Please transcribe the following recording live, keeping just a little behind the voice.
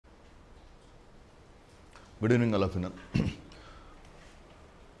Good evening, all of you.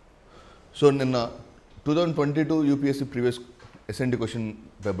 So, in 2022 UPSC previous SNT question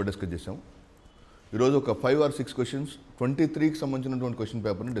paper discuss చేసాం. ఈరోజు ఒక 5 or 6 questions 23కి సంబంధించినటువంటి question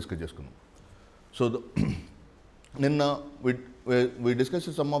పేపర్ని discuss చేసుకున్నాం. సో నిన్న we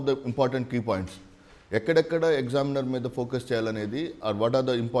discussed some of the important key points. ఎక్కడెక్కడ examiner మీద ఫోకస్ చేయాలనేది are what are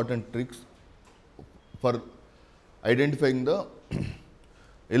the important tricks for identifying the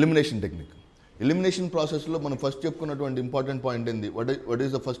elimination technique. Elimination ప్రాసెస్లో మనం ఫస్ట్ చెప్పుకున్నటువంటి ఇంపార్టెంట్ పాయింట్ ఏంది, what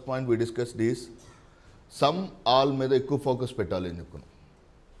is the first point we discussed is some all మీద ఎక్కువ focus పెట్టాలి అని చెప్పుకున్నాం.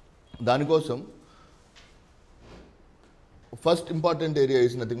 దానికోసం first important area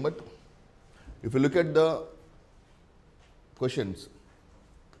is nothing but if you look at the questions.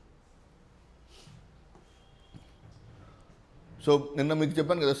 So నిన్న మీకు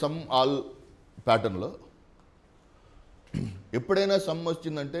చెప్పాను కదా, సమ్ ఆల్ ప్యాటర్న్లో ఎప్పుడైనా సమ్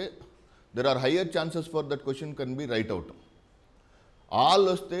వచ్చిందంటే there are higher chances for that question can be right out. All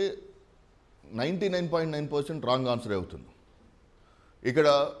వస్తే 99.9% రాంగ్ ఆన్సర్ అవుతుంది. ఇక్కడ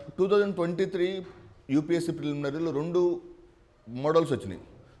 2023 యూపీఎస్సీ ప్రిలిమినరీలో 2 మోడల్స్ వచ్చినాయి.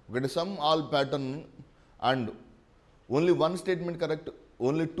 ఒకటి some all pattern and only 1 statement correct,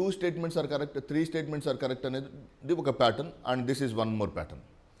 only 2 statements are correct, 3 statements are correct అనేది ఒక pattern and this is one more pattern.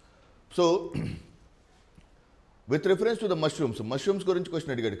 So with reference to the mushrooms గురించి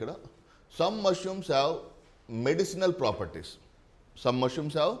question అడిగాడు ఇక్కడ. Some mushrooms have medicinal properties. Some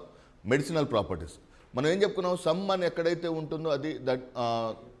mushrooms have medicinal properties. మనం ఏం చెప్పుకున్నాం, some అని ఎక్కడైతే ఉంటుందో అది that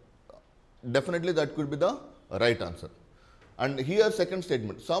definitely that could be the right answer. And here second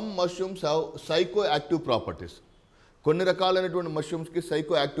statement, some mushrooms have psycho active properties. కొన్ని రకాలైనటువంటి మష్రూమ్స్కి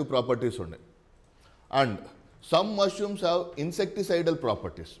సైకో యాక్టివ్ ప్రాపర్టీస్ ఉన్నాయి. And some mushrooms have insecticidal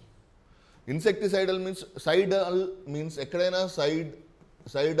properties. Insecticidal means ఎక్కడైనా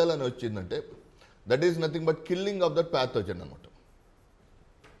సైడల్ అని వచ్చిందంటే that is nothing but killing of that pathogen అనమాట.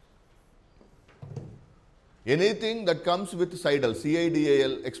 Anything that comes with సైడల్,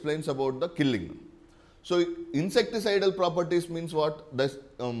 CIDAL explains about the killing. So insecticidal properties means what,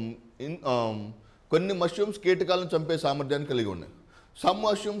 కొన్ని mushrooms కీటకాలను చంపే సామర్థ్యాన్ని కలిగి ఉన్నాయి. Some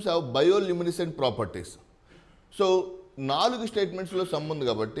mushrooms have బయోల్యూమినిసెంట్ properties. So 4 స్టేట్మెంట్స్లో some ఉంది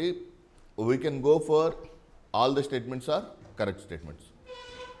కాబట్టి we can go for all the statements are correct statements.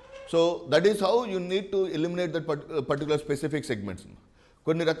 So that is how you need to eliminate that particular specific segments.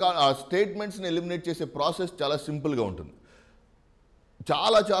 కొన్ని రకాల ఆ స్టేట్మెంట్స్ని ఎలిమినేట్ చేసే ప్రాసెస్ చాలా సింపుల్గా ఉంటుంది,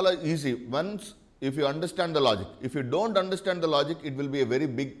 చాలా easy once if you understand the logic. If you don't understand the logic it will be a very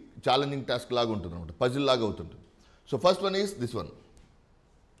big challenging task లాగా ఉంటుంది అనమాట, పజిల్ లాగా అవుతుంది. So first one is this one.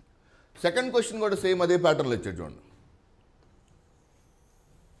 Second question కూడా సేమ్ అదే ప్యాటర్న్లో ఇచ్చాడు చూడండి.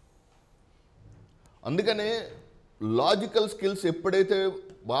 అందుకనే లాజికల్ స్కిల్స్ ఎప్పుడైతే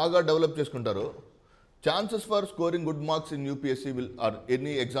బాగా డెవలప్ చేసుకుంటారో chances for scoring good marks in UPSC will or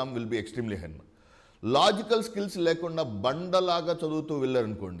any exam will be extremely high. Logical skills లేకుండా బండలాగా చదువుతూ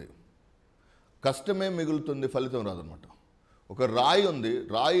వెళ్ళారనుకోండి కష్టమే మిగులుతుంది, ఫలితం రాదనమాట. ఒక రాయి ఉంది,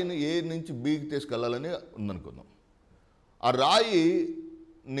 రాయిని ఏ నుంచి బీకి తీసుకెళ్లాలని ఉందనుకుందాం. ఆ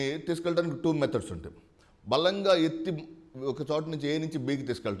రాయిని తీసుకెళ్ళడానికి 2 మెథడ్స్ ఉంటాయి. బలంగా ఎత్తి ఒక చోట నుంచి ఏ నుంచి బీకి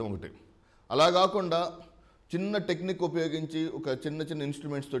తీసుకెళ్ళటం ఒకటి, అలా కాకుండా చిన్న టెక్నిక్ ఉపయోగించి ఒక చిన్న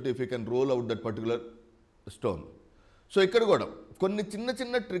ఇన్స్ట్రుమెంట్స్ తోటి if you can roll out that particular stone. So ఇక్కడ కూడా కొన్ని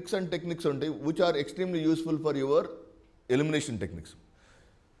చిన్న ట్రిక్స్ అండ్ టెక్నిక్స్ ఉంటాయి which are extremely useful for your elimination techniques.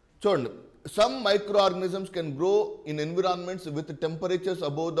 చూడండి, some micro organisms can grow in environments with temperatures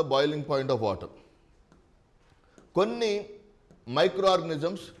above the boiling point of water. కొన్ని micro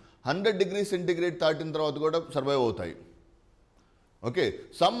organisms 100 degrees centigrade దాటిన తర్వాత కూడా సర్వైవ్ అవుతాయి. Okay,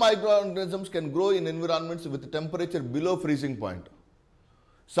 some microorganisms can grow in environments with temperature below freezing point.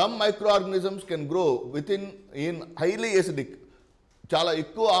 Some microorganisms can grow in highly acidic, చాలా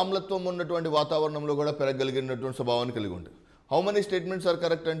ఎక్కువ ఆమ్లత్వం ఉన్నటువంటి వాతావరణంలో కూడా పెరగలిగినటువంటి స్వభావాన్ని కలిగి ఉంటాయి. How many statements are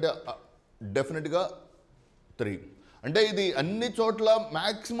correct అంటే డెఫినెట్గా 3. అంటే ఇది అన్ని చోట్ల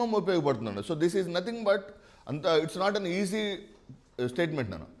మ్యాక్సిమం ఉపయోగపడుతుంది. So this is nothing but అంత it's not an easy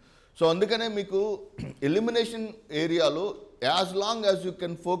statement నాన్న. సో అందుకనే మీకు ఎలిమినేషన్ ఏరియాలో as long as you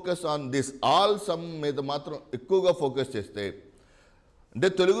can focus on this all some మీద మాత్రం ఎక్కువగా ఫోకస్ చేస్తే, అంటే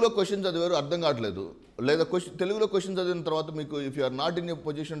తెలుగులో క్వశ్చన్ చదివారు అర్థం కావట్లేదు, లేదా తెలుగులో క్వశ్చన్ చదివిన తర్వాత మీకు if you are not in your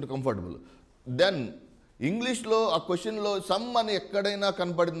position to comfortable, then ఇంగ్లీష్లో ఆ క్వశ్చన్లో సమ్ అని ఎక్కడైనా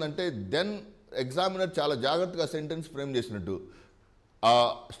కనపడిందంటే దెన్ ఎగ్జామినర్ చాలా జాగ్రత్తగా సెంటెన్స్ ఫ్రేమ్ చేసినట్టు ఆ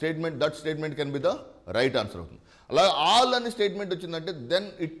statement that statement can be the right answer అవుతుంది. అలా ఆల్ అని స్టేట్మెంట్ వచ్చిందంటే then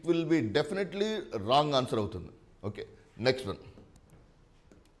it will be definitely wrong answer అవుతుంది. Okay, next one.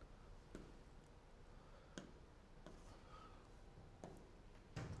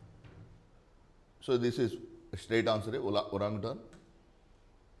 So this is straight answer is orangutan.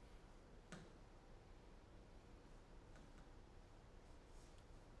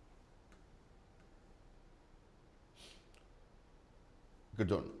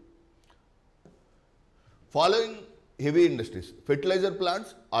 Good on. Following heavy industries: fertilizer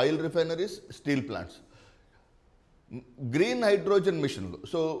plants, oil refineries, steel plants. Green hydrogen mission.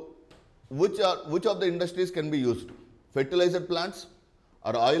 So, which of the industries can be used? Fertilizer plants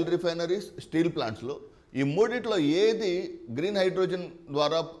or oil refineries, steel plants లో ఈ మూడిట్లో ఏది green hydrogen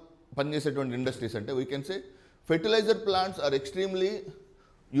ద్వారా పనిచేసేటువంటి industries అంటే we can say fertiliser plants are extremely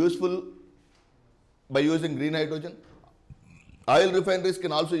useful by using green hydrogen. Oil refineries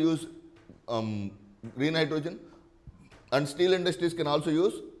can also use green hydrogen, and steel industries can also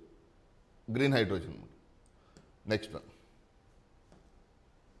use green hydrogen. Next one.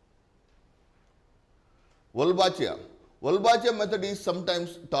 Wolbachia method is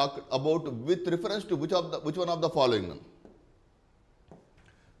sometimes talked about with reference to which one of the following.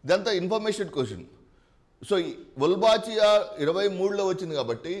 Then the information question. So Wolbachia 23లో వచ్చింది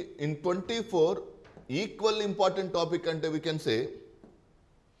కాబట్టి in 24 equally important topic ante we can say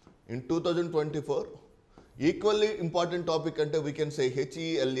in 2024 equally important topic ante we can say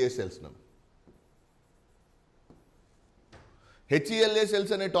HELA cells. HELA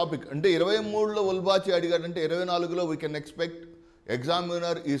cells ane topic ante 23లో Wolbachia అడిగాడంటే 24లో we can expect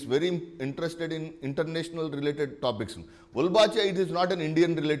examiner is very interested in international related topics. Wolbachia, it is not an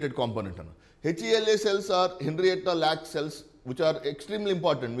Indian related component. HELA cells are Henrietta Lacks cells which are extremely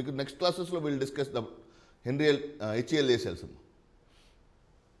important. We could next classes lo we'll discuss the HELA cells.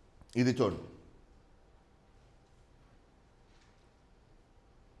 ఇది చూడండి.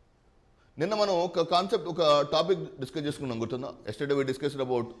 నిన్న మనం ఒక concept ఒక topic discuss చేసుకున్నాం గుర్తుందా? Yesterday we discussed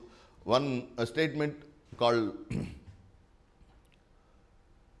about one statement called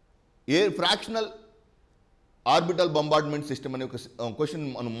fractional orbital bombardment system అనే ఒక క్వశ్చన్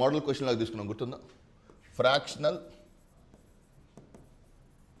మనం మోడల్ క్వశ్చన్ లాగా తీసుకున్నాం గుర్తుందా? Fractional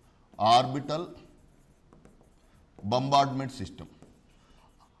orbital bombardment system.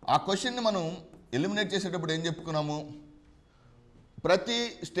 ఆ క్వశ్చన్ని మనం ఎలిమినేట్ చేసేటప్పుడు ఏం చెప్పుకున్నాము? ప్రతి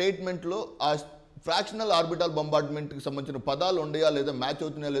స్టేట్మెంట్లో ఆ ఫ్రాక్షనల్ ఆర్బిటల్ బొంబార్డ్మెంట్కి సంబంధించిన పదాలు ఉండయా లేదా మ్యాచ్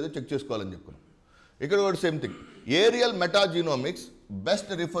అవుతున్నాయా లేదో చెక్ చేసుకోవాలని చెప్పుకున్నాం. ఇక్కడ కూడా same thing. Aerial మెటాజినోమిక్స్ best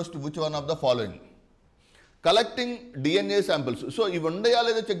refers to which one of the following? Collecting DNA samples. So ఇవి ఉండయా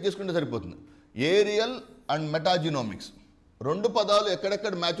లేదో చెక్ చేసుకుంటే సరిపోతుంది. ఏరియల్ అండ్ మెటాజినోమిక్స్ రెండు పదాలు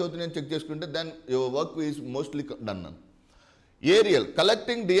ఎక్కడెక్కడ మ్యాచ్ అవుతున్నాయని చెక్ చేసుకుంటే then your work is mostly done. Aerial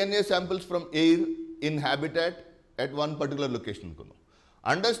collecting DNA samples from air in habitat at one particular location.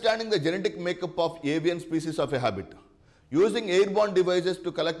 Understanding the genetic makeup of avian species of a habit. Using airborne devices to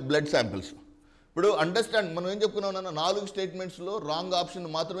collect blood samples. ఇప్పుడు understand మనం ఏం చెప్పుకున్నాం? 4 స్టేట్మెంట్స్లో wrong option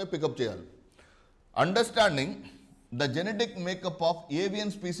మాత్రమే pickup చేయాలి. Understanding the genetic makeup of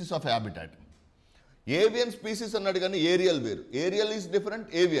avian species of habitat. Avian species అన్నాడు కానీ aerial వేరు. Aerial is different,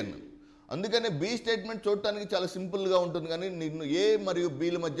 avian. అందుకనే బి స్టేట్మెంట్ చూడటానికి చాలా సింపుల్గా ఉంటుంది కానీ నిన్ను ఏ మరియు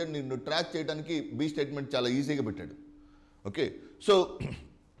బీల మధ్య నిన్ను ట్రాక్ చేయడానికి బి స్టేట్మెంట్ చాలా ఈజీగా పెట్టాడు. Okay, so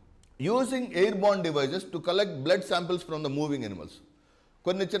using ఎయిర్బార్న్ devices to collect blood samples from the moving animals.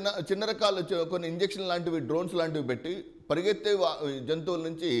 కొన్ని చిన్న రకాల కొన్ని ఇంజెక్షన్ లాంటివి, డ్రోన్స్ లాంటివి పెట్టి పరిగెత్తే జంతువుల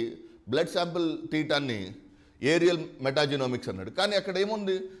నుంచి బ్లడ్ శాంపిల్ తీయటాన్ని ఏరియల్ మెటాజినోమిక్స్ అన్నాడు. కానీ అక్కడ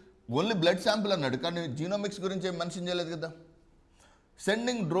ఏముంది? ఓన్లీ బ్లడ్ శాంపిల్ అన్నాడు కానీ జీనోమిక్స్ గురించి ఏం మెన్షన్ చేయలేదు కదా.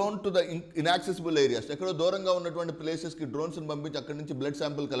 Sending drone to the inaccessible areas, ఎక్కడో దూరంగా ఉన్నటువంటి ప్లేసెస్కి డ్రోన్స్ని పంపించి అక్కడి నుంచి బ్లడ్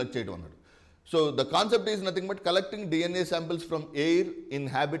శాంపిల్ కలెక్ట్ చేయడం అన్నాడు. So the concept is nothing but collecting DNA samples from air in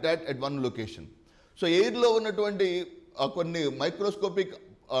habitat at one location. So ఎయిర్లో ఉన్నటువంటి కొన్ని మైక్రోస్కోపిక్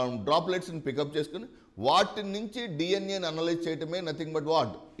డ్రాప్లెట్స్ని పికప్ చేసుకుని వాటి నుంచి డిఎన్ఏని అనలైజ్ చేయటమే నథింగ్ బట్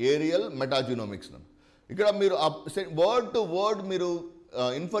వాట్? ఏరియల్ మెటాజినోమిక్స్. ఇక్కడ మీరు వర్డ్ టు వర్డ్ మీరు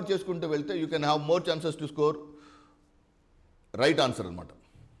ఇన్ఫర్ చేసుకుంటూ వెళ్తే you can have more chances to score right answer అనమాట.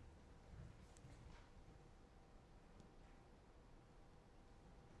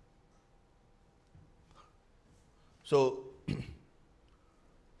 So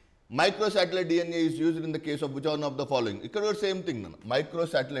micro satellite DNA is used in the case of which one of the following. ఇక్కడ కూడా same thing నన్ను micro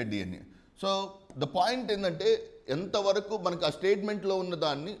satellite DNA. So the point ఏంటంటే ఎంతవరకు మనకు ఆ స్టేట్మెంట్లో ఉన్న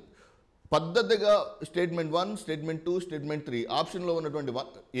దాన్ని పద్ధతిగా స్టేట్మెంట్ 1, స్టేట్మెంట్ 2, స్టేట్మెంట్ 3 ఆప్షన్లో ఉన్నటువంటి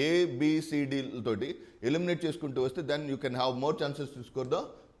ABCDలతోటి ఎలిమినేట్ చేసుకుంటూ వస్తే then you can have more chances to score the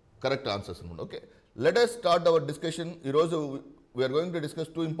correct answers అనమాట. Okay, let us start our discussion. ఈరోజు we are going to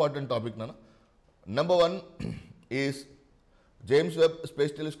discuss 2 important topic నాన్న. Number 1 is James Webb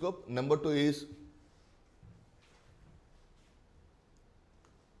space telescope. Number 2 is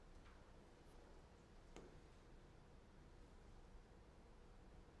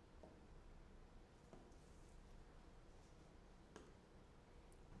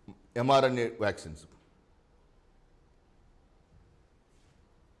mRNA vaccines.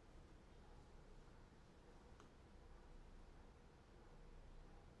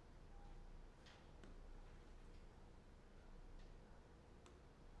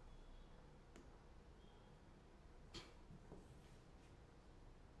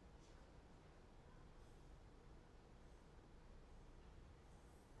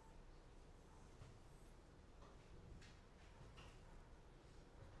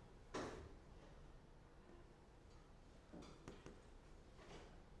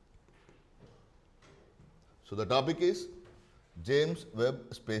 So the topic is James Webb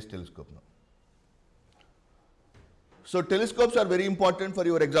Space Telescope now. So telescopes are very important for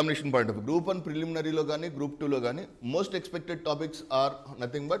your examination point of view. Group 1 preliminary lo gaani, Group 2 lo gaani, most expected topics are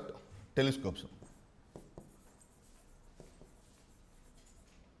nothing but telescopes.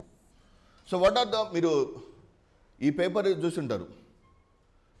 So what are the, మీరు ఈ paper చూస్తుంటారు,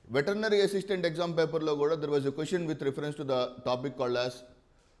 veterinary assistant exam పేపర్లో కూడా there was a question with reference to the topic called as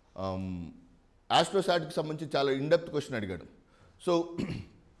ఆస్ట్రోసాట్కి సంబంధించి చాలా in depth question అడిగాడు. So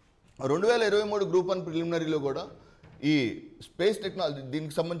 2023 group 1 ప్రిలిమినరీలో కూడా ఈ స్పేస్ టెక్నాలజీ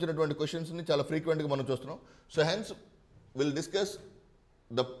దీనికి సంబంధించినటువంటి క్వశ్చన్స్ని చాలా ఫ్రీక్వెంట్గా మనం చూస్తున్నాం. So hence will discuss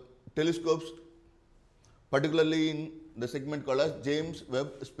the telescopes particularly in the segment called as James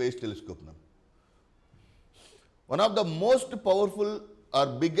Webb Space Telescope now. One of the most powerful or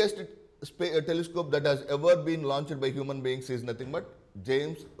biggest telescope that has ever been launched by human beings is nothing but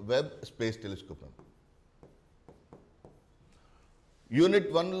James Webb Space Telescope. Unit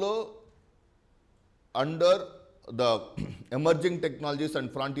 1 lo under the emerging technologies and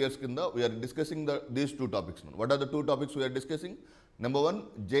frontiers kinda we are discussing these two topics now. What are the two topics we are discussing? Number 1,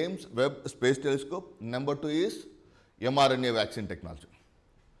 James Webb Space Telescope. Number 2 is mRNA vaccine technology.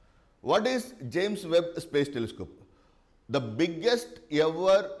 What is James Webb Space Telescope? The biggest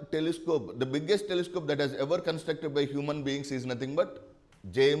ever telescope, the biggest telescope that has ever constructed by human beings is nothing but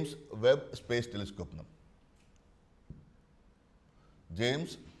James Webb Space Telescope now.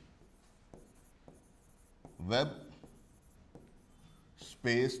 James Webb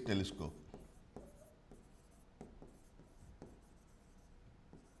Space Telescope.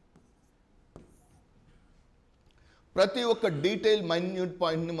 ప్రతి ఒక్క detail minute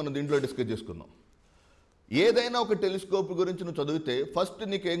పాయింట్ని మనం దీంట్లో discuss చేసుకుందాం. ఏదైనా ఒక telescope గురించి నువ్వు చదివితే ఫస్ట్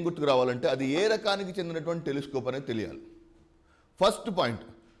నీకు ఏం గుర్తుకు రావాలంటే అది ఏ రకానికి చెందినటువంటి టెలిస్కోప్ అనేది తెలియాలి. ఫస్ట్ పాయింట్,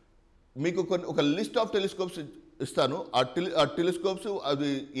 మీకు ఒక లిస్ట్ ఆఫ్ టెలిస్కోప్స్ ఇస్తాను. ఆ టెలిస్కోప్స్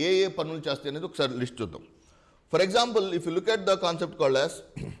అది ఏ ఏ పనులు చేస్తాయి అనేది ఒకసారి లిస్ట్ చూద్దాం. For example, if you look at the concept called as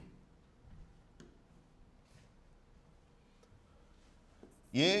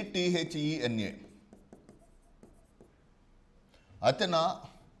ATHENA, Athena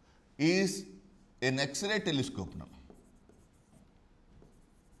is an X-ray telescope now.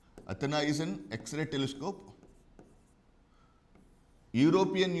 Athena is an X-ray telescope.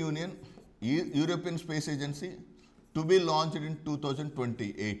 European Union, European Space Agency, to be launched in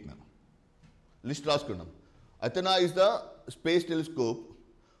 2028 now. List raskundam. Athena is the space telescope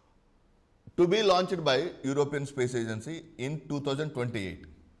to be launched by European Space Agency in 2028.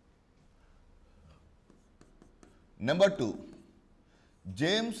 Number 2,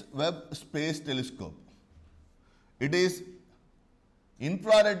 James Webb Space Telescope. It is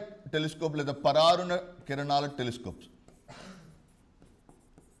infrared telescope లేదా పరారుణ కిరణాల telescopes.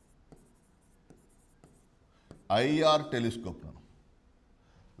 IR telescope now.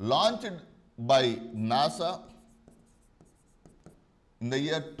 Launched by NASA in the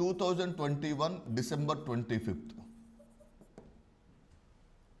year 2021, December 25th.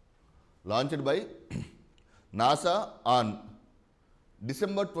 Launched by NASA on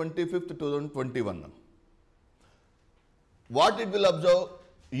December 25th, 2021. What it will observe?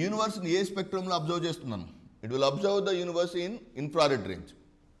 Universe in A స్పెక్ట్రమ్లో observe చేస్తున్నాను. It will observe the universe in infrared range.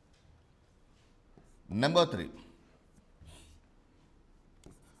 Number 3,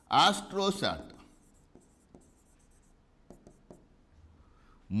 AstroSat,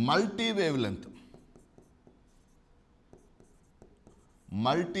 multi-wavelength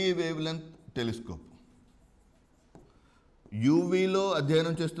telescope. యూవీలో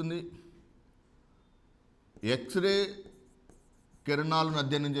అధ్యయనం చేస్తుంది, x ray కిరణాలను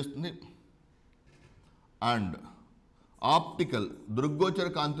అధ్యయనం చేస్తుంది, and optical దృగ్గోచర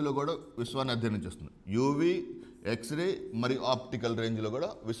కాంతిలో కూడా విశ్వాన్ని అధ్యయనం చేస్తుంది. యూవీ, ఎక్స్రే మరియు ఆప్టికల్ రేంజ్లో కూడా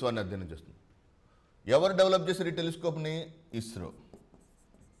విశ్వాన్ని అధ్యయనం చేస్తుంది. ఎవరు డెవలప్ చేశారు ఈ టెలిస్కోప్ని? ISRO.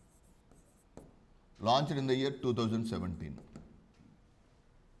 Launched in the year 2017.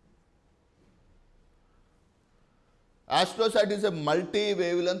 AstroSat is a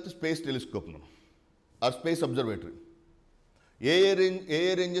multi-wavelength space telescope or space observatory. ఏ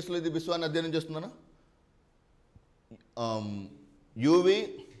రేంజెస్లో ఇది విశ్వాన్ని అధ్యయనం చేస్తుందన్నా? యూవి,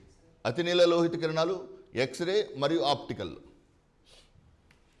 అతినీల లోహిత కిరణాలు, ఎక్స్రే మరియు ఆప్టికల్.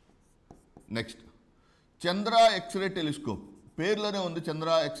 నెక్స్ట్ చంద్ర ఎక్స్రే టెలిస్కోప్. పేర్లోనే ఉంది చంద్ర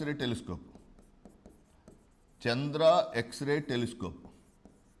x ray telescope. Chandra x ray telescope.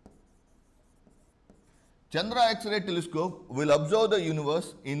 Chandra X-ray telescope will observe the universe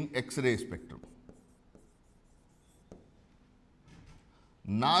in X-ray spectrum.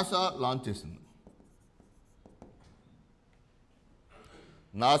 NASA launch చేసింది.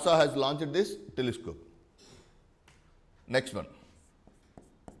 NASA has launched this telescope. Next one.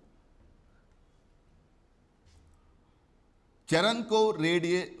 Cherenkov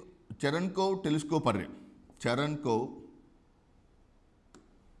telescope array. Cherenkov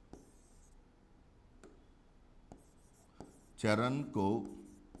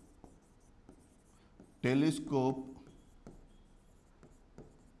telescope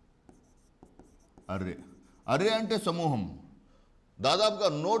array. Array అంటే సమూహం. దాదాపుగా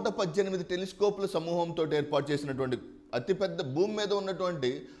 118 టెలిస్కోప్ల సమూహంతో ఏర్పాటు చేసినటువంటి అతిపెద్ద భూమి మీద ఉన్నటువంటి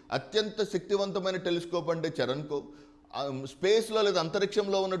అత్యంత శక్తివంతమైన టెలిస్కోప్ అంటే చెరన్కోవ్. స్పేస్లో లేదా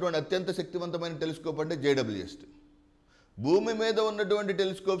అంతరిక్షంలో ఉన్నటువంటి అత్యంత శక్తివంతమైన టెలిస్కోప్ అంటే JWST. భూమి మీద ఉన్నటువంటి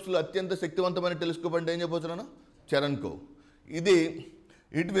టెలిస్కోప్స్లో అత్యంత శక్తివంతమైన టెలిస్కోప్ అంటే ఏం చెప్పొచ్చునా? చెరన్కోవ్. ఇది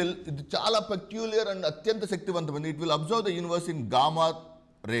చాలా పెక్యులియర్ అండ్ అత్యంత శక్తివంతమైనది. It will observe the universe in gamma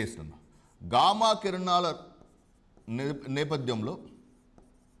rays. Gamma కిరణాల నేపథ్యంలో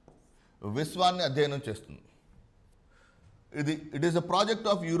విశ్వాన్ని అధ్యయనం చేస్తుంది. It is a project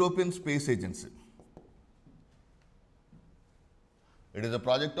of European space agency.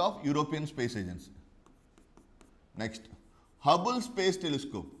 Next Hubble space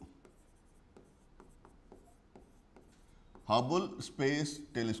telescope. Hubble Space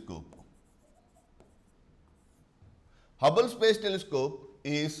Telescope. Hubble Space Telescope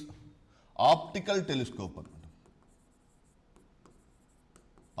is optical telescope.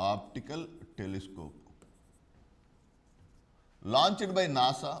 Optical telescope. Launched by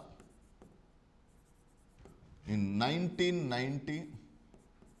NASA in 1990,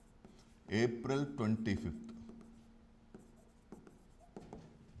 April 25th.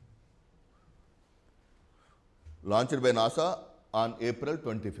 Launched by NASA on April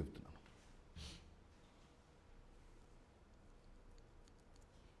 25th.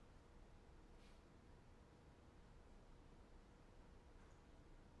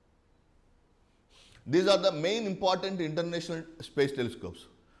 These are the main important international space telescopes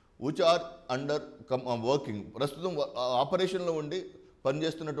which are under working. ప్రస్తుతం ఆపరేషన్లో ఉండి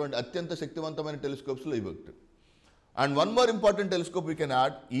పనిచేస్తున్నటువంటి అత్యంత శక్తివంతమైన టెలిస్కోప్స్లో ఇవి ఒకటి. And one more important telescope we can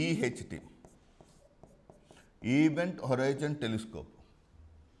add, EHT. Event Horizon Telescope.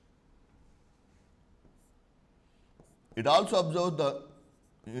 It also observes the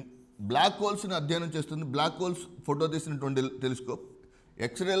black హోల్స్ని అధ్యయనం చేస్తుంది. బ్లాక్ హోల్స్ ఫోటో తీసినటువంటి telescope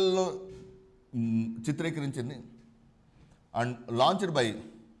ఎక్స్రేల్లో చిత్రీకరించింది. And launched by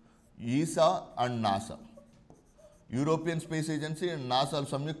Isa and NASA. European space agency and నాసాలు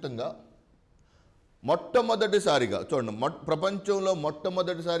సంయుక్తంగా మొట్టమొదటిసారిగా చూడండి, ప్రపంచంలో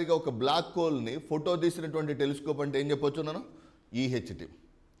మొట్టమొదటిసారిగా ఒక black హోల్ని photo తీసినటువంటి టెలిస్కోప్ అంటే ఏం చెప్పొచ్చు నేను? EHT.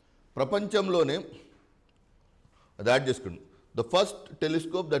 ప్రపంచంలోనే అది యాడ్ చేసుకోండి. The first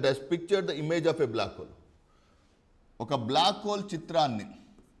telescope that has pictured the image of a black hole. ఒక బ్లాక్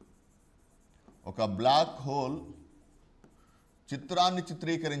హోల్ చిత్రాన్ని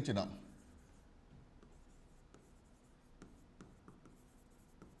చిత్రీకరించిన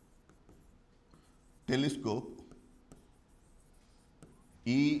టెలిస్కోప్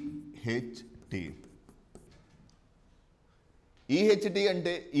EHT. EHT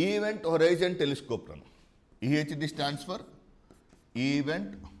అంటే event horizon telescope. EHT stands for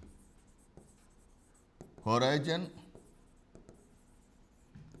event horizon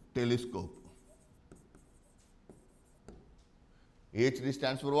telescope. EHT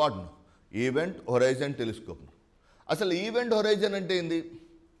stands for what? Event horizon telescope. అసలు event horizon అంటే ఏంది?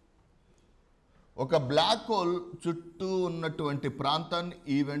 ఒక black hole చుట్టూ ఉన్నటువంటి ప్రాంతాన్ని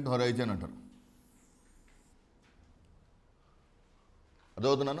ఈవెంట్ హొరైజన్ అంటారు.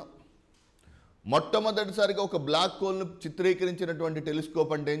 అదవుతున్నాను. మొట్టమొదటిసారిగా ఒక బ్లాక్ హోల్ను చిత్రీకరించినటువంటి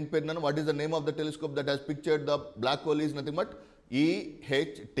టెలిస్కోప్ అంటే ఏం పేరున్నాను? What is the name of the telescope that has pictured the black hole is nothing but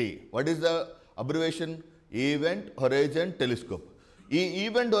EHT. What is the abbreviation? Event horizon telescope. ఈ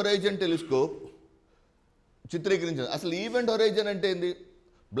ఈవెంట్ హొరైజన్ టెలిస్కోప్ చిత్రీకరించింది. అసలు event horizon అంటే ఏంది?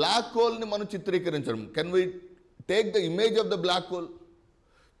 Black హోల్ని మనం చిత్రీకరించడం. Can we take the image of the black hole?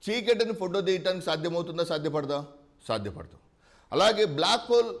 చీకటిని photo తీయటానికి సాధ్యమవుతుందా? సాధ్యపడదా? సాధ్యపడతాం. అలాగే black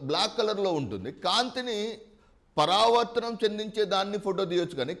hole black కలర్లో ఉంటుంది. కాంతిని పరావర్తనం చెందించే దాన్ని ఫోటో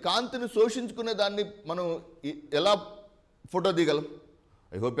తీయొచ్చు, కానీ కాంతిని శోషించుకునే దాన్ని మనం ఎలా ఫోటో తీయగలం?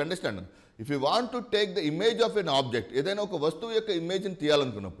 I hope you understand. If you want to take the image of an object, ఏదైనా ఒక వస్తువు యొక్క ఇమేజ్ని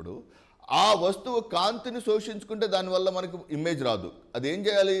తీయాలనుకున్నప్పుడు ఆ వస్తువు కాంతిని శోషించుకుంటే దానివల్ల మనకు ఇమేజ్ రాదు. అది ఏం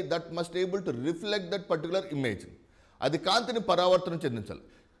చేయాలి? That must able to reflect that particular image. అది కాంతిని పరావర్తనం చెందించాలి.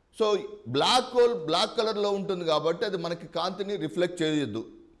 సో బ్లాక్ హోల్ బ్లాక్ కలర్లో ఉంటుంది కాబట్టి అది మనకి కాంతిని రిఫ్లెక్ట్ చేయొద్దు.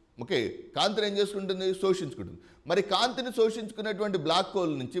 ఓకే, కాంతిని ఏం చేసుకుంటుంది? శోషించుకుంటుంది. మరి కాంతిని శోషించుకునేటువంటి బ్లాక్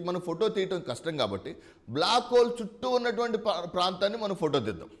హోల్ నుంచి మనం ఫోటో తీయటం కష్టం కాబట్టి బ్లాక్ హోల్ చుట్టూ ఉన్నటువంటి ప్రాంతాన్ని మనం ఫోటో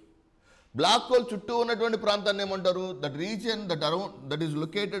తీద్దాం. బ్లాక్ హోల్ చుట్టూ ఉన్నటువంటి ప్రాంతాన్ని ఏమంటారు? That region that is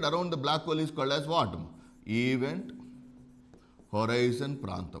located around the black hole is called as what? Event horizon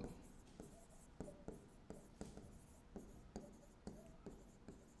ప్రాంతం.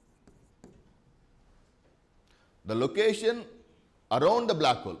 The location around the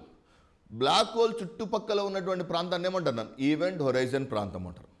black hole, black hole చుట్టుపక్కల ఉన్నటువంటి ప్రాంతాన్ని ఏమంటారు? ఈవెంట్ హొరైజన్ ప్రాంతం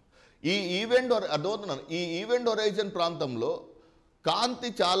అంటారు. ఈ ఈవెంట్ అర్థమవుతున్నాను. ఈ ఈవెంట్ హొరైజన్ ప్రాంతంలో కాంతి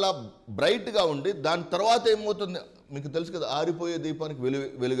చాలా బ్రైట్గా ఉండి దాని తర్వాత ఏమవుతుంది మీకు తెలుసు కదా, ఆరిపోయే దీపానికి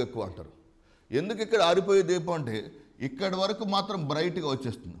వెలుగు ఎక్కువ అంటారు. ఎందుకు ఇక్కడ ఆరిపోయే దీపం అంటే ఇక్కడి వరకు మాత్రం బ్రైట్గా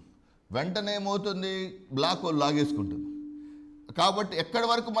వచ్చేస్తుంది, వెంటనే ఏమవుతుంది? Black hole లాగేసుకుంటుంది. కాబట్టి ఎక్కడి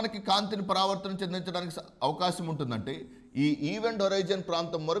వరకు మనకి కాంతిని పరావర్తనం చెందించడానికి అవకాశం ఉంటుందంటే ఈ ఈవెంట్ హొరైజన్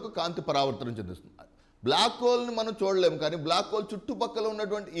ప్రాంతం వరకు కాంతి పరావర్తనం చెందిస్తుంది. బ్లాక్ హోల్ని మనం చూడలేము, కానీ బ్లాక్ హోల్ చుట్టుపక్కల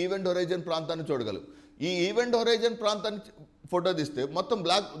ఉన్నటువంటి ఈవెంట్ హొరైజన్ ప్రాంతాన్ని చూడగలం. ఈ ఈవెంట్ హొరైజన్ ప్రాంతాన్ని ఫోటో తీస్తే మొత్తం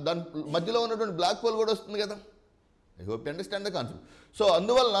దాని మధ్యలో ఉన్నటువంటి బ్లాక్ హోల్ కూడా వస్తుంది కదా. I hope you understand the concept. So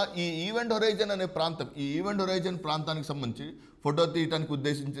అందువల్ల ఈ ఈవెంట్ హొరైజన్ అనే ప్రాంతం, ఈ ఈవెంట్ హొరైజన్ ప్రాంతానికి సంబంధించి ఫోటో తీయడానికి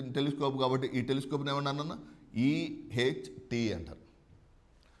ఉద్దేశించిన టెలిస్కోప్ కాబట్టి ఈ టెలిస్కోప్ని ఏమన్నా EHT అంటారు.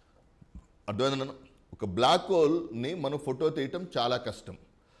 అర్థమైందన్న? ఒక బ్లాక్ హోల్ని మనం ఫోటో తీయటం చాలా కష్టం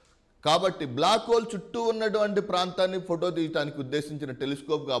కాబట్టి బ్లాక్ హోల్ చుట్టూ ఉన్నటువంటి ప్రాంతాన్ని ఫోటో తీయడానికి ఉద్దేశించిన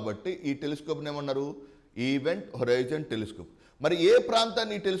టెలిస్కోప్ కాబట్టి ఈ టెలిస్కోప్ని ఏమన్నారు? Event horizon telescope. మరి ఏ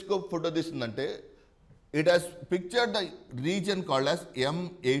ప్రాంతాన్ని ఈ telescope photo తీస్తుందంటే it has pictured the region called as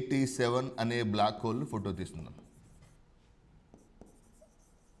M87 అనే బ్లాక్ హోల్ని ఫోటో తీస్తున్నాం.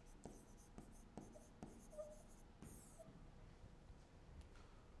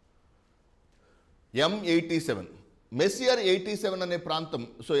 M87 మెస్సియర్ 87 అనే ప్రాంతం.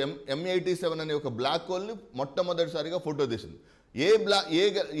 సో M87 అనే ఒక బ్లాక్ హోల్ని మొట్టమొదటిసారిగా ఫోటో తీసింది.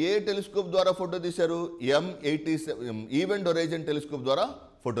 ఏ టెలిస్కోప్ ద్వారా ఫోటో తీశారు? M87 ఈవెంట్ హొరైజన్ టెలిస్కోప్ ద్వారా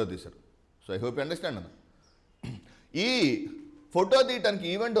ఫోటో తీశారు. So I hope you understand అన్న. ఈ ఫోటో తీయటానికి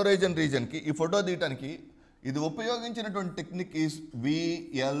ఈవెంట్ హొరైజన్ రీజన్కి ఈ ఫోటో తీయటానికి ఇది ఉపయోగించినటువంటి technique is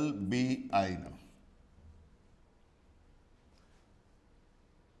VLBI.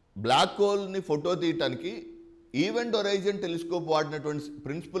 Black హోల్ని photo తీయటానికి ఈవెంట్ హొరైజన్ టెలిస్కోప్ వాడినటువంటి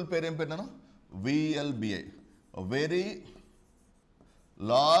ప్రిన్సిపల్ పేరు ఏం పేరునా? VLBI, very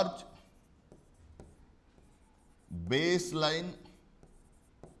large base line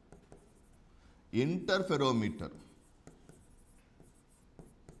interferometer.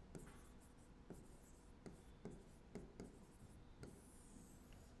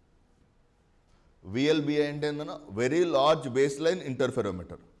 VLBI అంటే ఏంటన్నా? Very large base line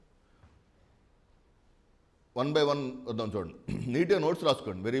interferometer. 1 by 1 వద్దాం చూడండి, నీట్గా నోట్స్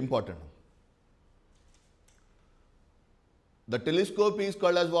రాసుకోండి, very important. The telescope is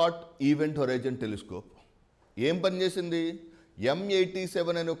called as what? Event horizon telescope. ఏం పని చేసింది?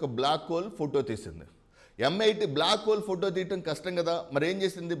 M87 అనే ఒక బ్లాక్ హోల్ ఫోటో తీసింది. బ్లాక్ హోల్ ఫోటో తీయటం కష్టం కదా, మరి ఏం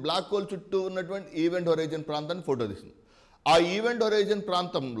చేసింది? బ్లాక్ హోల్ చుట్టూ ఉన్నటువంటి ఈవెంట్ హొరైజన్ ప్రాంతాన్ని ఫోటో తీసింది. ఆ ఈవెంట్ హొరైజన్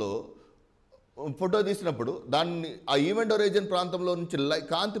ప్రాంతంలో ఫోటో తీసినప్పుడు ఆ ఈవెంట్ హొరైజన్ ప్రాంతంలో నుంచి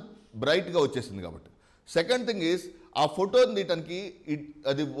కాంతి బ్రైట్గా వచ్చేసింది కాబట్టి. సెకండ్ థింగ్ ఈజ్ ఆ ఫోటోని తీయటానికి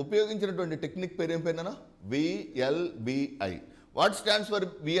అది ఉపయోగించినటువంటి టెక్నిక్ పేరు ఏం పేరునా? VLBI. What stands for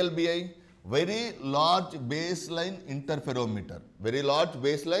VLBI? Very large base line interferometer. Very large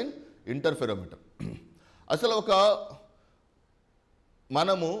base line interferometer. అసలు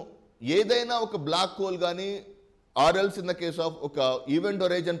మనము ఏదైనా ఒక బ్లాక్ హోల్ కానీ ఆర్ఎల్స్ ఇన్ ద కేస్ ఆఫ్ ఒక ఈవెంట్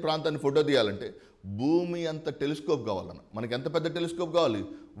హొరైజన్ ప్రాంతాన్ని ఫోటో తీయాలంటే భూమి అంత టెలిస్కోప్ కావాలన్న. మనకి ఎంత పెద్ద టెలిస్కోప్ కావాలి?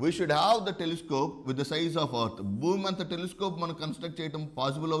 We should have the telescope with the size of earth. భూమి అంత టెలిస్కోప్ మనం కన్స్ట్రక్ట్ చేయడం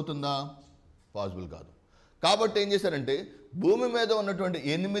పాసిబుల్ అవుతుందా? పాసిబుల్ కాదు. కాబట్టి ఏం చేశారంటే భూమి మీద ఉన్నటువంటి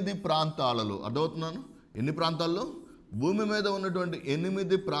 8 ప్రాంతాలలో, అర్థమవుతున్నాను? ఎన్ని ప్రాంతాల్లో? భూమి మీద ఉన్నటువంటి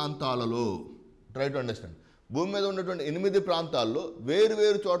 8 ప్రాంతాలలో, ట్రై టు అండర్స్టాండ్, భూమి మీద ఉన్నటువంటి 8 ప్రాంతాల్లో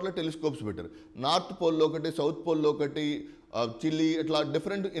వేరు చోట్ల టెలిస్కోప్స్ పెట్టారు. నార్త్ పోల్లో ఒకటి, సౌత్ పోల్లో ఒకటి, చిల్లీ, ఇట్లా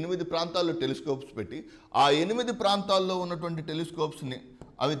డిఫరెంట్ 8 ప్రాంతాల్లో టెలిస్కోప్స్ పెట్టి ఆ 8 ప్రాంతాల్లో ఉన్నటువంటి టెలిస్కోప్స్ని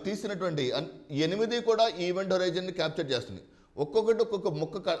అవి తీసినటువంటి 8 కూడా ఈవెంట్ హొరైజన్ని క్యాప్చర్ చేస్తుంది. ఒక్కొక్కటి ఒక్కొక్క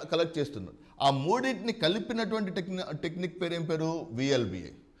మొక్క కలెక్ట్ చేస్తున్నారు. ఆ మూడింటిని కలిపినటువంటి టెక్నిక్ పేరు ఏం పేరు?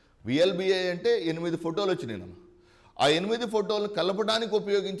 విఎల్బిఐ. విఎల్బిఐ అంటే 8 ఫోటోలు వచ్చినాయి నన్ను. ఆ 8 ఫోటోలు కలపడానికి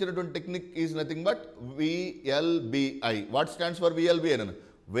ఉపయోగించినటువంటి technique is nothing but విఎల్బిఐ. What stands for విఎల్బిఐ నన్ను?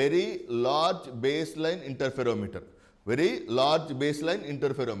 Very large base line interferometer. Very large base line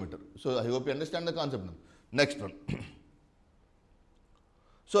interferometer. So I hope you understand the concept నన్ను. Next one.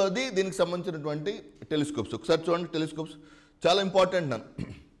 సో అది దీనికి సంబంధించినటువంటి టెలిస్కోప్స్. ఒకసారి చూడండి టెలిస్కోప్స్ చాలా ఇంపార్టెంట్ నన్ను.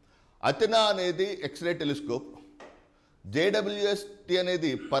 అథెనా అనేది ఎక్స్రే టెలిస్కోప్. జేడబ్ల్యూఎస్టీ అనేది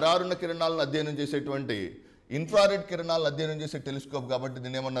పరారుణ కిరణాలను అధ్యయనం చేసేటువంటి ఇన్ఫ్రారెడ్ కిరణాలను అధ్యయనం చేసే టెలిస్కోప్ కాబట్టి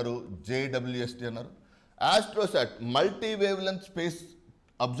దీన్ని ఏమన్నారు? జేడబ్ల్యూఎస్టీ అన్నారు. AstroSat multi wave length space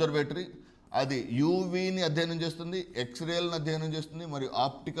observatory, అది యూవీని అధ్యయనం చేస్తుంది, ఎక్స్రేలను అధ్యయనం చేస్తుంది, మరియు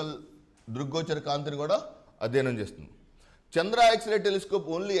ఆప్టికల్ దృగ్గోచర కాంతిని కూడా అధ్యయనం చేస్తుంది. చంద్ర ఎక్స్రే టెలిస్కోప్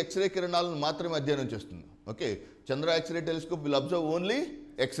ఓన్లీ ఎక్స్రే కిరణాలను మాత్రమే అధ్యయనం చేస్తుంది. Okay, Chandra x ray telescope will observe only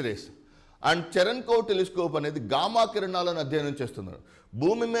X-rays. And చెరన్కోవ్ telescope అనేది గామా కిరణాలను అధ్యయనం చేస్తున్నారు.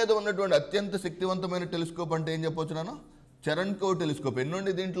 భూమి మీద ఉన్నటువంటి అత్యంత శక్తివంతమైన టెలిస్కోప్ అంటే ఏం చెప్పొచ్చు నాన్న? చెరన్కోవ్ టెలిస్కోప్.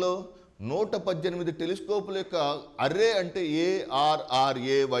 ఎన్నుండి దీంట్లో? 118 టెలిస్కోపుల యొక్క అర్రే. అంటే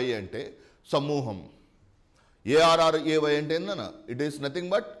ఏఆర్ఆర్ఏవై అంటే సమూహం. ఏఆర్ఆర్ఏవై అంటే ఏందన్నా? It is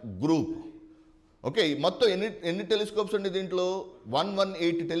nothing but group. Okay, మొత్తం ఎన్ని టెలిస్కోప్స్ అండి దీంట్లో?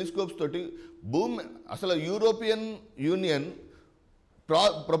 118 టెలిస్కోప్స్ తోటి భూమి అసలు యూరోపియన్ యూనియన్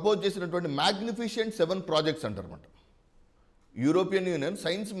ప్రపోజ్ చేసినటువంటి magnificent 7 projects అంటారన్నమాట. European union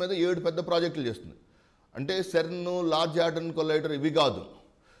science మీద 7 పెద్ద ప్రాజెక్టులు చేస్తుంది. అంటే సెర్న్, లార్జ్ హాడ్రన్ కొలైడర్ ఇవి కాదు,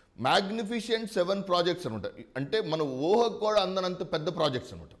 మ్యాగ్నిఫిషెంట్ 7 ప్రాజెక్ట్స్ అనమాట. అంటే మన ఊహకు కూడా అందనంత పెద్ద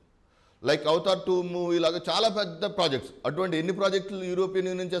ప్రాజెక్ట్స్ అనమాట. లైక్ అవతార్ 2 మూవీ లాగా చాలా పెద్ద ప్రాజెక్ట్స్. అటువంటి ఎన్ని ప్రాజెక్టులు యూరోపియన్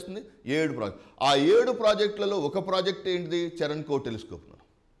యూనియన్ చేస్తుంది? 7 ప్రాజెక్ట్. ఆ 7 ప్రాజెక్టులలో ఒక ప్రాజెక్ట్ ఏంటిది? చెరన్కోవ్ telescope.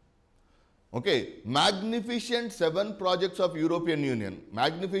 Okay, magnificent 7 projects of European union.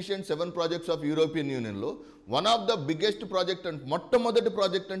 Magnificent 7 projects of European యూనియన్లో one of the biggest project అంటే మొట్టమొదటి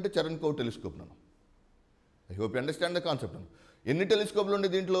ప్రాజెక్ట్ అంటే చెరన్కోవ్ టెలిస్కోప్. నన్ను I hope you understand the concept. నన్ను ఎన్ని టెలిస్కోప్లు ఉండే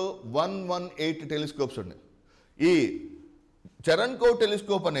దీంట్లో? 118 టెలిస్కోప్స్ ఉన్నాయి. ఈ చెరన్కోవ్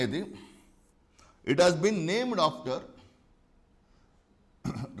టెలిస్కోప్ అనేది it has been named after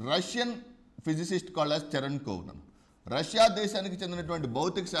Russian physicist called as చెరన్కోవ్. నన్ను రష్యా దేశానికి చెందినటువంటి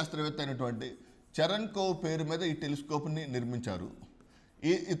భౌతిక శాస్త్రవేత్త అయినటువంటి చెరన్కోవ్ పేరు మీద ఈ టెలిస్కోప్ని నిర్మించారు.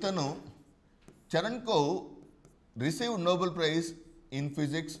 ఇతను చెరన్కోవ్ received Nobel prize in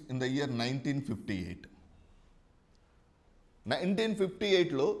physics in the year 1958.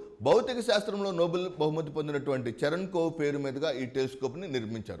 1958లో భౌతిక శాస్త్రంలో నోబెల్ బహుమతి పొందినటువంటి చెరన్కోవ్ పేరు మీదుగా ఈ టెలిస్కోప్ని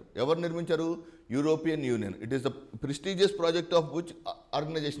నిర్మించారు. ఎవరు నిర్మించారు? European union. It is the prestigious project of which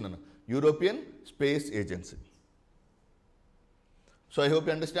organisation అన్న? European space agency. So I hope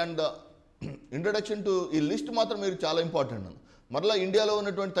you understand the introduction to. ఈ లిస్ట్ మాత్రం మీరు చాలా ఇంపార్టెంట్ అన్న. మరలా ఇండియాలో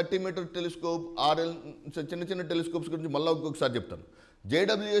ఉన్నటువంటి 30 మీటర్ టెలిస్కోప్, ఆర్ఎల్ చిన్న చిన్న టెలిస్కోప్స్ గురించి మళ్ళీ ఒక్కొక్కసారి చెప్తాను.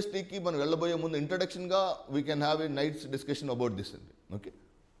 జేడబ్ల్యూఎస్టీకి మనం వెళ్ళబోయే ముందు ఇంట్రడక్షన్గా we can have a nights discussion about this అండి. Okay,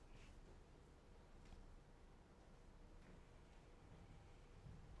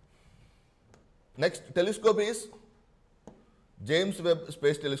 next telescope is James Webb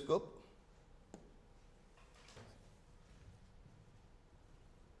space telescope.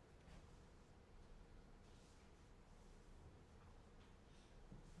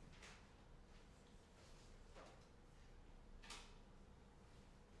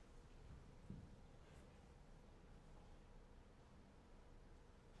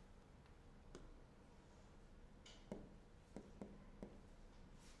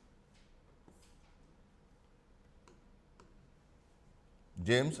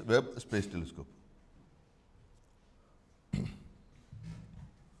 James Webb Space Telescope.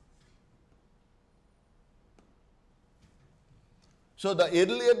 So the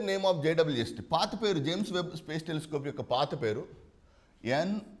earlier name of JWST, పాత పేరు జేమ్స్ వెబ్ స్పేస్ టెలిస్కోప్ యొక్క పాత పేరు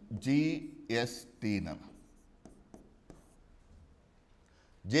NGST.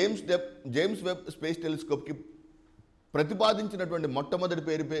 జేమ్స్ వెబ్ స్పేస్ టెలిస్కోప్కి ప్రతిపాదించినటువంటి మొట్టమొదటి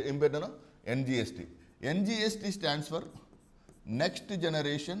పేరు ఏం పేరునా? NGST. NGST stands for next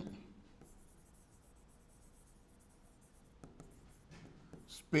generation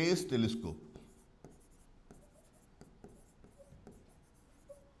space telescope.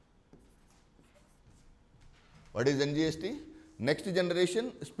 What is NGST? Next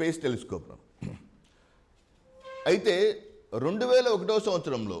generation space telescope. అయితే 2001వ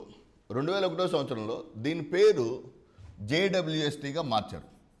సంవత్సరంలో దీని పేరు JWSTగా మార్చారు.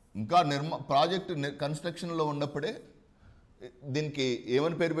 ఇంకా ప్రాజెక్ట్ కన్స్ట్రక్షన్లో ఉన్నప్పుడే దీనికి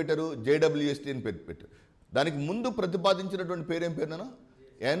ఏమని పేరు పెట్టారు? JWST అని పేరు పెట్టారు. దానికి ముందు ప్రతిపాదించినటువంటి పేరు ఏం పేరునా?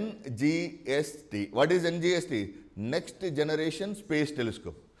 NGST. What is NGST? Next Generation Space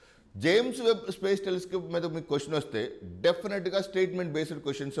Telescope. James Webb space telescope మీద మీకు క్వశ్చన్ వస్తే డెఫినెట్గా స్టేట్మెంట్ బేస్డ్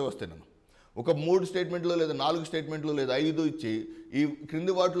క్వశ్చన్సే వస్తాయి. నేను ఒక 3 స్టేట్మెంట్లు లేదా 4 స్టేట్మెంట్లు లేదా 5 ఇచ్చి ఈ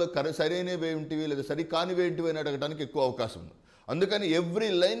క్రింది వాటిలో సరైనవి ఏంటివి లేదా సరి కానివి ఏంటివి అని అడగడానికి ఎక్కువ అవకాశం ఉంది. అందుకని ఎవ్రీ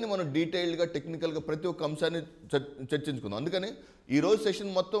లైన్ని మనం డీటెయిల్డ్గా టెక్నికల్గా ప్రతి ఒక్క అంశాన్ని చర్చించుకుందాం. అందుకని ఈరోజు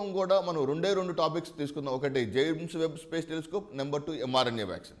సెషన్ మొత్తం కూడా మనం 2 టాపిక్స్ తీసుకుందాం. ఒకటి James Webb space telescope, number 2 mRNA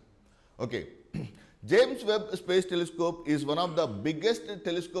vaccine. Okay, James Webb Space Telescope is one of the biggest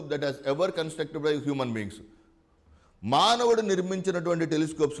telescope that has ever constructed by human beings. మానవుడు నిర్మించినటువంటి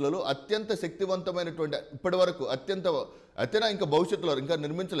టెలిస్కోప్స్లలో అత్యంత శక్తివంతమైనటువంటి ఇప్పటి వరకు అత్యంత ఇంకా భవిష్యత్తులో ఇంకా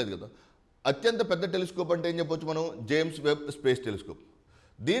నిర్మించలేదు కదా, అత్యంత పెద్ద టెలిస్కోప్ అంటే ఏం చెప్పొచ్చు మనం? James Webb space telescope.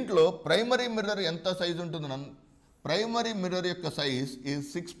 దీంట్లో ప్రైమరీ మిర్రర్ ఎంత సైజ్ ఉంటుంది? ప్రైమరీ మిర్రర్ యొక్క size is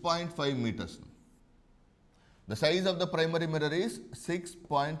 6.5 meters. The size of the primary mirror is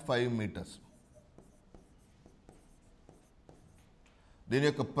 6.5 meters. దీని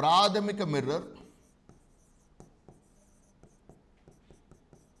యొక్క ప్రాథమిక mirror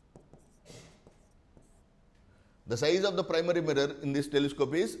the size of the primary mirror in this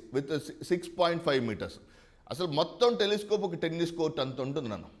telescope is with 6.5 meters. అసలు మొత్తం telescope ఒక టెన్నిస్ కోర్ట్ అంత ఉంటుంది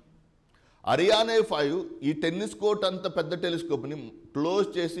నాన్న. అరియానే 5 ఈ టెన్నిస్ కోర్ట్ అంత పెద్ద టెలిస్కోప్ని క్లోజ్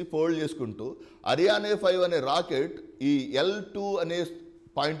చేసి ఫోల్డ్ చేసుకుంటూ అరియానే 5 అనే రాకెట్ ఈ L2 అనే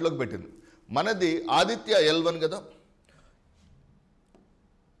పాయింట్లోకి పెట్టింది. మనది ఆదిత్య L1 కదా.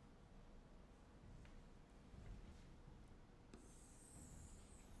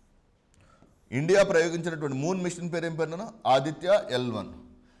 ఇండియా ప్రయోగించినటువంటి మూన్ మిషన్ పేరు ఏం పేరు? Aditya L1.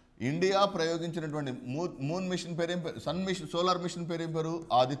 India ప్రయోగించినటువంటి moon machine పేరు ఏం పేరు? సన్ మిషన్, సోలార్ మిషన్ పేరు ఏం పేరు?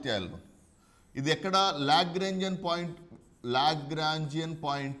 ఆదిత్య L1. ఇది ఎక్కడ? లాగ్రాంజియన్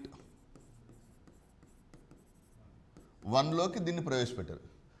పాయింట్ 1లోకి దీన్ని ప్రవేశపెట్టారు.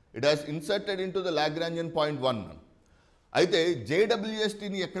 It has inserted in to the Lagrangian point 1. అయితే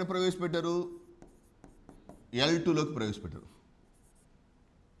JWSTని ఎక్కడ ప్రవేశపెట్టారు? L2లోకి ప్రవేశపెట్టారు.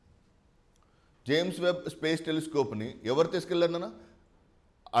 జేమ్స్ వెబ్ స్పేస్ టెలిస్కోప్ని ఎవరు తీసుకెళ్ళారన్నా?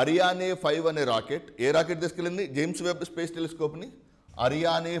 అరియానే 5 అనే రాకెట్. ఏ రాకెట్ తీసుకెళ్ళింది? James Webb space టెలిస్కోప్ని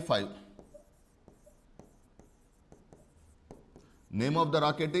అరియానే 5. Name of the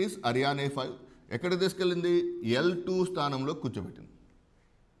rocket is అరియానే 5. ఎక్కడ తీసుకెళ్ళింది? L2 స్థానంలో కూర్చోబెట్టింది.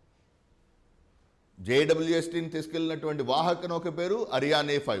 JWSTని తీసుకెళ్ళినటువంటి వాహక నౌక పేరు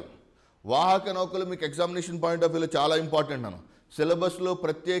అరియానే 5. వాహక నౌకలు మీకు ఎగ్జామినేషన్ పాయింట్ ఆఫ్ వ్యూలో చాలా ఇంపార్టెంట్ అన్న. సిలబస్లో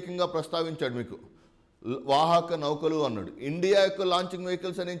ప్రత్యేకంగా ప్రస్తావించాడు మీకు. వాహక నౌకలు అన్నాడు. ఇండియా యొక్క లాంచింగ్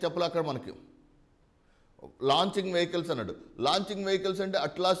వెహికల్స్ అని ఏం చెప్పలే అక్కడ మనకి. లాంచింగ్ వెహికల్స్ అన్నాడు. లాంచింగ్ వెహికల్స్ అంటే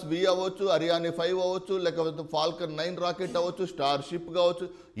అట్లాస్ V అవ్వచ్చు, అరియానే 5 అవ్వచ్చు, లేకపోతే ఫాల్కన్ 9 రాకెట్ అవ్వచ్చు, స్టార్ షిప్ కావచ్చు,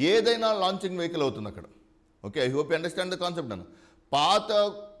 ఏదైనా లాంచింగ్ వెహికల్ అవుతుంది అక్కడ. Okay, I hope you understand the concept అన్న. పాత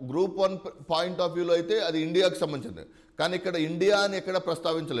గ్రూప్ 1 పాయింట్ ఆఫ్ వ్యూలో అయితే అది ఇండియాకి సంబంధించింది. కానీ ఇక్కడ ఇండియా అని ఎక్కడ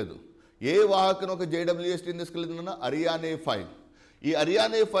ప్రస్తావించలేదు. ఏ వాహకను ఒక JWSTని తీసుకెళ్ళిందన్న? అరియానే 5. ఈ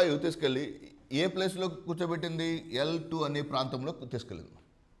అరియానే 5 తీసుకెళ్ళి ఏ ప్లేస్లో కూర్చోబెట్టింది? L2 అనే ప్రాంతంలో తీసుకెళ్ళింది.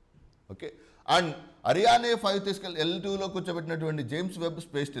 ఓకే, అండ్ అరియానే 5 తీసుకెళ్ళి L2లో కూర్చోబెట్టినటువంటి జేమ్స్ వెబ్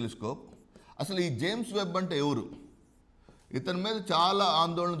స్పేస్ టెలిస్కోప్. అసలు ఈ జేమ్స్ వెబ్ అంటే ఎవరు? ఇతని మీద చాలా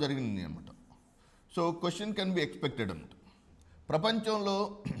ఆందోళన జరిగింది అనమాట. So question can be expected అనమాట. ప్రపంచంలో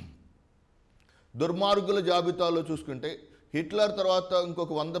దుర్మార్గుల జాబితాలో చూసుకుంటే హిట్లర్ తర్వాత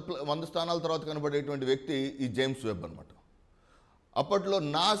ఇంకొక 100 స్థానాల తర్వాత కనబడేటువంటి వ్యక్తి ఈ జేమ్స్ వెబ్ అనమాట. అప్పట్లో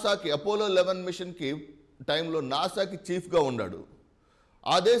నాసాకి అపోలో 11 మిషన్కి టైంలో నాసాకి చీఫ్గా ఉన్నాడు.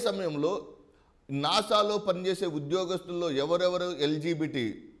 అదే సమయంలో నాసాలో పనిచేసే ఉద్యోగస్తుల్లో ఎవరెవరు ఎల్జీబీటీ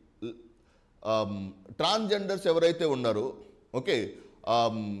ట్రాన్స్జెండర్స్ ఎవరైతే ఉన్నారో, ఓకే,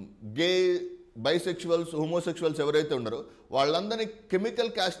 గే, బైసెక్షువల్స్, హోమోసెక్షువల్స్ ఎవరైతే ఉన్నారో వాళ్ళందరినీ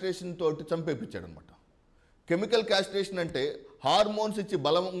కెమికల్ క్యాస్ట్రేషన్ తోటి చంపేపించాడు అనమాట. కెమికల్ క్యాస్ట్రేషన్ అంటే హార్మోన్స్ ఇచ్చి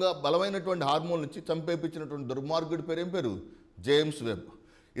బలమైనటువంటి హార్మోన్లు ఇచ్చి చంపేపించినటువంటి దుర్మార్గుడి పేరు ఏం పేరు? James Webb.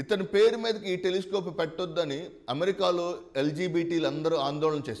 ఇతని పేరు మీదకి ఈ టెలిస్కోప్ పెట్టొద్దని అమెరికాలో ఎల్జీబీటీలు అందరూ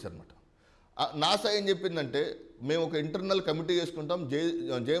ఆందోళన చేశారనమాట. నాసా ఏం చెప్పిందంటే మేము ఒక ఇంటర్నల్ కమిటీ చేసుకుంటాం,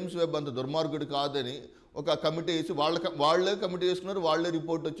 జేమ్స్ వెబ్ అంత దుర్మార్గుడు కాదని ఒక కమిటీ వేసి వాళ్ళే కమిటీ చేసుకున్నారు. వాళ్ళే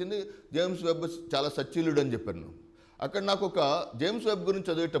రిపోర్ట్ వచ్చింది, జేమ్స్ వెబ్ చాలా సచ్చీలుడు అని చెప్పాను. అక్కడ నాకు ఒక జేమ్స్ వెబ్ గురించి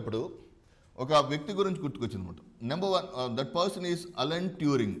చదివేటప్పుడు ఒక వ్యక్తి గురించి గుర్తుకొచ్చింది అనమాట. Number 1, that person is Allen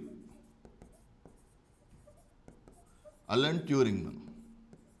Turing. Allen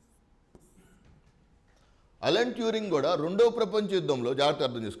Turing కూడా 2వ ప్రపంచ యుద్ధంలో, జాగ్రత్త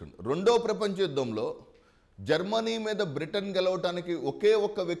అర్థం చేసుకోండి, 2వ ప్రపంచ యుద్ధంలో జర్మనీ మీద బ్రిటన్ గెలవటానికి ఒకే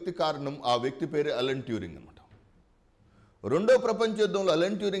ఒక్క వ్యక్తి కారణం. ఆ వ్యక్తి పేరు అలెన్ ట్యూరింగ్ అనమాట. 2వ ప్రపంచ యుద్ధంలో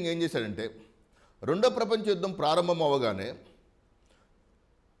అలెన్ ట్యూరింగ్ ఏం చేశాడంటే 2వ ప్రపంచ యుద్ధం ప్రారంభం అవ్వగానే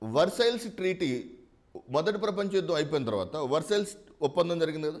వర్సైల్స్ ట్రీటీ మొదటి ప్రపంచ యుద్ధం అయిపోయిన తర్వాత వర్సైల్స్ ఒప్పందం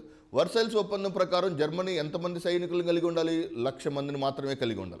జరిగింది కదా. వర్సైల్స్ ఒప్పందం ప్రకారం జర్మనీ ఎంతమంది సైనికులు కలిగి ఉండాలి? 1,00,000 మందిని మాత్రమే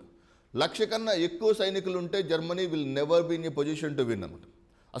కలిగి ఉండాలి. 1,00,000 కన్నా ఎక్కువ సైనికులు ఉంటే Germany will never be in a position to win అనమాట.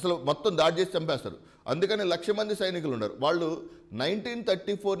 అసలు మొత్తం దాడి చేసి చంపేస్తారు. అందుకని 1,00,000 మంది సైనికులు ఉన్నారు. వాళ్ళు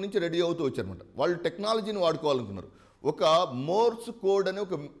 1934 నుంచి రెడీ అవుతూ వచ్చారనమాట. వాళ్ళు టెక్నాలజీని వాడుకోవాలనుకున్నారు. ఒక మోర్స్ కోడ్ అనే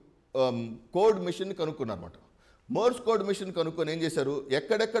ఒక code machine కనుక్కున్నారన్నమాట. Morse code machine కనుక్కొని ఏం చేశారు,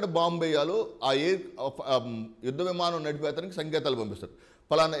 ఎక్కడెక్కడ బాంబు వేయాలో ఆ యుద్ధ విమానం నడిపేతానికి సంకేతాలు పంపిస్తారు.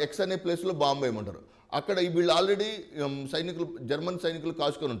 ఫలానా ఎక్స్ అనే ప్లేస్లో బాంబు వేయమంటారు. అక్కడ వీళ్ళు ఆల్రెడీ సైనికులు, జర్మన్ సైనికులు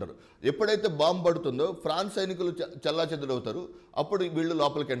కాచుకొని ఉంటారు. ఎప్పుడైతే బాంబు పడుతుందో ఫ్రాన్స్ సైనికులు చెల్లాచెదరవుతారు. అప్పుడు వీళ్ళు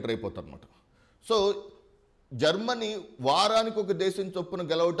లోపలికి ఎంటర్ అయిపోతారు అనమాట. సో జర్మనీ వారానికి ఒక దేశం చొప్పున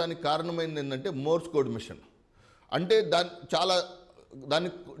గెలవటానికి కారణమైంది ఏంటంటే మోర్స్ కోడ్ మిషన్. అంటే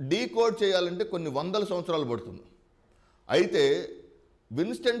దాన్ని డీకోడ్ చేయాలంటే కొన్ని 100 సంవత్సరాలు పడుతుంది. అయితే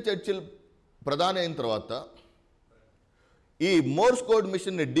విన్స్టన్ చర్చిల్ ప్రధాని అయిన తర్వాత ఈ మోర్స్ కోడ్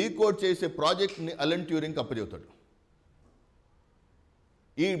మిషన్ని డీకోడ్ చేసే ప్రాజెక్ట్ని అలెన్ ట్యూరింగ్కి అప్పచెబుతాడు.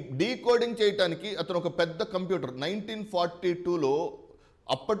 ఈ డీకోడింగ్ చేయడానికి అతను ఒక పెద్ద కంప్యూటర్ 1942లో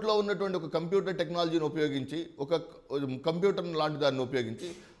అప్పట్లో ఉన్నటువంటి ఒక కంప్యూటర్ టెక్నాలజీని ఉపయోగించి, ఒక కంప్యూటర్ లాంటి దాన్ని ఉపయోగించి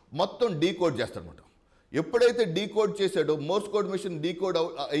మొత్తం డీకోడ్ చేస్తారనమాట. ఎప్పుడైతే డీకోడ్ చేశాడో, మోర్స్ కోడ్ మిషన్ డీకోడ్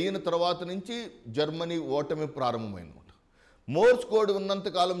అయిన తర్వాత నుంచి జర్మనీ ఓటమి ప్రారంభమైందన్నమాట. మోర్స్ కోడ్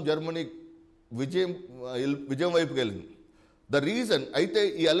ఉన్నంతకాలం జర్మనీ విజయం వైపుకి వెళ్ళింది. ద రీజన్ అయితే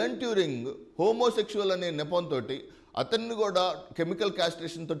ఈ అలెన్ ట్యూరింగ్ హోమోసెక్షువల్ అనే నెపంతో అతన్ని కూడా కెమికల్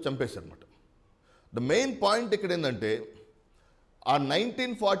క్యాస్ట్రేషన్తో చంపేశారనమాట. ద మెయిన్ పాయింట్ ఇక్కడ ఏంటంటే ఆ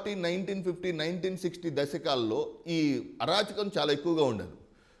 1940, 1950, 1960 దశకాల్లో ఈ అరాచకం చాలా ఎక్కువగా ఉండేది.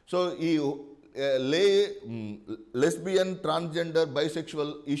 సో ఈ లెస్బియన్, ట్రాన్స్జెండర్,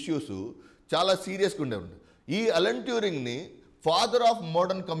 బైసెక్షువల్ ఇష్యూస్ చాలా సీరియస్గా ఉండేవి. ఈ అలెన్ ట్యూరింగ్ని ఫాదర్ ఆఫ్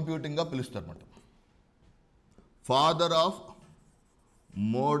మోడర్న్ కంప్యూటింగ్గా పిలుస్తారు అన్నమాట. Father of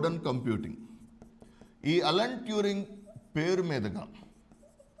modern computing. ఈ అలెన్ ట్యూరింగ్ పేరు మీదుగా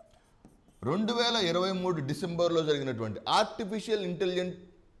 2023 డిసెంబర్లో జరిగినటువంటి ఆర్టిఫిషియల్ ఇంటెలిజెన్స్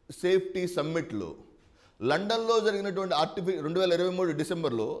సేఫ్టీ సమ్మిట్లో లండన్లో జరిగినటువంటి 2023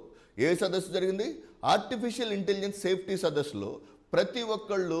 డిసెంబర్లో ఏ సదస్సు జరిగింది? ఆర్టిఫిషియల్ ఇంటెలిజెన్స్ సేఫ్టీ సదస్సులో ప్రతి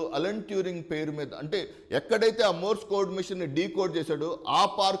ఒక్కళ్ళు అలెన్ ట్యూరింగ్ పేరు మీద, అంటే ఎక్కడైతే ఆ మోర్స్ కోడ్ మిషన్ని డీకోడ్ చేశాడో ఆ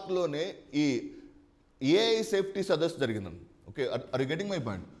పార్క్లోనే ఈ ఏఐ సేఫ్టీ సదస్సు జరిగిందండి. Okay, are getting my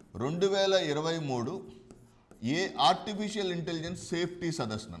point? 2023 artificial intelligence safety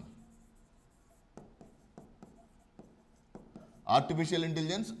సదస్సు, ఆర్టిఫిషియల్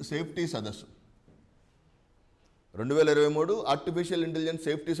ఇంటెలిజెన్స్ సేఫ్టీ సదస్సు 2023 ఆర్టిఫిషియల్ ఇంటెలిజెన్స్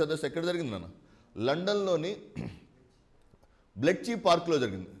సేఫ్టీ సదస్సు ఎక్కడ జరిగింది నాన్న? లండన్లోని బ్లెడ్చీ పార్క్లో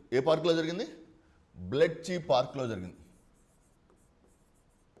జరిగింది. ఏ పార్క్లో జరిగింది? బ్లెడ్చీ పార్క్లో జరిగింది.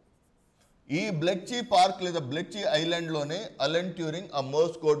 ఈ బ్లెడ్చీ పార్క్ లేదా బ్లెడ్చీ ఐలాండ్లోనే అలెన్ ట్యూరింగ్ ఆ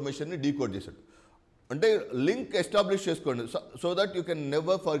మోర్స్ కోడ్ మిషన్ని డీకోడ్ చేశాడు. అంటే లింక్ ఎస్టాబ్లిష్ చేసుకోండి, so that you can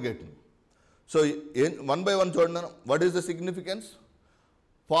never forget. So 1 by 1 చూడండి. What is the significance?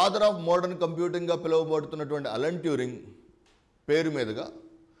 Father of modern కంప్యూటింగ్గా పిలువబడుతున్నటువంటి Allen Turing పేరు మీదుగా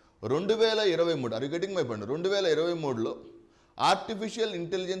 2023, are you getting my point? 2023లో artificial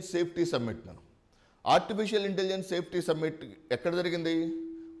intelligence safety summit, artificial intelligence safety summit ఎక్కడ జరిగింది?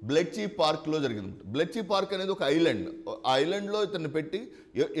 బ్లెడ్చీ పార్క్లో జరిగింది. బ్లెడ్చీ park అనేది ఒక island. ఆ ఐలాండ్లో ఇతన్ని పెట్టి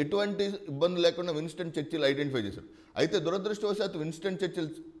ఎటువంటి ఇబ్బంది లేకుండా విన్స్టన్ చర్చిల్ ఐడెంటిఫై చేశాడు. అయితే దురదృష్టవశాత్తు విన్స్టన్ చర్చిల్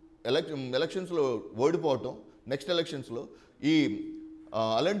ఎలక్షన్స్లో ఓడిపోవటం, నెక్స్ట్ ఎలక్షన్స్లో ఈ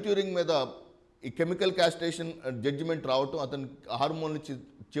అలెన్ ట్యూరింగ్ మీద ఈ కెమికల్ క్యాస్ట్రేషన్ జడ్జిమెంట్ రావటం, అతని హార్మోన్లు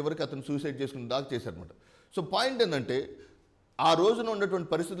చివరికి అతను సూసైడ్ చేసుకుని దాకా చేశారనమాట. సో పాయింట్ ఏంటంటే ఆ రోజున ఉన్నటువంటి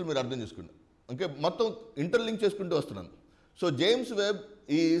పరిస్థితులు మీరు అర్థం చేసుకోండి. ఓకే, మొత్తం ఇంటర్లింక్ చేసుకుంటూ వస్తున్నాను. So James Webb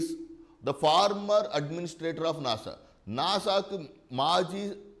is the farmer administrator of NASA. నాసాకు మాజీ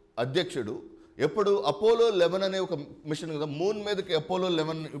అధ్యక్షుడు. ఎప్పుడు అపోలో 11 అనే ఒక మిషన్ కదా, మూన్ మీదకి అపోలో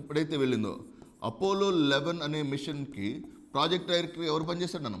 11 ఎప్పుడైతే వెళ్ళిందో, అపోలో 11 అనే మిషన్కి ప్రాజెక్ట్ డైరెక్టర్ ఎవరు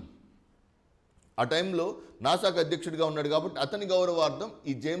పనిచేశాడు మనం? ఆ టైంలో నాసాకు అధ్యక్షుడిగా ఉన్నాడు కాబట్టి అతని గౌరవార్థం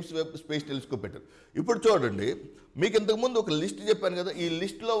ఈ జేమ్స్ వెబ్ స్పేస్ టెలిస్కోప్ పెట్టారు. ఇప్పుడు చూడండి, మీకు ఇంతకుముందు ఒక లిస్ట్ చెప్పాను కదా, ఈ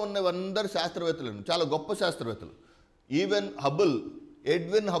లిస్టులో ఉన్న అందరు శాస్త్రవేత్తలు, చాలా గొప్ప శాస్త్రవేత్తలు. ఈవెన్ హబుల్,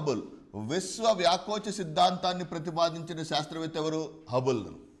 ఎడ్విన్ హబుల్, విశ్వ వ్యాకోచ సిద్ధాంతాన్ని ప్రతిపాదించిన శాస్త్రవేత్త ఎవరు? హబుల్.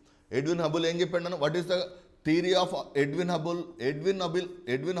 ఎడ్విన్ హబుల్ ఏం చెప్పాడు? What is the theory of Edwin Hubble?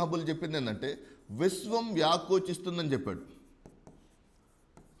 Edwin Hubble చెప్పింది ఏంటంటే విశ్వం వ్యాకోచిస్తుందని చెప్పాడు.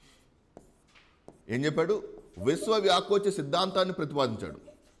 ఏం చెప్పాడు? విశ్వ వ్యాకోచ సిద్ధాంతాన్ని ప్రతిపాదించాడు.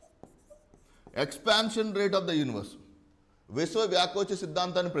 Expansion rate of the universe, విశ్వ వ్యాకోచ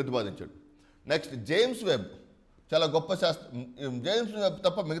సిద్ధాంతాన్ని ప్రతిపాదించాడు. నెక్స్ట్ జేమ్స్ వెబ్ చాలా గొప్ప జేమ్స్ వెబ్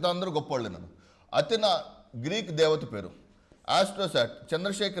తప్ప మిగతా అందరూ గొప్పవాళ్ళే. నన్ను అథెనా గ్రీక్ దేవత పేరు. AstroSat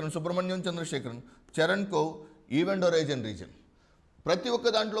Chandrasekaran, Subrahmanyam Chandrasekaran, Charan CoV, event horizon reason. ప్రతి ఒక్క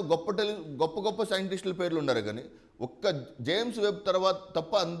దాంట్లో గొప్ప గొప్ప సైంటిస్టుల పేర్లు ఉన్నారు, కానీ ఒక్క జేమ్స్ వెబ్ తర్వాత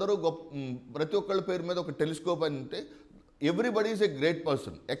తప్ప అందరూ ప్రతి ఒక్కళ్ళ పేరు మీద ఒక టెలిస్కోప్ అని ఉంటే everybody is a great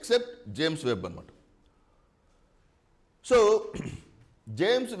person except James Webb అనమాట. So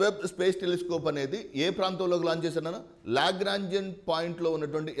James Webb space telescope అనేది ఏ ప్రాంతంలోకి లాంచ్ చేశారన్న లాగ్రాంజియన్ పాయింట్లో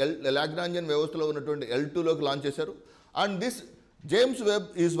ఉన్నటువంటి లాగ్రాంజియన్ వ్యవస్థలో ఉన్నటువంటి L2లోకి లాంచ్ చేశారు. And this James Webb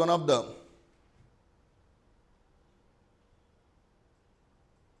is one of the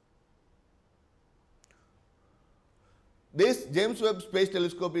This James Webb Space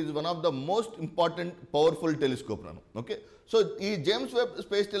Telescope is one of the most important powerful telescope nanu. Okay, so ee James Webb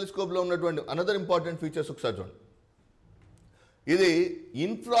Space Telescope lo unnatuvanti another important features okasari chudandi. Idi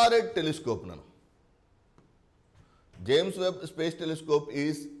infrared telescope nanu. James Webb Space Telescope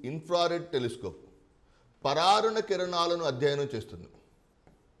is infrared telescope. Pararuna kiranalanu adhyayanam chestundi.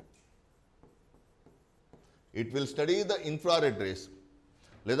 It will study the infrared rays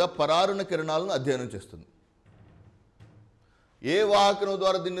లేదా పరారుణ కిరణాలను అధ్యయనం చేస్తుంది. ఏ వాహనం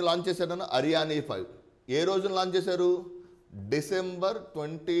ద్వారా దీన్ని launch చేశారన్న అరియానీ 5. ఏ రోజున launch చేశారు? December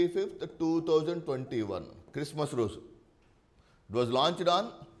 25th, 2021 Christmas రోజు. It was launched on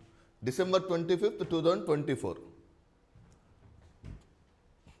December 25th, 2024.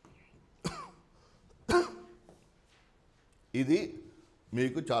 ఇది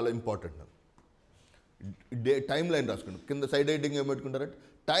మీకు చాలా ఇంపార్టెంట్. టైమ్ లైన్ రాసుకోండి, కింద సైడ్ హెడ్డింగ్ ఏం పెట్టుకుంటారంటే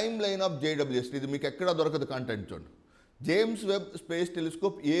టైమ్ లైన్ ఆఫ్ JWST. ఇది మీకు ఎక్కడా దొరకదు కంటెంట్. చూడండి, జేమ్స్ వెబ్ స్పేస్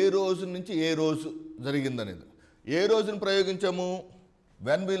టెలిస్కోప్ ఏ రోజు నుంచి ఏ రోజు జరిగిందనేది. ఏ రోజును ప్రయోగించాము?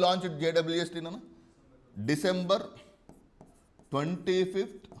 వెన్ వి లాంచ్ JWST నా December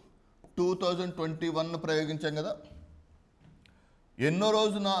 25th, 2021 ప్రయోగించాం కదా. ఎన్నో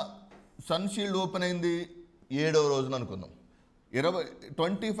రోజున సన్షీల్డ్ ఓపెన్ అయింది? 7వ రోజున అనుకుందాం.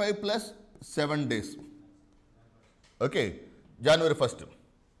 25 + 7 days. Okay, January 1st.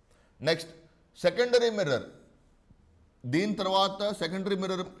 Next secondary mirror. దీని తర్వాత సెకండరీ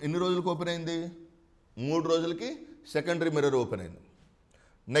మిర్రర్ ఎన్ని రోజులకు ఓపెన్ అయింది? 3 రోజులకి సెకండరీ మిర్రర్ ఓపెన్ అయింది.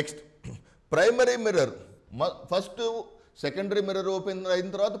 Next primary mirror. First secondary mirror open అయిన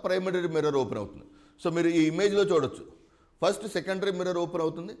తర్వాత ప్రైమరీ మిర్రర్ ఓపెన్ అవుతుంది. సో మీరు ఈ ఇమేజ్లో చూడొచ్చు. ఫస్ట్ సెకండరీ మిర్రర్ ఓపెన్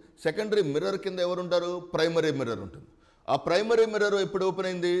అవుతుంది. సెకండరీ మిర్రర్ కింద ఎవరు ఉంటారు? ప్రైమరీ మిర్రర్ ఉంటుంది. ఆ ప్రైమరీ మిర్రర్ ఎప్పుడు ఓపెన్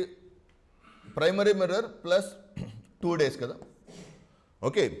అయింది? ప్రైమరీ మిర్రర్ ప్లస్ 2 days కదా.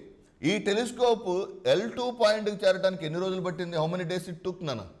 ఓకే, ఈ టెలిస్కోప్ L2 పాయింట్కి చేరడానికి ఎన్ని రోజులు పట్టింది? How many days it took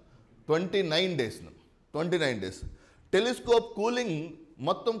నాన్న? 29 days. 29 days. టెలిస్కోప్ కూలింగ్,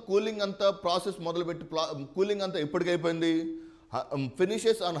 మొత్తం కూలింగ్ అంతా ప్రాసెస్ మొదలుపెట్టి కూలింగ్ అంతా ఎప్పటికైపోయింది?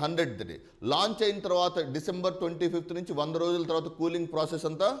 Finishes on 100th day. Launch అయిన తర్వాత December 25th నుంచి 100 రోజుల తర్వాత కూలింగ్ ప్రాసెస్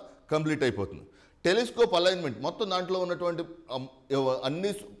అంతా కంప్లీట్ అయిపోతుంది. టెలిస్కోప్ అలైన్మెంట్ మొత్తం దాంట్లో ఉన్నటువంటి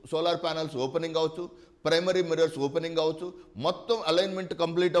అన్ని సోలార్ ప్యానల్స్ ఓపెనింగ్ కావచ్చు, ప్రైమరీ మిర్రర్స్ ఓపెనింగ్ కావచ్చు, మొత్తం అలైన్మెంట్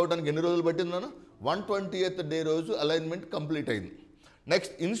కంప్లీట్ అవ్వడానికి ఎన్ని రోజులు పట్టిందన్న? 120th day రోజు అలైన్మెంట్ కంప్లీట్ అయింది.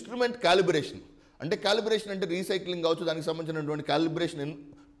 Next instrument calibration. అంటే క్యాలిబ్రేషన్ అంటే రీసైక్లింగ్ కావచ్చు, దానికి సంబంధించినటువంటి క్యాలిబ్రేషన్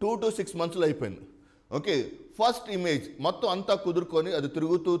 2 to 6 months అయిపోయింది. ఓకే, ఫస్ట్ ఇమేజ్ మొత్తం అంతా కుదురుకొని అది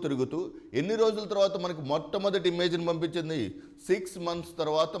తిరుగుతూ ఎన్ని రోజుల తర్వాత మనకి మొట్టమొదటి ఇమేజ్ని పంపించింది? 6 months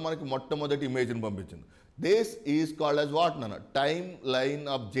తర్వాత మనకి మొట్టమొదటి ఇమేజ్ని పంపించింది. This is called as what నాన్న? Time line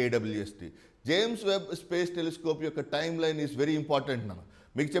of JWST. James Webb space telescope యొక్క time line is very important నాన్న.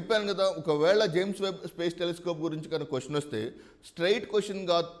 మీకు చెప్పాను కదా, ఒకవేళ జేమ్స్ వెబ్ స్పేస్ టెలిస్కోప్ గురించి కనుక క్వశ్చన్ వస్తే స్ట్రైట్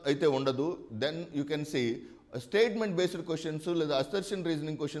క్వశ్చన్గా అయితే ఉండదు. Then you can see statement based questions లేదా అసర్షన్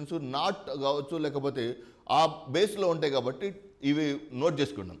రీజనింగ్ క్వశ్చన్స్ నాట్ కావచ్చు, లేకపోతే ఆ బేస్లో ఉంటాయి. కాబట్టి ఇవి నోట్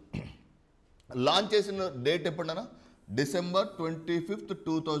చేసుకున్నాం. లాంచ్ చేసిన డేట్ ఎప్పుడన్నా? December 25th,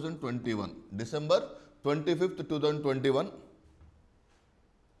 2021. December 25th, 2021.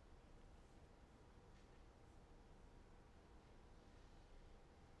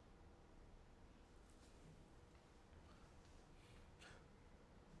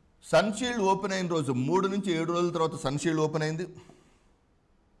 సన్షీల్డ్ open అయిన రోజు 3 నుంచి 7 రోజుల తర్వాత సన్షీల్డ్ ఓపెన్ అయింది.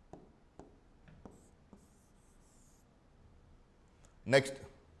 నెక్స్ట్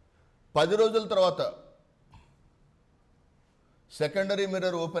 10 రోజుల తర్వాత సెకండరీ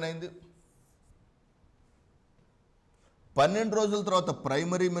మిర్రర్ ఓపెన్ అయింది. 12 రోజుల తర్వాత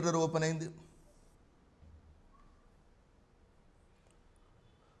ప్రైమరీ మిర్రర్ ఓపెన్ అయింది.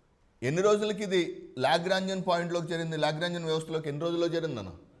 ఎన్ని రోజులకి ఇది లాగ్రాంజియన్ పాయింట్లోకి చేరింది? లాగ్రాంజియన్ వ్యవస్థలోకి ఎన్ని రోజుల్లో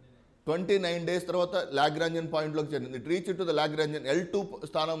చేరిందన్న? 29 days తర్వాత లాగ్రాంజియన్ పాయింట్లోకి చేరింది. It reach to the Lagrangian L2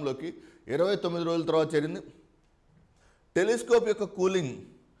 స్థానంలోకి 29 రోజుల తర్వాత చేరింది. టెలిస్కోప్ యొక్క కూలింగ్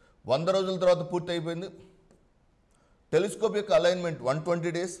 100 రోజుల తర్వాత పూర్తి అయిపోయింది. టెలిస్కోప్ యొక్క అలైన్మెంట్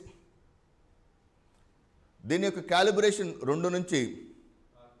 120 days. దీని యొక్క క్యాలిబ్రేషన్ 2 నుంచి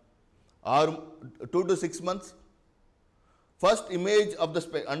 2 to 6 months. First image of the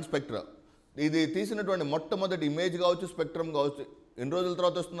spectra, ఇది తీసినటువంటి మొట్టమొదటి ఇమేజ్ కావచ్చు, స్పెక్ట్రమ్ కావచ్చు, ఎన్ని రోజుల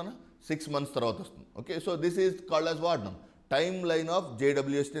తర్వాత వస్తుందన్న 6 months తర్వాత వస్తుంది. Okay, so this is called as what now time line of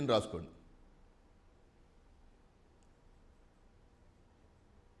JWST అని రాసుకోండి.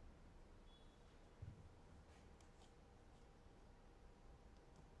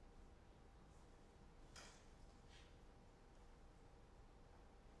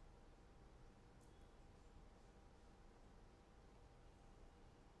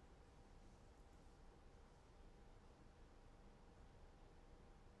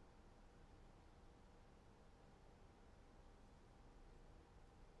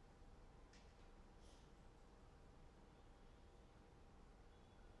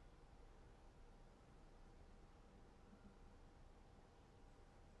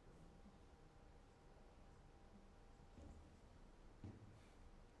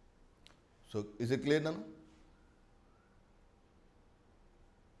 So, is it clear now?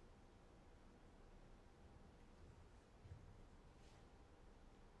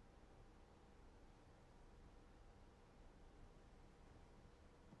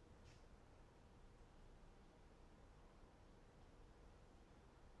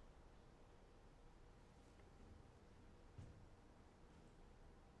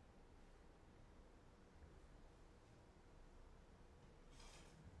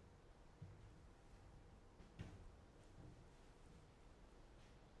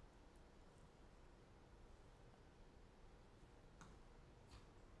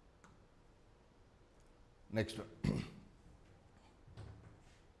 Next one.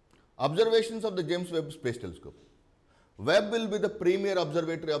 Observations of the James Webb Space Telescope. Webb will be the premier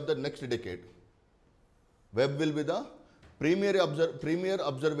observatory of the next decade. Webb will be the premier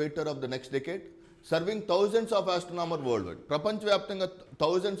observator of the next decade, serving thousands of astronomers worldwide. ప్రపంచవ్యాప్తంగా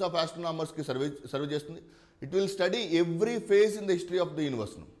thousands of astronomers కి serve చేస్తుంది. It will study every phase in the history of the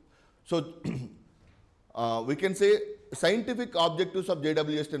universe. So we can say scientific objectives of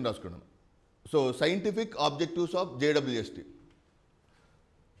JWST అని రాసుకున్నాను. So, scientific objectives of JWST.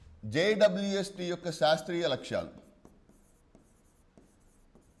 JWST యొక్క శాస్త్రీయ లక్ష్యాలు.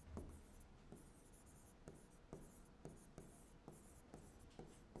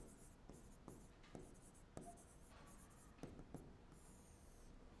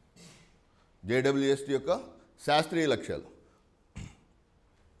 JWST యొక్క శాస్త్రీయ లక్ష్యాలు.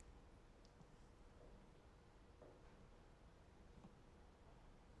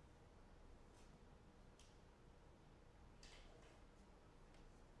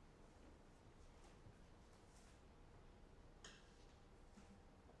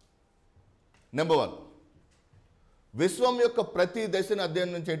 నెంబర్ 1, విశ్వం యొక్క ప్రతి దశను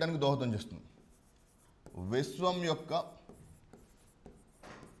అధ్యయనం చేయడానికి దోహదం చేస్తుంది. విశ్వం యొక్క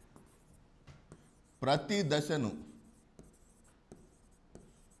ప్రతి దశను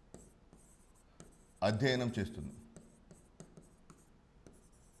అధ్యయనం చేస్తుంది.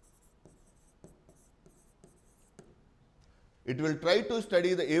 It will try to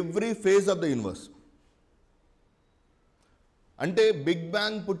study the every phase of the universe. అంటే బిగ్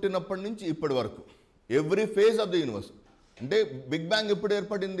బ్యాంగ్ పుట్టినప్పటి నుంచి ఇప్పటి వరకు every phase of the universe. అంటే బిగ్ బ్యాంగ్ ఎప్పుడు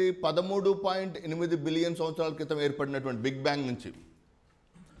ఏర్పడింది? 13.8 బిలియన్ సంవత్సరాల క్రితం ఏర్పడినటువంటి బిగ్ బ్యాంగ్ నుంచి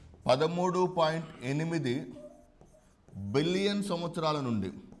 13.8 బిలియన్ సంవత్సరాల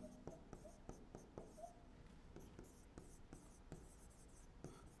నుండి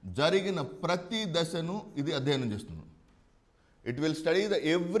జరిగిన ప్రతి దశను ఇది అధ్యయనం చేస్తుంది. It will study the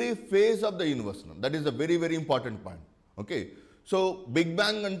every phase of the universe. That is the very very important point. Okay, so big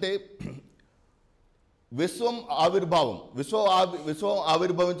bang అంటే విశ్వం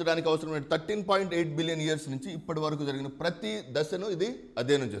ఆవిర్భవించడానికి అవసరమైన 13.8 బిలియన్ ఇయర్స్ నుంచి ఇప్పటి వరకు జరిగిన ప్రతి దశను ఇది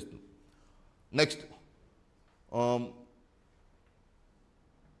అధ్యయనం చేస్తుంది. నెక్స్ట్,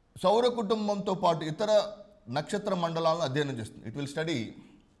 సౌర కుటుంబంతో పాటు ఇతర నక్షత్ర మండలాలను అధ్యయనం చేస్తుంది. ఇట్ విల్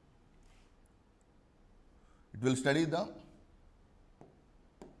స్టడీ ద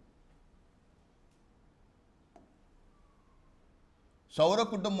సౌర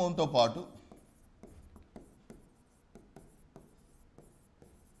కుటుంబంతో పాటు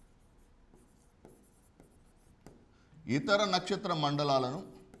ఇతర నక్షత్ర మండలాలను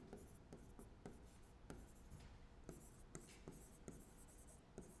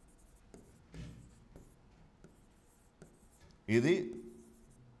ఇది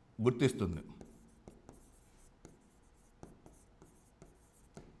గుర్తిస్తుంది.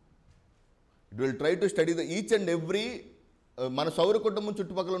 It will try to study the each and every మన సౌర కుటుంబం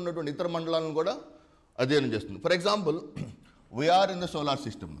చుట్టుపక్కల ఉన్నటువంటి ఇతర మండలాలను కూడా అధ్యయనం చేస్తుంది. For example, we are in the solar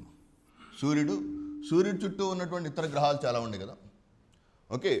system. సూర్యుడు చుట్టూ ఉన్నటువంటి ఇతర గ్రహాలు చాలా ఉన్నాయి కదా.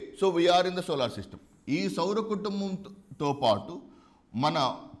 Okay, so we are in the solar system. ఈ సౌర కుటుంబంతో పాటు మన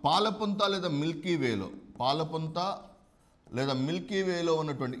పాలపుంత లేదా మిల్కీ వేలో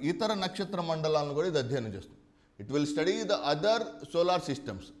ఉన్నటువంటి ఇతర నక్షత్ర మండలాలను కూడా ఇది అధ్యయనం చేస్తుంది. It will study the other solar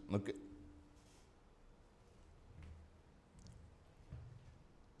systems. Okay,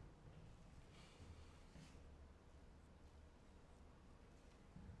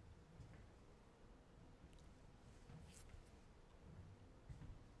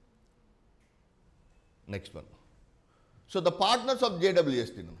 next one. So the partners of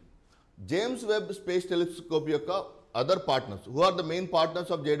JWST, James Webb space telescope యొక్క other partners. Who are the main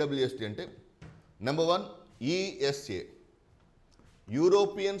partners of JWST అంటే, number 1 ESA,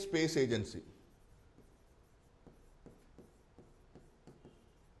 European space agency.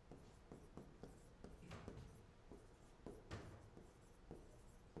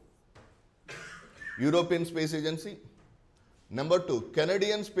 European space agency. Number 2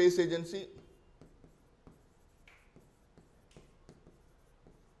 Canadian space agency.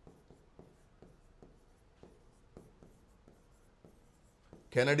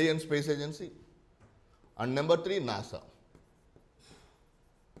 Canadian Space Agency. And number 3 NASA.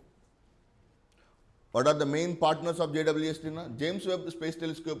 What are the main partners of JWST? James Webb Space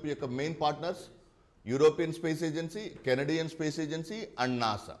Telescope యొక్క main partners European Space Agency, Canadian Space Agency and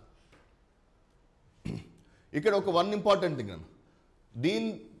NASA. ఇక్కడ ఒక one important thing అన్న,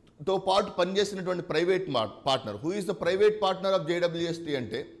 దీంతో పాటు పనిచేసినటువంటి private partner. Who is the private partner of JWST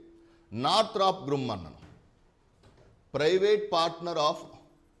అంటే నార్థ్రాప్ గ్రుమ్మన్ అన్న. Private partner of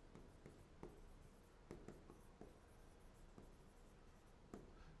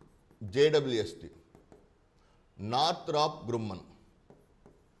JWST, నార్థ్రాప్ గ్రుమ్మన్.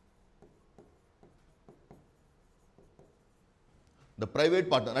 The private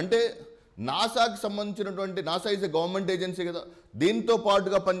partner అంటే నాసాకి సంబంధించినటువంటి, NASA is a government agency కదా, దీంతో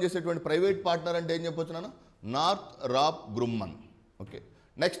పాటుగా పనిచేసేటువంటి ప్రైవేట్ పార్ట్నర్ అంటే ఏం చెప్పొచ్చు నాన్న? నార్థ్రాప్ గ్రుమ్మన్. ఓకే,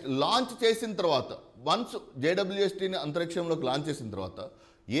 నెక్స్ట్ లాంచ్ చేసిన తర్వాత, వన్స్ JWSTని అంతరిక్షంలోకి లాంచ్ చేసిన తర్వాత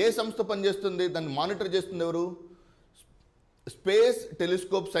ఏ సంస్థ పనిచేస్తుంది, దాన్ని మానిటర్ చేస్తుంది ఎవరు? Space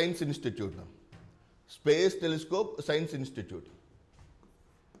telescope science institute. Space telescope science institute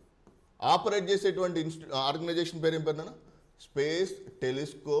operate చేసేటువంటి ఆర్గనైజేషన్ పేరు ఏం పేరు? Space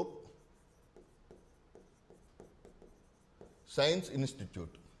telescope science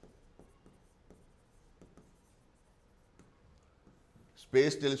institute.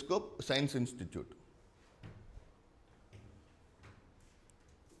 Space telescope science institute.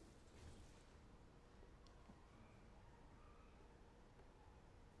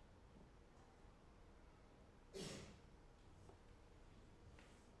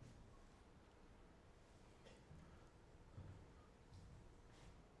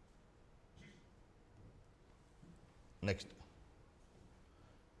 Next,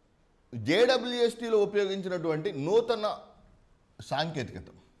 JWSTలో ఉపయోగించినటువంటి నూతన సాంకేతికత,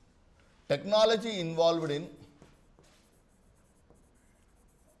 టెక్నాలజీ ఇన్వాల్వ్డ్ ఇన్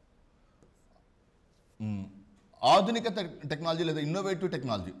ఆధునిక టెక్నాలజీ లేదా ఇన్నోవేటివ్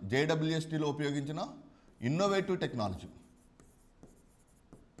టెక్నాలజీ. JWSTలో ఉపయోగించిన ఇన్నోవేటివ్ టెక్నాలజీ.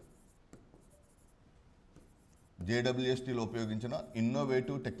 JWSTలో ఉపయోగించిన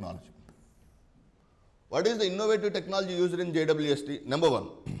innovative technology. What is the innovative technology used in JWST? Number 1,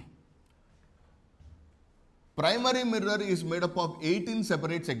 primary mirror is made up of 18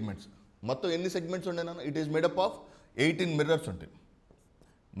 separate segments. మొత్తం ఎన్ని segments ఉంటాయి నాన్న? It is made up of 18 mirrors ఉంటాయి.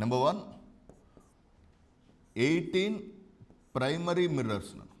 Number 1, 18 primary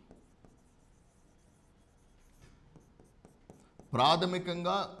mirrors.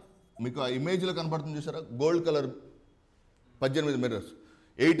 ప్రాథమికంగా మీకు ఆ ఇమేజ్లో కనపడుతుంది చూసారా, gold colour 18 mirrors,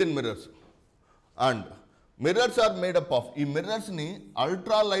 18 mirrors. And mirrors are made up of, ఈ మిర్రర్స్ని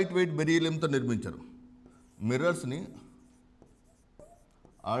అల్ట్రా లైట్ వెయిట్ బెరీలియంతో నిర్మించారు. మిర్రర్స్ని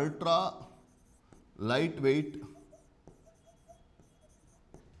అల్ట్రా లైట్ వెయిట్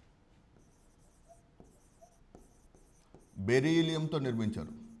బెరీలియంతో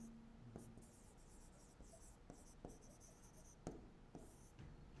నిర్మించారు.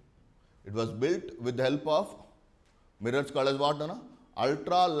 It was built with the help of mirrors called as what?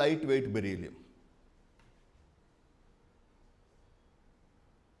 Ultra lightweight beryllium.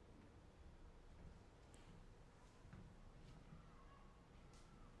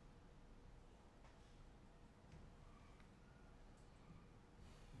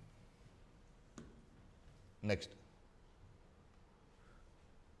 Next.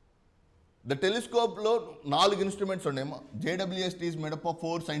 The telescope లో 4 instruments ఉన్నాయమ్మా. JWST is made up of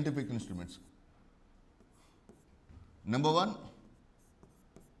 4 scientific instruments. Number 1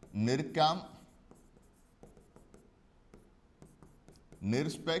 NIRCam,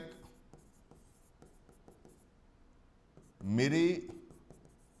 NIRSPEC, MIRI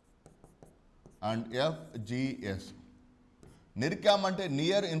and FGS. NIRCam అంటే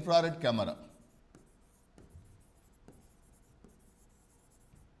near infrared camera.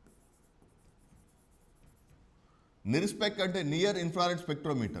 NIRSPEC అంటే near infrared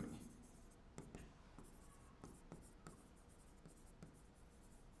spectrometer.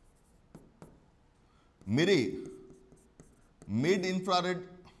 MIRI mid infrared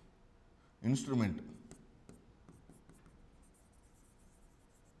instrument.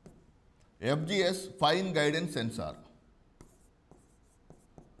 FGS fine guidance censor.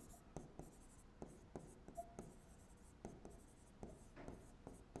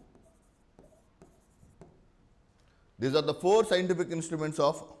 These are the 4 scientific instruments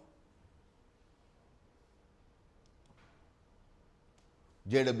of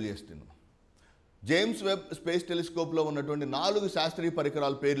JWST. James Webb space టెలిస్కోప్లో ఉన్నటువంటి 4 శాస్త్రీయ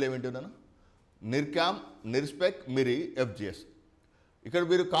పరికరాల పేర్లు ఏమిటన్నాను? NIRCam, NIRSPEC, MIRI, FGS. ఇక్కడ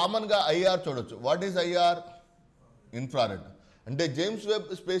మీరు కామన్గా IR చూడొచ్చు. What is IR? ఇన్ఫ్రారెడ్. అంటే జేమ్స్ వెబ్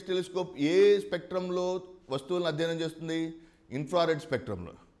స్పేస్ టెలిస్కోప్ ఏ స్పెక్ట్రంలో వస్తువులను అధ్యయనం చేస్తుంది? Infrared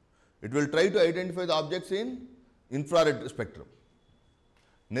స్పెక్ట్రంలో. It will try to identify the objects in infrared spectrum.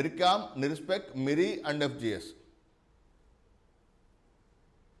 NIRCam, NIRSPEC, MIRI and FGS.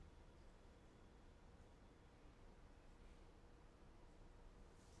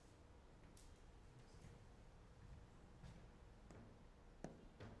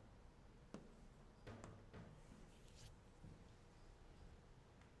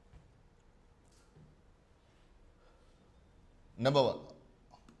 Number 1.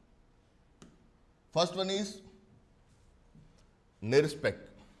 First one is NIRSPEC.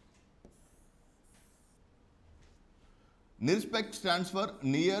 NIRSPEC stands for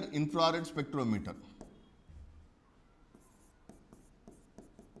Near Infrared Spectrometer.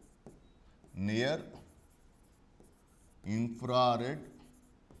 Near Infrared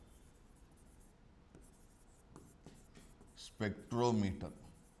Spectrometer.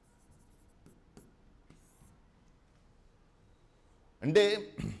 అంటే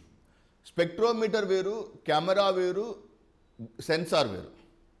spectrometer వేరు, camera వేరు, censor వేరు.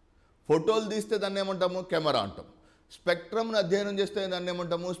 ఫోటోలు తీస్తే దాన్ని ఏమంటాము? Camera అంటాం. స్పెక్ట్రమ్ని అధ్యయనం చేస్తే దాన్ని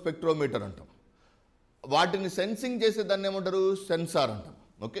ఏమంటాము? స్పెక్ట్రోమీటర్ అంటాం. వాటిని సెన్సింగ్ చేసే దాన్ని ఏమంటారు? సెన్సార్ అంటాం.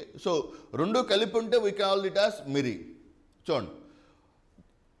 ఓకే, సో రెండు కలిపి ఉంటే we call it as Miri. చూడండి,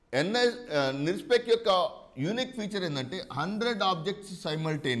 NIRSPEC యొక్క యూనిక్ ఫీచర్ ఏంటంటే 100 ఆబ్జెక్ట్స్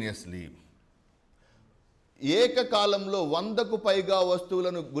సైమల్టేనియస్లీ, ఏకకాలంలో 100కు పైగా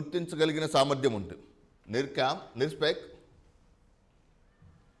వస్తువులను గుర్తించగలిగిన సామర్థ్యం ఉంటుంది. NIRCam, NIRSPEC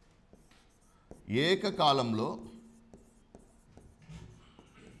ఏకకాలంలో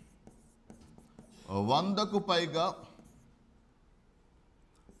 100కు పైగా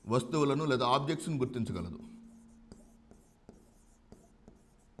వస్తువులను లేదా ఆబ్జెక్ట్స్ను గుర్తించగలదు.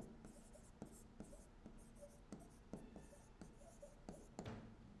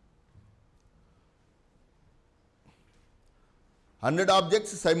 Hundred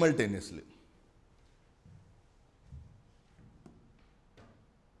objects simultaneously.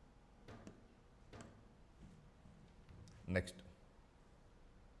 Next.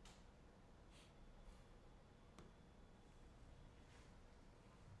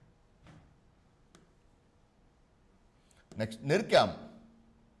 NIRCam.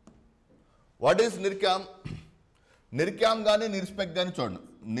 What is NIRCam? NIRCam గాని NIRSPEC గాని చూడండి.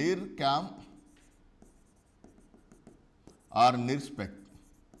 NIRCam or NIRSPEC.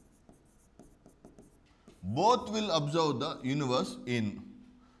 Both will observe the universe in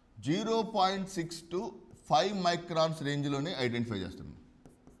 0.6 to 5 microns రేంజ్లోనే identify చేస్తుంది.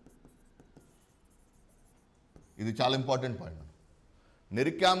 ఇది చాలా ఇంపార్టెంట్ పాయింట్.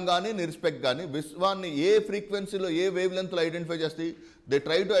 NIRCam కానీ NIRSPEC కానీ విశ్వాన్ని ఏ ఫ్రీక్వెన్సీలో, ఏ వేవ్ లెంత్లో ఐడెంటిఫై చేస్తాయి? They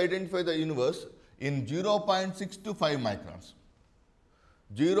try to identify the universe in 0.6 to 5 microns.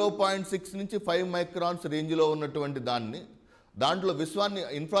 0.6 నుంచి 5 microns రేంజ్లో ఉన్నటువంటి దాంట్లో విశ్వాన్ని,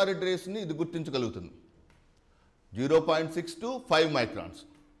 ఇన్ఫ్రారెడ్ రేస్ని ఇది గుర్తించగలుగుతుంది. 0.6 to 5 microns.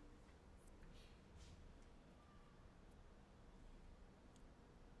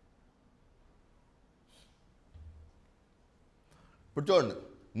 ఇప్పుడు చూడండి,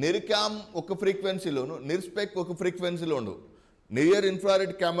 NIRCam ఒక ఫ్రీక్వెన్సీలోను, NIRSPEC ఒక ఫ్రీక్వెన్సీలో ఉండవు. నియర్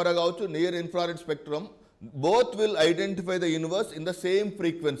ఇన్ఫ్రారెడ్ కెమెరా కావచ్చు, near infrared spectrum, both will identify the universe in the same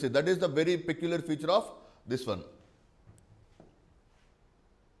frequency. That is the very peculiar feature of this one.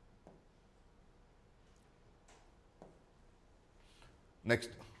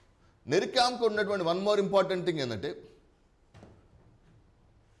 Next, NIRCamకు ఉన్నటువంటి వన్ మోర్ ఇంపార్టెంట్ థింగ్ ఏంటంటే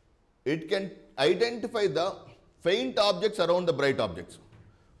It can identify the faint objects around the bright objects.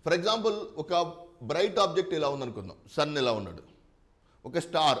 For example, ఒక bright object ఇలా ఉందనుకుందాం, sun ఇలా ఉన్నాడు, ఒక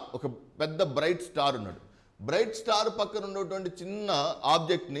star, ఒక పెద్ద బ్రైట్ స్టార్ ఉన్నాడు. బ్రైట్ స్టార్ పక్కన ఉన్నటువంటి చిన్న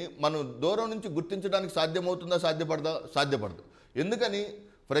ఆబ్జెక్ట్ని మనం దూరం నుంచి గుర్తించడానికి సాధ్యమవుతుందా, సాధ్యపడదు. ఎందుకని?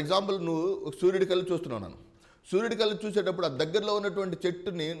 ఫర్ ఎగ్జాంపుల్, నువ్వు సూర్యుడి కళ్ళు చూస్తున్నాను, సూర్యుడి కళ్ళు చూసేటప్పుడు ఆ దగ్గరలో ఉన్నటువంటి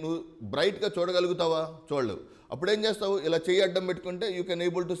చెట్టుని నువ్వు బ్రైట్గా చూడగలుగుతావా? చూడలేవు. అప్పుడు ఏం చేస్తావు? ఇలా చెయ్యి అడ్డం పెట్టుకుంటే you can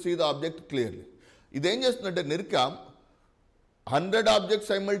able to see the object clearly. ఇదేం చేస్తుందంటే నిర్కామ్ 100 ఆబ్జెక్ట్స్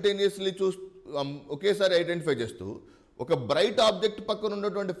సైమల్టేనియస్లీ ఒకేసారి ఐడెంటిఫై చేస్తూ ఒక బ్రైట్ ఆబ్జెక్ట్ పక్కన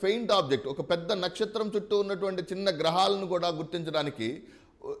ఉన్నటువంటి ఫెయింట్ ఆబ్జెక్ట్, ఒక పెద్ద నక్షత్రం చుట్టూ ఉన్నటువంటి చిన్న గ్రహాలను కూడా గుర్తించడానికి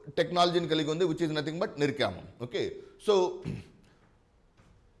టెక్నాలజీని కలిగి ఉంది, which is nothing but నిర్కామ్. Okay, so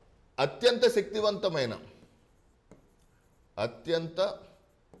అత్యంత శక్తివంతమైన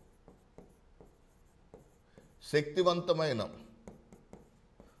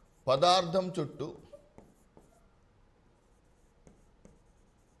పదార్థం చుట్టూ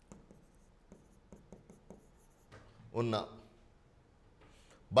ఉన్న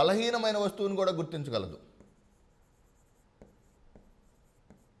బలహీనమైన వస్తువును కూడా గుర్తించగలదు.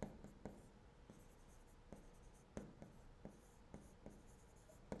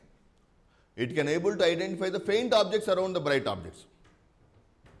 It can able to identify the faint objects around the bright objects.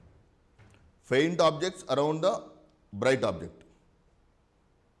 Faint objects around the bright object.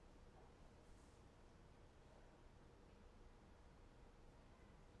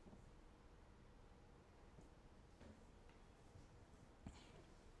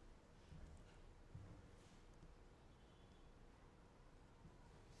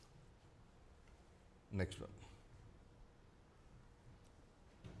 Next one.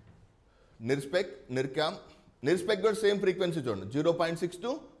 నిర్స్పెక్, నిర్కామ్. నిర్స్పెక్ కూడా సేమ్ ఫ్రీక్వెన్సీ చూడండి, 0.6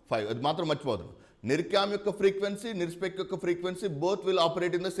 to 5. అది మాత్రం మర్చిపోతుంది. నిర్కామ్ యొక్క ఫ్రీక్వెన్సీ, నిర్స్పెక్ యొక్క frequency both will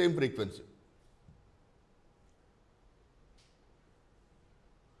operate in the same frequency.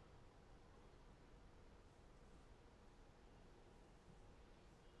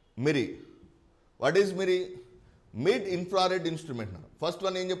 మిరీ. What is మిరీ? Mid infrared instrument. First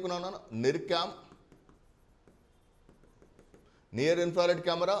one ఏం చెప్పుకున్నాను? నిర్కామ్, near infrared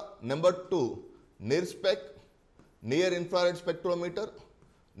camera. Number 2 నిర్స్పెక్, near infrared spectrometer.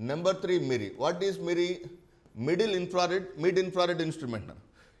 Number 3 మిరీ. What is మిరీ? Mid infrared instrument.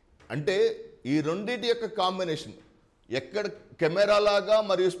 అంటే ఈ రెండింటి యొక్క కాంబినేషన్ ఎక్కడ కెమెరా లాగా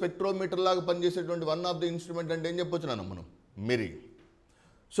మరియు స్పెక్ట్రోమీటర్ లాగా పనిచేసేటువంటి వన్ ఆఫ్ ది ఇన్స్ట్రుమెంట్ అంటే ఏం చెప్పొచ్చున్నాను మనం? మిరీ.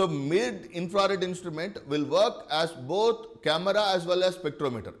 So mid infrared instrument will work as both camera as well as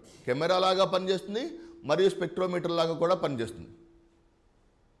spectrometer. Camera లాగా పనిచేస్తుంది మరియు స్పెక్ట్రోమీటర్ లాగా కూడా పనిచేస్తుంది.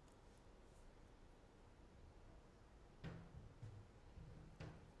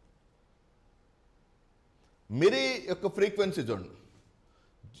 మిరీ యొక్క ఫ్రీక్వెన్సీ చూడండి,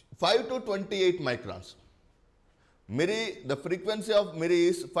 5 to 28 microns. మిరీ, the frequency of మిరీ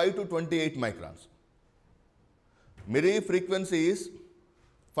is 5 to 28 microns. మిరీ frequency is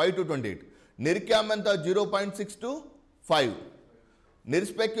 5 to 28. నిర్కామ్ ఎంత? 0.6 to 5.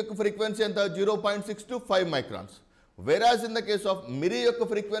 నిర్స్పెక్ యొక్క ఫ్రీక్వెన్సీ ఎంత? 0.6 to 5 microns. Whereas in the case of మిరీ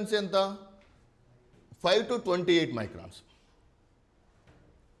యొక్క ఫ్రీక్వెన్సీ ఎంత? 5 to 28 మైక్రాన్స్.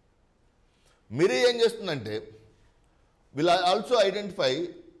 మిరీ ఏం చేస్తుందంటే will also identify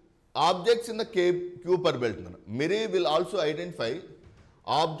objects in the Kuiper belt. మిరీ will also identify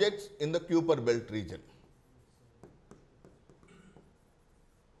objects in the Kuiper belt reason.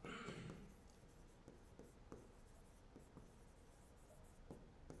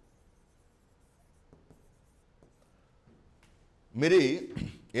 మిరీ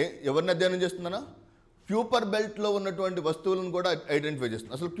ఎవరిని అధ్యయనం చేస్తుందనా? Kuiper బెల్ట్లో ఉన్నటువంటి వస్తువులను కూడా ఐడెంటిఫై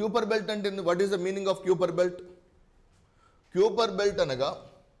చేస్తుంది. అసలు క్యూపర్ బెల్ట్ అంటే what is the meaning of Kuiper belt? Kuiper belt అనగా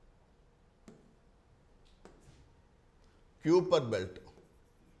Kuiper belt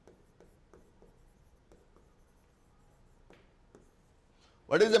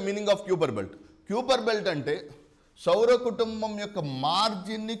what is the meaning of Kuiper belt? Kuiper belt అంటే సౌర కుటుంబం యొక్క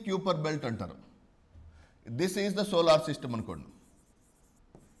మార్జిన్ని క్యూపర్ బెల్ట్ అంటారు. This is the solar system అనుకోండి.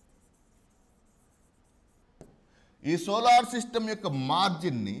 ఈ సోలార్ సిస్టమ్ యొక్క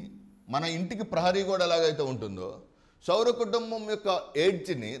మార్జిన్ని మన ఇంటికి ప్రహరీ గోడ ఎలాగైతే ఉంటుందో, సౌర కుటుంబం యొక్క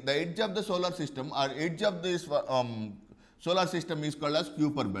ఎడ్జ్ని, the edge of the solar system are edge of this solar system is called as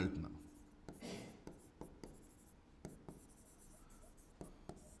Kuiper belt.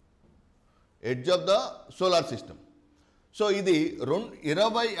 Edge of the solar system. So ఇది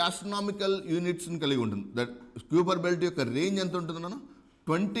 20 ఆస్ట్రోనామికల్ యూనిట్స్ని కలిగి ఉంటుంది. దట్ క్యూపర్ బెల్ట్ యొక్క రేంజ్ ఎంత ఉంటుంది నాన్న?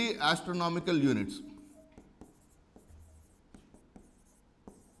 20 astronomical units.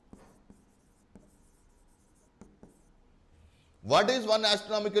 What is 1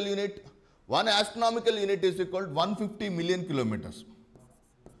 astronomical unit? 1 astronomical unit is equal to 150 million kilometers.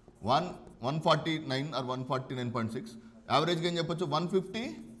 149 or 149.6. Average gain చెప్పొచ్చు 150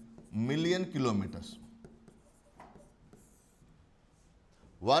 million kilometers.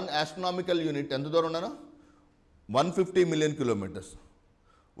 1 astronomical unit ఎంత దూరం ఉన్నాను? 150 million kilometers.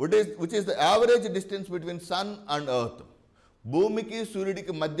 Which is the average distance between sun and earth. భూమికి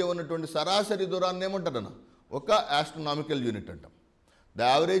సూర్యుడికి మధ్య ఉన్నటువంటి సరాసరి దూరాన్ని ఏమంటారన్న? ఒక ఆస్ట్రోనామికల్ యూనిట్ అంటాం. The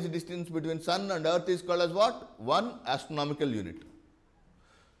average distance between sun and earth is called as what? 1 astronomical unit.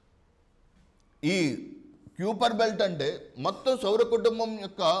 ఈ క్యూపర్ బెల్ట్ అంటే మొత్తం సౌర కుటుంబం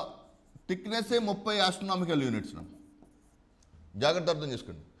యొక్క థిక్నెస్ 30 ఆస్ట్రోనామికల్ యూనిట్స్. జాగ్రత్త అర్థం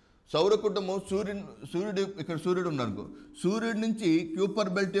చేసుకోండి. సౌర కుటుంబం సూర్యుడు ఇక్కడ సూర్యుడు ఉన్నాడు. సూర్యుడి నుంచి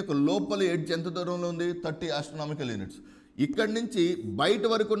క్యూపర్ బెల్ట్ యొక్క లోపల ఎడ్జ్ ఎంత దూరంలో ఉంది? 30 ఆస్ట్రోనామికల్ యూనిట్స్. ఇక్కడి నుంచి బయట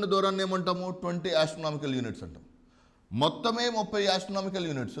వరకు ఉన్న దూరాన్ని ఏమంటాము? 20 ఆస్ట్రోనామికల్ యూనిట్స్ అంటాం. మొత్తమే 30 ఆస్ట్రోనామికల్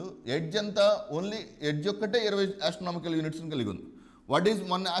యూనిట్స్. ఎడ్జ్ అంతా ఓన్లీ ఎడ్జ్ ఒక్కటే 20 ఆస్ట్రోనామికల్ యూనిట్స్ని కలిగి ఉంది. What is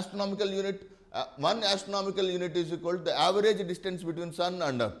 1 astronomical unit? 1 astronomical unit is equal to the average distance between sun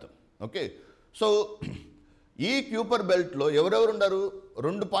and earth. Okay. So, ఈ క్యూపర్ బెల్ట్లో ఎవరెవరు ఉన్నారు?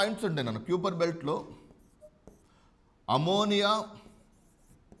 2 పాయింట్స్ ఉంటాయి నన్ను Kuiper బెల్ట్లో. Ammonia,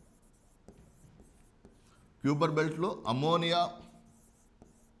 Kuiper బెల్ట్లో ammonia,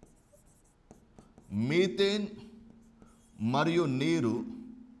 methane మరియు నీరు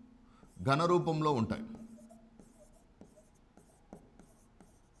ఘన రూపంలో ఉంటాయి.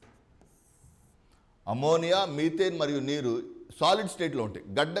 అమోనియా, మీథేన్ మరియు నీరు సాలిడ్ స్టేట్లో ఉంటాయి.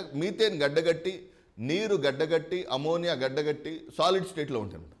 మీథేన్ గడ్డగట్టి, నీరు గడ్డగట్టి, అమోనియా గడ్డగట్టి సాలిడ్ స్టేట్లో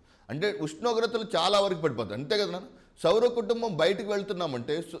ఉంటాయి. అంటే ఉష్ణోగ్రతలు చాలా వరకు పడిపోతాయి. అంతే కదా. సౌర కుటుంబం బయటకు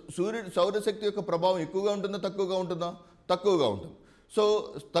వెళ్తున్నామంటే సౌరశక్తి యొక్క ప్రభావం ఎక్కువగా ఉంటుందా తక్కువగా ఉంటుందా? తక్కువగా ఉంటుంది. సో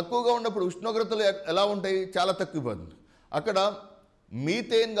తక్కువగా ఉన్నప్పుడు ఉష్ణోగ్రతలు ఎలా ఉంటాయి? చాలా తగ్గిపోతుంది. అక్కడ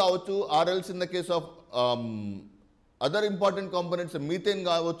మీథేన్ కావచ్చు, ఆర్ఎల్స్ in the case of other important components, methane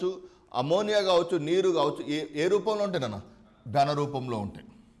కావచ్చు, అమోనియా కావచ్చు, నీరు కావచ్చు, ఏ రూపంలో ఉంటాయి నాన్న? ఘన రూపంలో ఉంటాయి.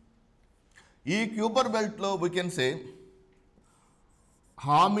 ఈ Kuiper బెల్ట్లో we can say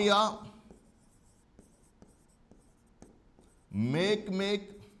హామియా, make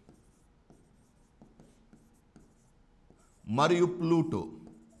మరియు ప్లూటో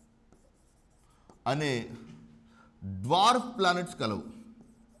అనే డ్వార్ఫ్ ప్లానెట్స్ కలవు.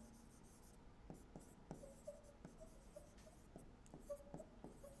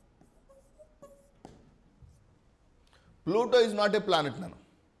 Pluto is not a planet నన్ను.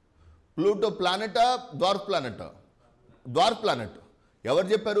 Pluto ప్లానెటా dwarf ప్లానెటా? Dwarf planet. ఎవరు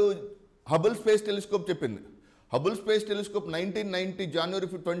చెప్పారు? హబుల్ స్పేస్ టెలిస్కోప్ చెప్పింది. హబుల్ స్పేస్ టెలిస్కోప్ 1990 జనవరి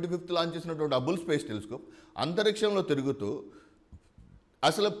 25 లాంచ్ చేసినటువంటి హబుల్ స్పేస్ టెలిస్కోప్ అంతరిక్షంలో తిరుగుతూ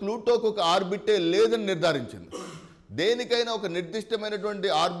అసలు ప్లూటోకు ఒక ఆర్బిటే లేదని నిర్ధారించింది. దేనికైనా ఒక నిర్దిష్టమైనటువంటి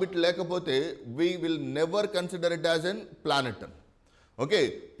ఆర్బిట్ లేకపోతే we will never consider it as N planet. Okay,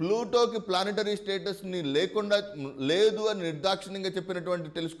 ప్లూటోకి planetary స్టేటస్ని లేకుండా లేదు అని నిర్దాక్షిణ్యంగా చెప్పినటువంటి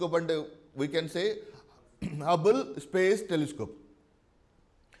టెలిస్కోప్ అంటే we can say Hubble space telescope.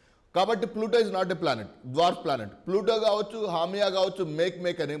 కాబట్టి Pluto is not a planet, dwarf planet. Pluto కావచ్చు, హామియా కావచ్చు,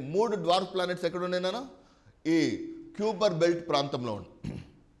 మేక్ అనే 3 డ్వార్ఫ్ ప్లానెట్స్ ఎక్కడ ఉన్నాయినా? ఈ క్యూపర్ బెల్ట్ ప్రాంతంలో ఉంది.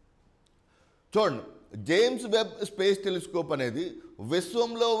 చూడండి, జేమ్స్ వెబ్ స్పేస్ టెలిస్కోప్ అనేది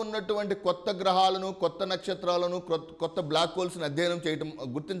విశ్వంలో ఉన్నటువంటి కొత్త గ్రహాలను, కొత్త నక్షత్రాలను, కొత్త బ్లాక్ హోల్స్ని అధ్యయనం చేయటం,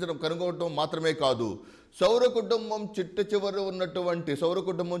 గుర్తించడం, కనుగొనడం మాత్రమే కాదు, సౌర కుటుంబం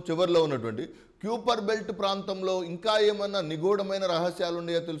చివరిలో ఉన్నటువంటి క్యూపర్ బెల్ట్ ప్రాంతంలో ఇంకా ఏమన్నా నిగూఢమైన రహస్యాలు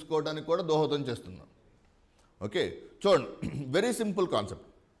ఉన్నాయో తెలుసుకోవడానికి కూడా దోహదం చేస్తున్నాం. ఓకే, చూడండి, వెరీ సింపుల్ కాన్సెప్ట్.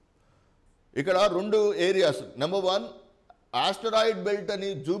 ఇక్కడ 2 ఏరియాస్. నెంబర్ 1, ఆస్టరాయిడ్ బెల్ట్ అని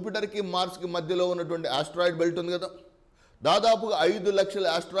జూపిటర్కి మార్స్కి మధ్యలో ఉన్నటువంటి ఆస్ట్రాయిడ్ బెల్ట్ ఉంది కదా. దాదాపుగా 5 లక్షల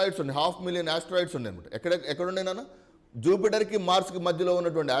ఆస్ట్రాయిడ్స్ ఉన్నాయి, 500,000 ఆస్ట్రాయిడ్స్ ఉన్నాయి అనమాట. ఎక్కడ ఉన్నాయి నాన్న? జూపిటర్కి మార్స్కి మధ్యలో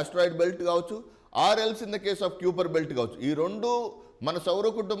ఉన్నటువంటి ఆస్ట్రాయిడ్ బెల్ట్ కావచ్చు, ఆర్ఎల్స్ in the case of Kuiper belt కావచ్చు. ఈ 2 మన సౌర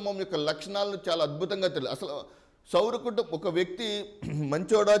కుటుంబం యొక్క లక్షణాలను చాలా అద్భుతంగా తెలియదు. అసలు సౌర కుటుంబం ఒక వ్యక్తి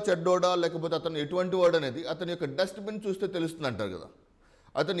మంచోడా చెడ్డోడా లేకపోతే అతను ఎటువంటి వాడు అనేది అతని యొక్క డస్ట్బిన్ చూస్తే తెలుస్తుంది అంటారు కదా.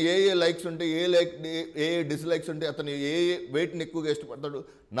 అతను ఏ లైక్స్ ఉంటే, ఏ డిస్లైక్స్ ఉంటే, అతను ఏ వెయిట్ని ఎక్కువగా ఇష్టపడతాడు,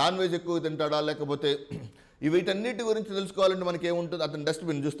 నాన్ వెజ్ ఎక్కువ తింటాడా లేకపోతే వీటన్నిటి గురించి తెలుసుకోవాలంటే మనకి ఏముంటుంది? అతని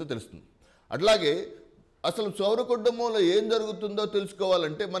డస్ట్బిన్ చూస్తే తెలుస్తుంది. అట్లాగే అసలు సౌర కుటుంబంలో ఏం జరుగుతుందో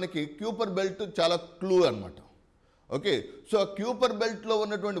తెలుసుకోవాలంటే మనకి క్యూపర్ బెల్ట్ చాలా క్లూ అనమాట. ఓకే, సో క్యూపర్ బెల్ట్లో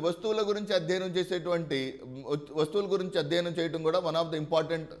ఉన్నటువంటి వస్తువుల గురించి అధ్యయనం చేయడం కూడా one of the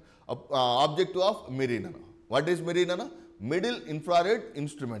important objective of marine అన్న. వాట్ ఈస్ మెరీన్ అన్న? Middle infrared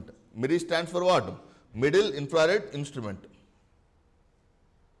instrument. మిరీ stands for what? Middle infrared instrument.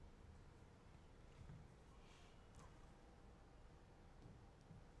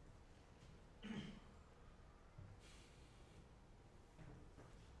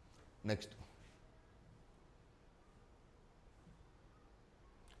 Next.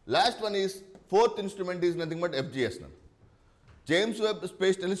 Last one is, fourth instrument is nothing but FGS. James Webb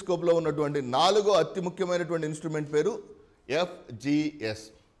space టెలిస్కోప్లో ఉన్నటువంటి 4వ అతి ముఖ్యమైనటువంటి instrument పేరు FGS.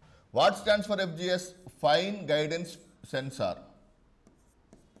 What stands for FGS? Fine guidance censor.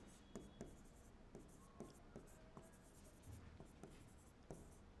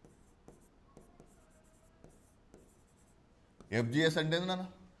 FGS అంటే ఏంటన్నా?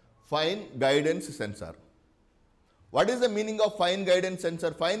 Fine guidance censor. What is the meaning of fine guidance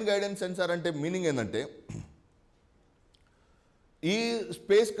censor? Fine guidance censor అంటే meaning ఏంటంటే, ఈ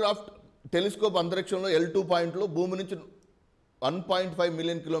స్పేస్ క్రాఫ్ట్ టెలిస్కోప్ అంతరిక్షంలో L2 పాయింట్లో భూమి నుంచి 1.5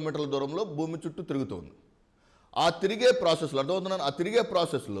 మిలియన్ కిలోమీటర్ల దూరంలో భూమి చుట్టూ తిరుగుతుంది. ఆ తిరిగే ప్రాసెస్లో, అర్థమవుతున్నాను, ఆ తిరిగే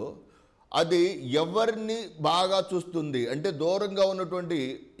ప్రాసెస్లో అది ఎవరిని బాగా చూస్తుంది అంటే, దూరంగా ఉన్నటువంటి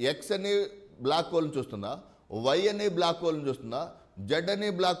ఎక్స్ అనే బ్లాక్ హోల్ని చూస్తుందా, వై అనే బ్లాక్ హోల్ని చూస్తుందా, జెడ్ అనే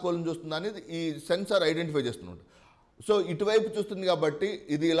బ్లాక్ హోల్ని చూస్తుందా అనేది ఈ సెన్సార్ ఐడెంటిఫై చేస్తున్నాడు. సో ఇటువైపు చూస్తుంది కాబట్టి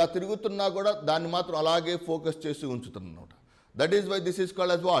ఇది ఇలా తిరుగుతున్నా కూడా దాన్ని మాత్రం అలాగే ఫోకస్ చేసి ఉంచుతున్నమాట. That is why this is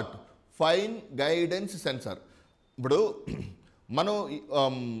called as what? Fine guidance censor. ఇప్పుడు మనం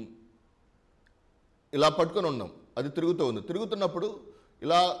ఇలా పట్టుకొని ఉన్నాం, అది తిరుగుతూ ఉంది. తిరుగుతున్నప్పుడు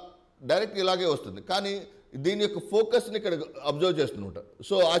ఇలా డైరెక్ట్ ఇలాగే వస్తుంది, కానీ దీని యొక్క ఫోకస్ని ఇక్కడ అబ్జర్వ్ చేస్తుందన్నమాట.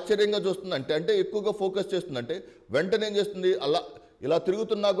 సో ఆశ్చర్యంగా చూస్తుందంటే, అంటే ఎక్కువగా ఫోకస్ చేస్తుందంటే వెంటనే ఏం చేస్తుంది, అలా ఇలా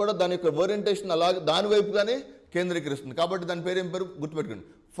తిరుగుతున్నా కూడా దాని యొక్క ఓరియంటేషన్ అలా దాని వైపుగానే కేంద్రీకరిస్తుంది. కాబట్టి దాని పేరు ఏం పేరు గుర్తుపెట్టుకోండి,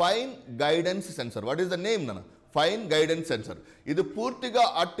 fine guidance censor. What is the name నాన్న? Fine guidance censor. ఇది పూర్తిగా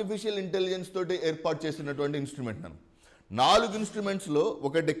ఆర్టిఫిషియల్ ఇంటెలిజెన్స్ తోటి ఏర్పాటు చేసినటువంటి ఇన్స్ట్రుమెంట్ నాన్న. 4 ఇన్స్ట్రుమెంట్స్లో,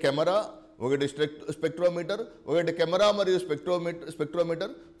 ఒకటి కెమెరా, ఒకటి స్పెక్ట్రోమీటర్, ఒకటి కెమెరా మరియు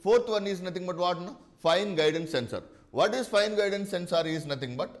spectrometer. Fourth one is nothing but what? Fine guidance censor. What is fine guidance censor? Is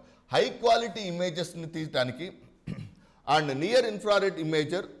nothing but high quality ఇమేజెస్ని తీయడానికి అండ్ నియర్ ఇన్ఫ్రారెడ్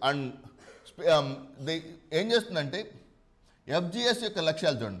ఇమేజర్ అండ్ ఏం చేస్తుందంటే, FGS యొక్క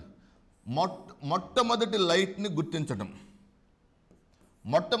లక్ష్యాలు చూడండి. మొట్టమొదటి లైట్ని గుర్తించడం.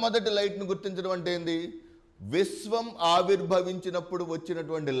 మొట్టమొదటి లైట్ని గుర్తించడం అంటే ఏంది? విశ్వం ఆవిర్భవించినప్పుడు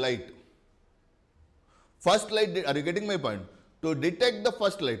వచ్చినటువంటి light. First light. Are you getting my point? To detect the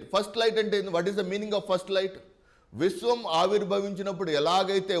first light. First light అంటే ఏంది? What is the meaning of first light? విశ్వం ఆవిర్భవించినప్పుడు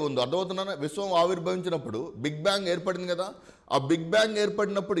ఎలాగైతే ఉందో, అర్థమవుతుందా? విశ్వం ఆవిర్భవించినప్పుడు బిగ్ బ్యాంగ్ ఏర్పడింది కదా, ఆ బిగ్ బ్యాంగ్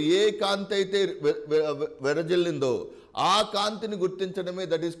ఏర్పడినప్పుడు ఏ కాంతి అయితే వెరజిల్లిందో ఆ కాంతిని గుర్తించడమే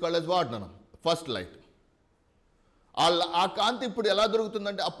that is called as what నాన్న? First light. ఆ కాంతి ఇప్పుడు ఎలా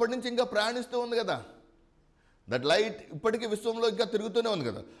దొరుకుతుందంటే, అప్పటి నుంచి ఇంకా ప్రయాణిస్తూ ఉంది కదా, దట్ లైట్ ఇప్పటికీ విశ్వంలో ఇంకా తిరుగుతూనే ఉంది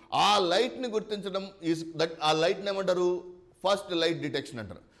కదా, ఆ లైట్ని గుర్తించడం ఈజ్ దట్. ఆ లైట్ని ఏమంటారు? ఫస్ట్ లైట్ డిటెక్షన్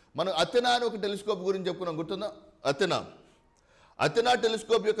అంటారు. మనం అథెనా అని ఒక టెలిస్కోప్ గురించి చెప్పుకున్నాం, గుర్తుందా? అథెనా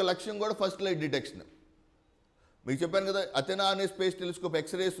టెలిస్కోప్ యొక్క లక్ష్యం కూడా ఫస్ట్ లైట్ డిటెక్షన్. మీకు చెప్పాను కదా, అథెనా అనే స్పేస్ టెలిస్కోప్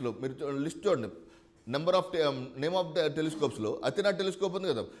ఎక్స్రేస్లో మీరు లిస్ట్ చూడండి, నేమ్ ఆఫ్ టెలిస్కోప్స్లో అథెనా టెలిస్కోప్ ఉంది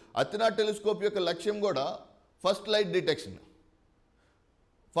కదా, అథెనా టెలిస్కోప్ యొక్క లక్ష్యం కూడా first light detection.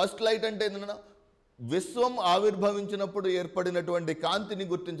 First light అంటే ఏంటన్నా, విశ్వం ఆవిర్భవించినప్పుడు ఏర్పడినటువంటి కాంతిని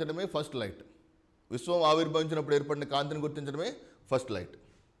గుర్తించడమే ఫస్ట్ లైట్. విశ్వం ఆవిర్భవించినప్పుడు ఏర్పడిన కాంతిని గుర్తించడమే ఫస్ట్ లైట్.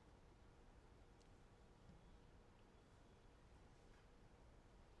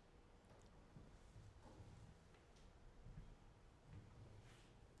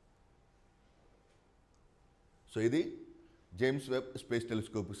 సో ఇది జేమ్స్ వెబ్ స్పేస్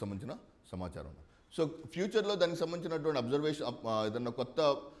టెలిస్కోప్కి సంబంధించిన సమాచారం. సో ఫ్యూచర్లో దానికి సంబంధించినటువంటి అబ్జర్వేషన్, ఏదన్నా కొత్త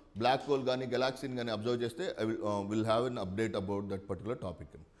బ్లాక్ హోల్ కానీ గెలాక్సీని కానీ అబ్జర్వ్ చేస్తే I will have an update about that particular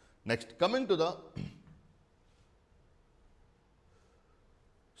topic. Next, coming to the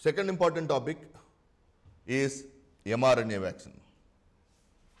second important topic is mRNA vaccine.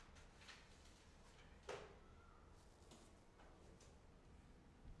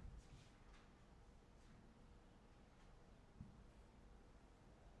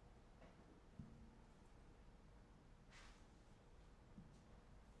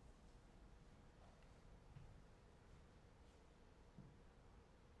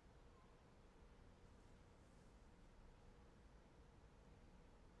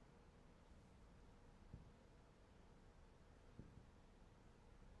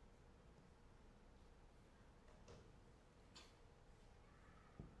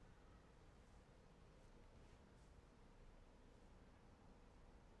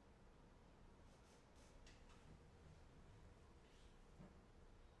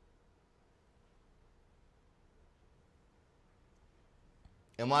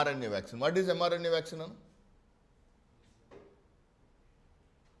 mRNA vaccine. What is mRNA vaccine?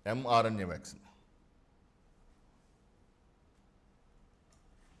 mRNA vaccine.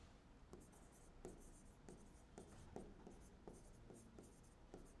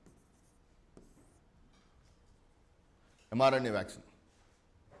 mRNA vaccine.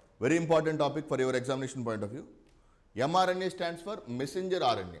 Very important topic for your examination point of view. mRNA stands for messenger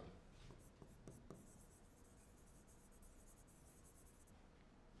RNA.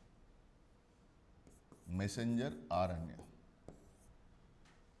 Messenger RNA.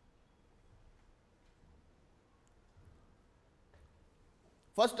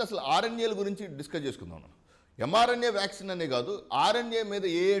 First అసలు ఆర్ఎన్ఏల గురించి discuss చేసుకుందాం. MRNA vaccine అనే కాదు, RNA మీద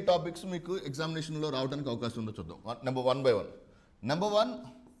ఏ ఏ topics మీకు ఎగ్జామినేషన్లో రావడానికి అవకాశం ఉందో చూద్దాం. Number 1 by 1. Number 1,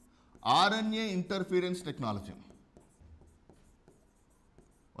 RNA interference technology.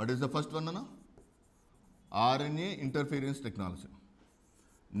 What is the first one అన్న? RNA interference technology.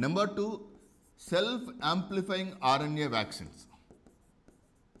 Number 2, self amplifying RNA vaccines.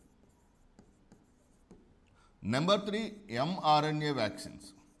 Number 3, mRNA vaccines.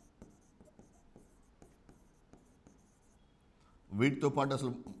 వీటితో పాటు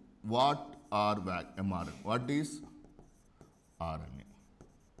అసలు what are mRNA, what is RNA,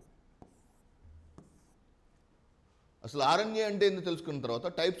 అసలు ఆర్ఎన్ఏ అంటే ఏంటో తెలుసుకున్న తర్వాత,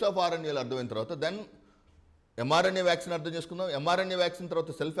 టైప్స్ ఆఫ్ ఆర్ఎన్ఏలు అర్థమైన తర్వాత, దెన్ mRNA వ్యాక్సిన్ అర్థం చేసుకుందాం. mRNA వ్యాక్సిన్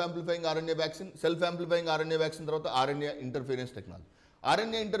తర్వాత self amplifying RNA vaccine, self amplifying RNA vaccine తర్వాత RNA interference technology.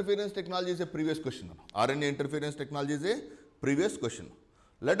 RNA interference technology is a previous question. RNA interference technology is a previous question.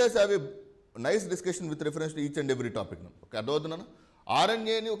 Let us have a nice discussion with reference to each and every topic. Okay, అర్థమవుతుందా?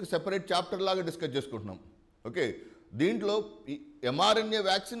 RNA ని ఒక separate chapter లాగా discuss చేసుకుంటున్నాం. Okay, దీంట్లో mRNA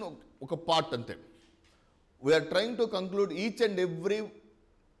vaccine ఒక part అంతే. We are trying to conclude each and every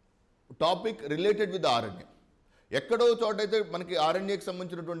topic related with RNA. ఎక్కడో చోట అయితే మనకి RNAకి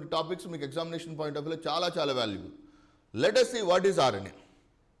సంబంధించినటువంటి టాపిక్స్ మీకు ఎగ్జామినేషన్ పాయింట్ ఆఫ్ వ్యూలో చాలా చాలా valuable. Let us see what is RNA.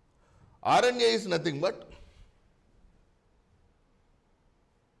 RNA is nothing but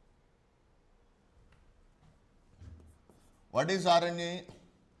what is RNA?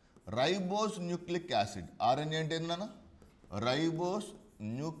 Ribose nucleic acid. RNA అంటే ఏంటన్నా? Ribose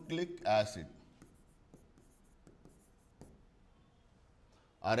nucleic acid.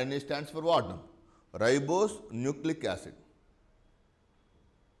 RNA stands for what? Ribose nucleic acid.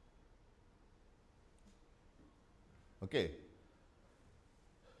 Okay,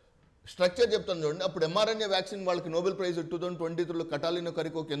 structure చెప్తాను చూడండి. అప్పుడు mRNA vaccine వాళ్ళకి Nobel prize 2023లో కటాలినో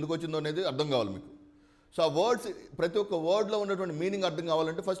కరికోకి ఎందుకు వచ్చిందో అనేది అర్థం కావాలి మీకు. సో ఆ వర్డ్స్, ప్రతి ఒక్క వర్డ్లో ఉన్నటువంటి మీనింగ్ అర్థం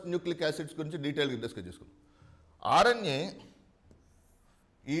కావాలంటే ఫస్ట్ న్యూక్లిక్ యాసిడ్స్ గురించి డీటెయిల్గా డిస్కస్ చేసుకుందాం. RNA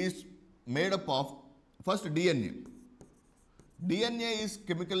is made up of first DNA. DNA is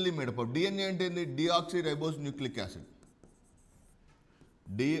chemically made up of. DNA అంటే ఏంటి? Deoxy ribose nucleic acid.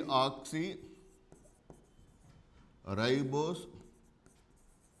 Deoxy ribose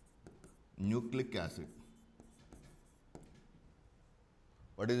nucleic acid.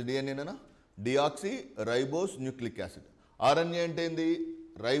 What is DNA అన్న? Deoxy ribose nucleic acid. RNA అంటే ఏంది?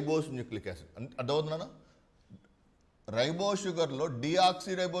 Ribose nucleic acid. అర్థమవుతుందన్నా? Ribose షుగర్లో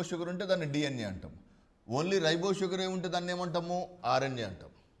deoxy ribose sugar ఉంటే దాన్ని DNA అంటాం. Only ribose sugar ఏముంటే దాన్ని ఏమంటాము? RNA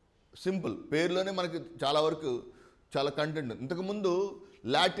అంటాం. సింపుల్, పేరులోనే మనకి చాలా వరకు చాలా కంటెంట్. ఇంతకుముందు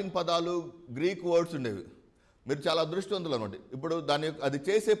లాటిన్ పదాలు, గ్రీక్ వర్డ్స్ ఉండేవి. మీరు చాలా అదృష్టవంతులు అనమాట. ఇప్పుడు దాని అది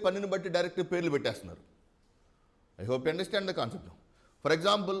చేసే పనిని బట్టి డైరెక్ట్ పేర్లు పెట్టేస్తున్నారు. I hope you understand the concept. For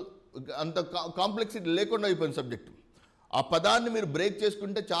example, అంత కాంప్లెక్సిటీ లేకుండా అయిపోయిన సబ్జెక్టు, ఆ పదాన్ని మీరు బ్రేక్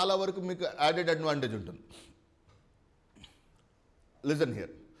చేసుకుంటే చాలా వరకు మీకు యాడెడ్ అడ్వాంటేజ్ ఉంటుంది. Listen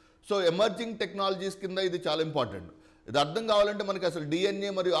here. So emerging technologies కింద ఇది చాలా ఇంపార్టెంట్. ఇది అర్థం కావాలంటే మనకి అసలు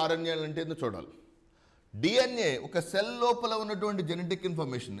DNA మరియు RNA అంటే ఏంటో చూడాలి. DNA ఒక సెల్ లోపల ఉన్నటువంటి genetic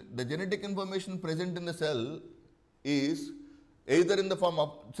information. The genetic information present in the cell is either in the form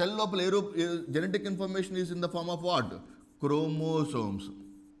of, cell లోపల genetic information is in the form of what? Chromosomes.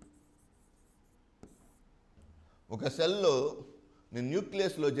 ఒక సెల్లో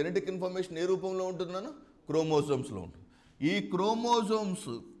న్యూక్లియస్లో జెనెటిక్ ఇన్ఫర్మేషన్ ఏ రూపంలో ఉంటుందన్నా? క్రోమోసోమ్స్లో ఉంటుంది. ఈ క్రోమోజోమ్స్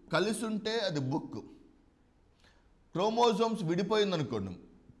కలిసి ఉంటే అది బుక్. క్రోమోజోమ్స్ విడిపోయిందనుకోండి,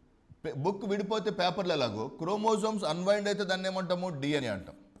 బుక్ విడిపోతే పేపర్లు ఎలాగో, క్రోమోజోమ్స్ అన్వైండ్ అయితే దాన్ని ఏమంటాము? DNA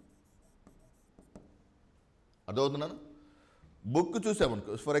అంటాం. అర్థమవుతున్నాను? Book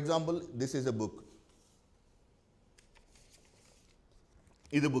చూసామనుకో, for example this is a book.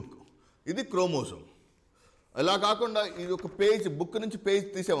 ఇది బుక్, ఇది క్రోమోజోమ్. ఇలా కాకుండా ఇది ఒక పేజ్, బుక్ నుంచి పేజ్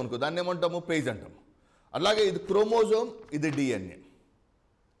తీసామనుకో దాన్ని ఏమంటాము? పేజ్ అంటాము. అలాగే ఇది క్రోమోజోమ్, ఇది DNA.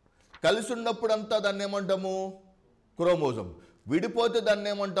 కలిసి ఉన్నప్పుడు అంతా దాన్ని ఏమంటాము? క్రోమోజోమ్. విడిపోతే దాన్ని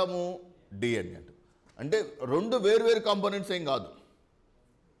ఏమంటాము? DNA అంటాం. అంటే రెండు వేరు కాంపోనెంట్స్ ఏం కాదు.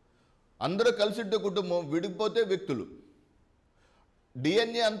 అందరూ కలిసిట్టే కుటుంబం, విడిపోతే వ్యక్తులు.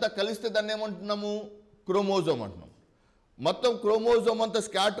 DNA అంతా కలిస్తే దాన్ని ఏమంటున్నాము? క్రోమోజోమ్ అంటున్నాం. మొత్తం క్రోమోజోమ్ అంతా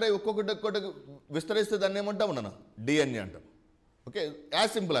స్కాటర్ అయ్యి ఒక్కొక్కటి విస్తరిస్తే దాన్ని ఏమంటాము? DNA అంటాం. Okay,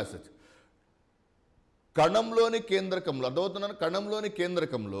 as simple as such. కణంలోని కేంద్రకంలో, అర్థమవుతున్నాను, కణంలోని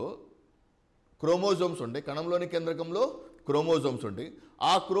కేంద్రకంలో chromosomes ఉంటాయి. కణంలోని కేంద్రకంలో క్రోమోజోమ్స్ ఉంటాయి.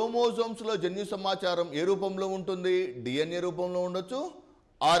 ఆ క్రోమోజోమ్స్లో జన్యు సమాచారం ఏ రూపంలో ఉంటుంది? డిఎన్ఏ రూపంలో ఉండొచ్చు,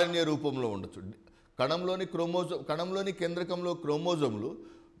 ఆర్ఎన్ఏ రూపంలో ఉండొచ్చు. కణంలోని కేంద్రకంలో క్రోమోజోమ్లు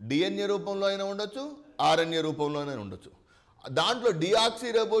డిఎన్ఏ రూపంలో అయినా ఉండొచ్చు, ఆర్ఎన్ఏ రూపంలో అయినా ఉండొచ్చు. దాంట్లో డిఆక్సీ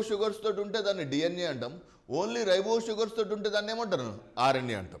రైబో షుగర్స్ తోటి ఉంటే దాన్ని డిఎన్ఏ అంటాం. ఓన్లీ రైబో షుగర్స్ తోటి ఉంటే దాన్ని ఏమంటారు?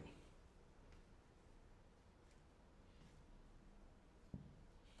 ఆర్ఎన్ఏ అంటాం.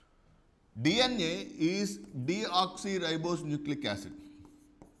 DNA is deoxyribose nucleic acid.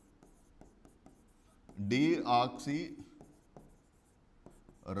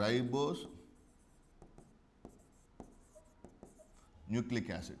 Deoxyribose nucleic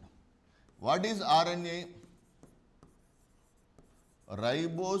acid. What is RNA?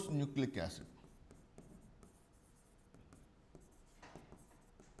 Ribose nucleic acid.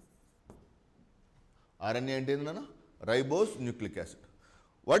 RNA అంటే ఏంటన్నా? Ribose nucleic acid.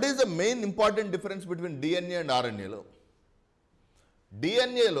 What is the main important difference between DNA and RNA లో?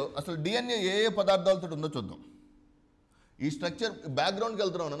 డిఎన్ఏలో అసలు DNA ఏ ఏ పదార్థాలతో ఉందో చూద్దాం. ఈ స్ట్రక్చర్ బ్యాక్గ్రౌండ్కి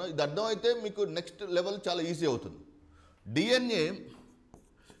వెళ్తున్నాను, ఇది అర్థమైతే మీకు నెక్స్ట్ లెవెల్ చాలా ఈజీ అవుతుంది. డిఎన్ఏ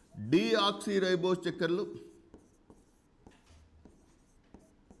డిఆక్సీరైబోస్ చక్కెరలు,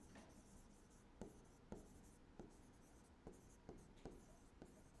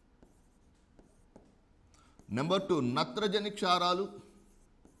 నెంబర్ 2 నత్రజని క్షారాలు,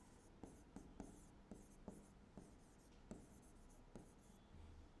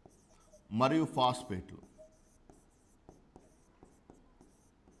 మరియు ఫాస్ఫేట్లు.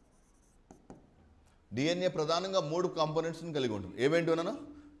 డిఎన్ఏ ప్రధానంగా 3 కాంపోనెంట్స్ని కలిగి ఉంటుంది. ఏమేంటివన్నా?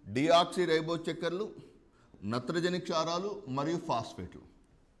 డిఆక్సీరైబోస్ చక్కెరలు, నత్రజని క్షారాలు మరియు ఫాస్ఫేట్లు.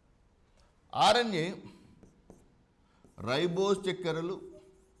 ఆర్ఎన్ఏ రైబోస్ చక్కెరలు,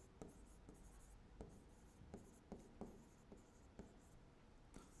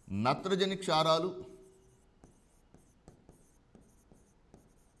 నత్రజని క్షారాలు,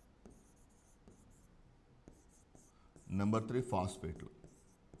 నెంబర్ 3 ఫాస్ఫేట్లు.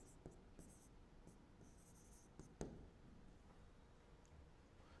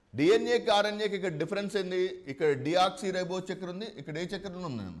 డిఎన్ఏకి ఆర్ఎన్ఏకి ఇక్కడ డిఫరెన్స్ ఏంది? ఇక్కడ డిఆక్సీ రైబోస్ చక్కెర ఉంది, ఇక్కడ ఏ చక్కెరలు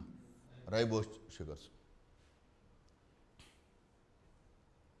ఉన్నాయి? Ribose sugars.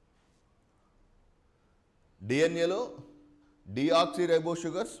 డిఎన్ఏలో deoxy ribose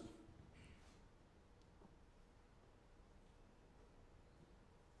sugars,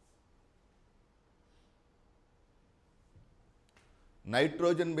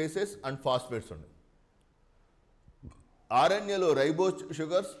 nitrogen bases and phosphates ఉన్నాయి. ఆర్ఎన్ఏలో ribose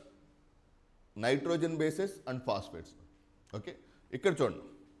sugars, nitrogen bases and phosphates. Okay, ఇక్కడ చూడండి,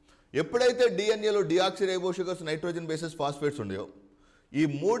 ఎప్పుడైతే డిఎన్ఏలో deoxy ribose sugars, nitrogen bases, phosphates ఉన్నాయో ఈ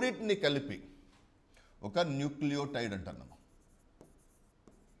మూడింటిని కలిపి ఒక న్యూక్లియోటైడ్ అంటున్నాము.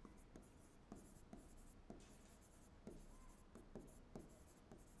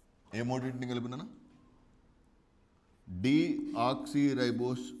 ఏ మూడింటిని కలిపినా?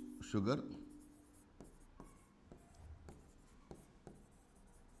 డిఆక్సీరైబోస్ షుగర్,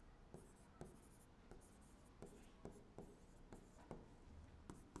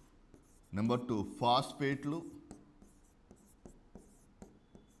 నెంబర్ 2 ఫాస్ఫేట్లు,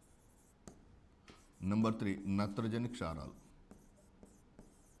 నెంబర్ 3 నత్రజని క్షారాలు.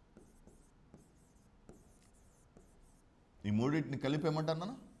 ఈ మూడింటిని కలిపి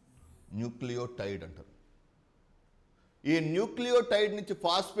ఏమంటారు? న్యూక్లియోటైడ్ అంటారు. ఈ న్యూక్లియోటైడ్ నుంచి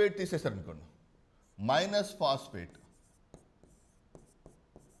ఫాస్ఫేట్ తీసేశారు అనుకోండి, మైనస్ ఫాస్ఫేట్,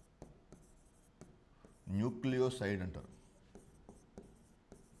 న్యూక్లియోసైడ్ అంటారు.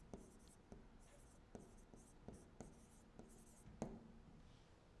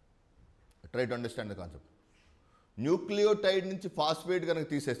 Try to understand the concept. Nucleotide నుంచి ఫాస్ఫేట్ కనుక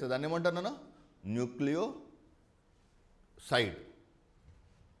తీసేస్తే దాన్ని ఏమంటారు? న్యూక్లియోసైడ్.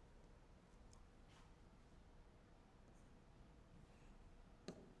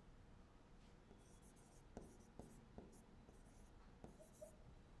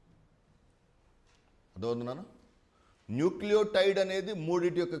 అర్థమవుతున్నాను? న్యూక్లియోటైడ్ అనేది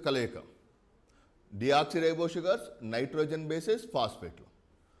మూడింటి యొక్క కలయిక. డిఆక్సీరైబోస్ షుగర్స్, నైట్రోజన్ బేసెస్, ఫాస్ఫేట్లు.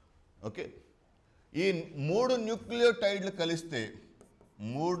 ఓకే, ఈ 3 న్యూక్లియోటైడ్లు కలిస్తే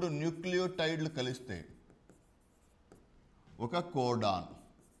ఒక కోడాన్.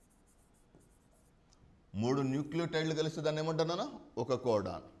 3 న్యూక్లియోటైడ్లు కలిస్తే దాన్ని ఏమంటున్నాను? ఒక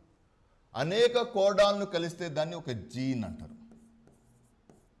కోడాన్. అనేక కోడాన్లు కలిస్తే దాన్ని ఒక జీన్ అంటారు.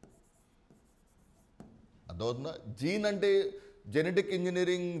 అర్థమవుతుందా? జీన్ అంటే genetic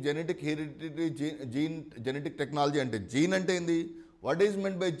engineering, genetic hereditary, genetic technology అంటే జీన్ అంటే ఏంది? What is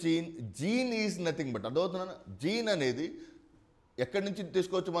మెant by gene? Gene is nothing but, అర్థమవుతున్నా? Gene అనేది ఎక్కడి నుంచి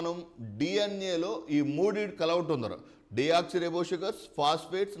తీసుకోవచ్చు మనం? డిఎన్ఏలో ఈ మూడు కలవటం ద్వారా డిఆక్సిరైబో షుగర్స్,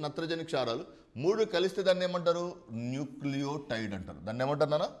 ఫాస్ఫేట్స్, నత్రజని క్షారాలు మూడు కలిస్తే దాన్ని ఏమంటారు? న్యూక్లియోటైడ్ అంటారు. దాన్ని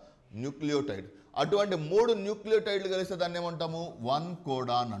ఏమంటారు? న్యూక్లియోటైడ్. అటువంటి మూడు న్యూక్లియోటైడ్లు కలిస్తే దాన్ని ఏమంటాము? వన్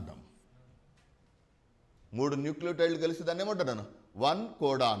కోడాన్ అంటాం. మూడు న్యూక్లియోటైడ్లు కలిస్తే దాన్ని ఏమంటారు? వన్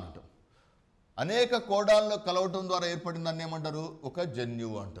కోడాన్ అంటాం. అనేక కోడాన్లు కలవటం ద్వారా ఏర్పడిన దాన్ని ఏమంటారు? ఒక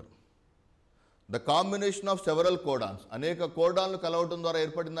జన్యువు అంటారు. The combination of several codons, అనేక కోడాన్లు కలవటం ద్వారా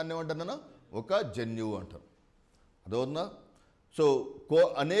ఏర్పడిన దాన్ని ఏమంటారు? ఒక జన్యువు అంటారు. అదవుతుందా? సో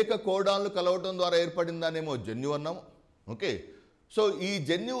అనేక కోడాన్లు కలవటం ద్వారా ఏర్పడిన దాన్నేమో జన్యువు అన్నాము. ఓకే, సో ఈ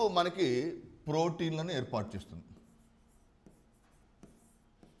జన్యువు మనకి ప్రోటీన్లను ఏర్పాటు చేస్తుంది.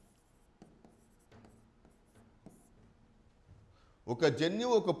 ఒక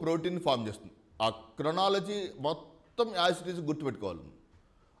జన్యువు ఒక ప్రోటీన్ ఫామ్ చేస్తుంది. ఆ క్రొనాలజీ మొత్తం యాజ్ ఇట్ ఈజ్ గుర్తుపెట్టుకోవాలి.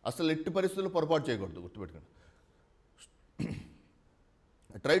 అసలు ఎట్టి పరిస్థితుల్లో పొరపాటు చేయకూడదు, గుర్తుపెట్టుకోండి.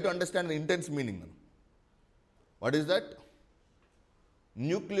 Try to understand the intense meaning. What is that?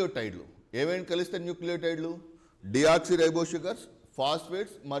 న్యూక్లియోటైడ్లు ఏమేమి కలిస్తే న్యూక్లియోటైడ్లు? డిఆక్సిరైబో షుగర్స్,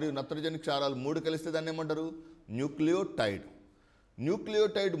 ఫాస్ఫేట్స్ మరియు నత్రజని క్షారాలు మూడు కలిస్తే దాన్ని ఏమంటారు? న్యూక్లియోటైడ్.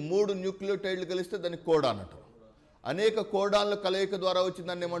 న్యూక్లియోటైడ్ మూడు న్యూక్లియోటైడ్లు కలిస్తే దాన్ని కోడాన్ అంటారు. అనేక కోడాన్ల కలయిక ద్వారా వచ్చిన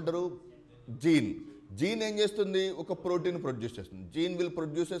దాన్ని ఏమంటారు? జీన్. జీన్ ఏం చేస్తుంది? ఒక ప్రోటీన్ ప్రొడ్యూస్ చేస్తుంది. Gene will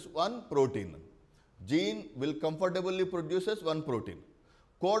produces one protein. Gene will comfortably produces one protein.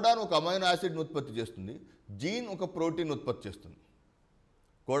 Codon ఒక అమైనో యాసిడ్ని ఉత్పత్తి చేస్తుంది. జీన్ ఒక ప్రోటీన్ ఉత్పత్తి చేస్తుంది.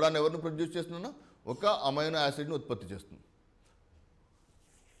 కోడాన్ ఎవరిని ప్రొడ్యూస్ చేస్తున్నా? ఒక అమైనో యాసిడ్ని ఉత్పత్తి చేస్తుంది.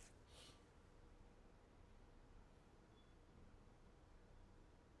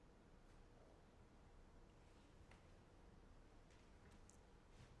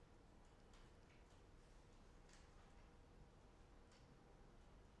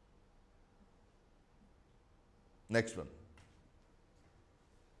 Next one.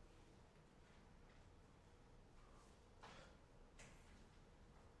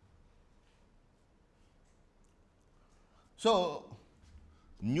 సో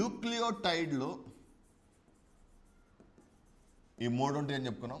న్యూక్లియోటైడ్లో ఈ మూడు ఉంటాయని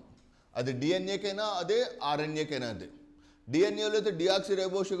చెప్పుకున్నాం. అది డిఎన్ఏకైనా అదే, ఆర్ఎన్ఏకైనా అదే. డిఎన్ఏలో అయితే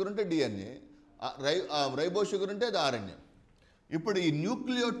డిఆక్సిరైబో షుగర్ ఉంటే డిఎన్ఏ, రైబో షుగర్ ఉంటే అది ఆర్ఎన్ఏ. ఇప్పుడు ఈ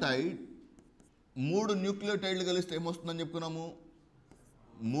న్యూక్లియోటైడ్ మూడు న్యూక్లియోటైడ్లు కలిస్తే ఏమొస్తుందని చెప్పుకున్నాము?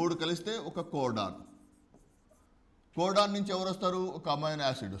 మూడు కలిస్తే ఒక కోడాన్. కోడాన్ నుంచి ఎవరు వస్తారు? ఒక అమైనో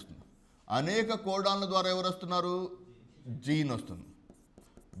యాసిడ్ వస్తుంది. అనేక కోడాన్ల ద్వారా ఎవరు వస్తున్నారు? జీన్ వస్తుంది.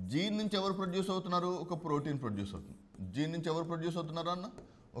 జీన్ నుంచి ఎవరు ప్రొడ్యూస్ అవుతున్నారు? ఒక ప్రోటీన్ ప్రొడ్యూస్ అవుతుంది. జీన్ నుంచి ఎవరు ప్రొడ్యూస్ అవుతున్నారు అన్న?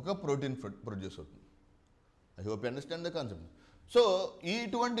 ఒక ప్రోటీన్ ప్రొడ్యూస్ అవుతుంది. I hope you understand the concept. So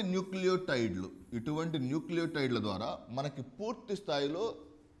ఇటువంటి న్యూక్లియోటైడ్ల ద్వారా మనకి పూర్తి స్థాయిలో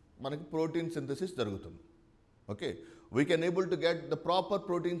మనకి ప్రోటీన్ సింథసిస్ జరుగుతుంది. Okay, we can able to get the proper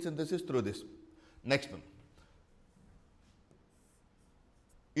protein synthesis through this. Next one.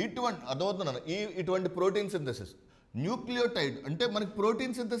 ఇటువంటి ప్రోటీన్ సింథసిస్ న్యూక్లియోటైడ్ అంటే మనకి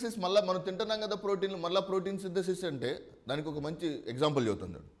ప్రోటీన్ సింథసిస్, మళ్ళీ మనం తింటున్నాం కదా ప్రోటీన్లు, మళ్ళీ ప్రోటీన్ సింథసిస్ అంటే దానికి ఒక మంచి ఎగ్జాంపుల్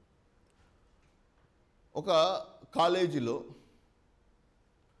చెబుతుంది. ఒక కాలేజీలో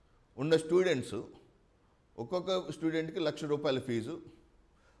ఉన్న స్టూడెంట్స్, ఒక్కొక్క స్టూడెంట్కి ₹1,00,000 ఫీజు.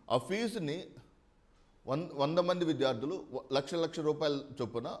 ఆ ఫీజుని 100 మంది విద్యార్థులు ₹1,00,000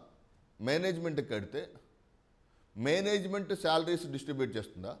 చొప్పున మేనేజ్మెంట్కి కడితే మేనేజ్మెంట్ శాలరీస్ డిస్ట్రిబ్యూట్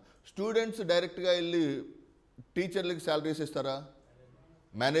చేస్తుందా? స్టూడెంట్స్ డైరెక్ట్గా వెళ్ళి టీచర్లకి శాలరీస్ ఇస్తారా?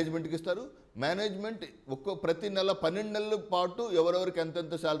 మేనేజ్మెంట్కి ఇస్తారు. మేనేజ్మెంట్ ప్రతి నెల 12 నెలల పాటు ఎవరెవరికి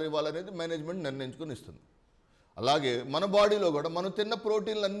ఎంతెంత శాలరీ ఇవ్వాలనేది మేనేజ్మెంట్ నిర్ణయించుకొని ఇస్తుంది. అలాగే మన బాడీలో కూడా మనం తిన్న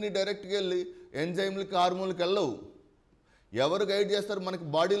ప్రోటీన్లు అన్నీ డైరెక్ట్గా వెళ్ళి ఎంజైమ్లకి, హార్మోన్లకి వెళ్ళవు. ఎవరు గైడ్ చేస్తారు మనకి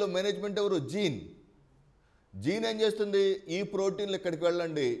బాడీలో? మేనేజ్మెంట్ ఎవరు? జీన్. జీన్ ఏం చేస్తుంది? ఈ ప్రోటీన్లు ఇక్కడికి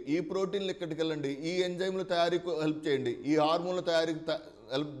వెళ్ళండి, ఈ ప్రోటీన్లు ఇక్కడికి వెళ్ళండి, ఈ ఎంజైమ్ల తయారీకి హెల్ప్ చేయండి, ఈ హార్మోన్ల తయారీకి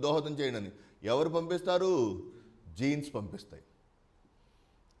దోహదం చేయండి అని ఎవరు పంపిస్తారు? Jeans పంపిస్తాయి.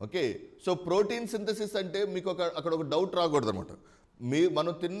 Okay, so protein synthesis అంటే మీకు అక్కడ ఒక డౌట్ రాకూడదు అనమాట.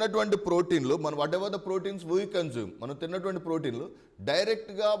 మనం తిన్నటువంటి ప్రోటీన్లు, what ever the proteins we consume, మనం తిన్నటువంటి ప్రోటీన్లు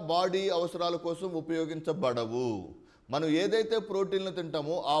డైరెక్ట్గా బాడీ అవసరాల కోసం ఉపయోగించబడవు. మనం ఏదైతే ప్రోటీన్లు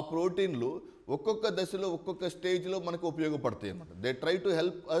తింటామో ఆ ప్రోటీన్లు ఒక్కొక్క దశలో, ఒక్కొక్క స్టేజ్లో మనకు ఉపయోగపడతాయి అన్నమాట. They try to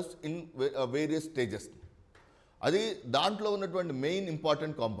help us in various stages. అది దాంట్లో ఉన్నటువంటి main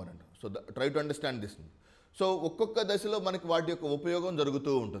important component. So try to understand this. So ఒక్కొక్క దశలో మనకి వాటి యొక్క ఉపయోగం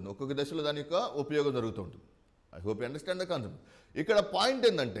జరుగుతూ ఉంటుంది, ఒక్కొక్క దశలో దాని యొక్క ఉపయోగం జరుగుతూ ఉంటుంది. I hope you understand the concept. ఇక్కడ పాయింట్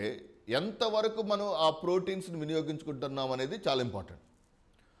ఏంటంటే ఎంతవరకు మనం ఆ ప్రోటీన్స్ని వినియోగించుకుంటున్నాం అనేది చాలా ఇంపార్టెంట్.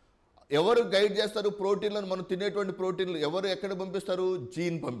 ఎవరు గైడ్ చేస్తారు ప్రోటీన్లను? మనం తినేటువంటి ప్రోటీన్లు ఎవరు ఎక్కడ పంపిస్తారు?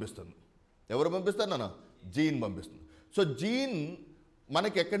 జీన్ పంపిస్తుంది. ఎవరు పంపిస్తారు నాన్న? జీన్ పంపిస్తుంది. సో జీన్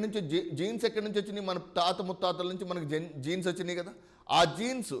మనకి ఎక్కడి నుంచి జీన్స్ ఎక్కడి నుంచి వచ్చినాయి? మన తాత ముత్తాతల నుంచి మనకి జీన్స్ వచ్చినాయి కదా. ఆ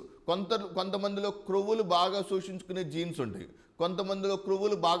జీన్స్ కొంతమందిలో క్రొవ్వులు బాగా శోషించుకునే జీన్స్ ఉంటాయి, కొంతమందిలో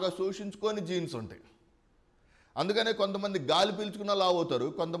క్రొవ్వులు బాగా శోషించుకొని జీన్స్ ఉంటాయి. అందుకనే కొంతమంది గాలి పీల్చుకున్న లావు అవుతారు,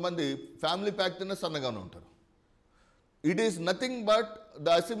 కొంతమంది ఫ్యామిలీ ప్యాక్ తిన్న సన్నగానే ఉంటారు. It is nothing but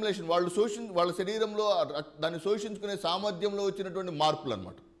the assimilation. వాళ్ళ శరీరంలో దాన్ని శోషించుకునే సామర్థ్యంలో వచ్చినటువంటి మార్పులు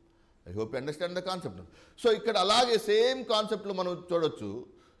అనమాట. I hope you understand the concept. So ఇక్కడ అలాగే సేమ్ కాన్సెప్ట్లో మనం చూడొచ్చు.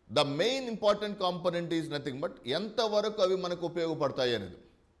 The main important component is nothing but ఎంతవరకు అవి మనకు ఉపయోగపడతాయి అనేది.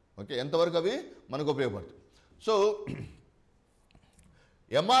 ఓకే, ఎంతవరకు అవి మనకు ఉపయోగపడతాయి. సో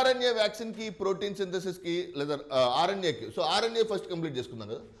ఎంఆర్ఎన్ఏ వ్యాక్సిన్కి, ప్రోటీన్ సింథసిస్కి లేదా ఆర్ఎన్ఏకి. సో ఆర్ఎన్ఏ ఫస్ట్ కంప్లీట్ చేసుకున్నాం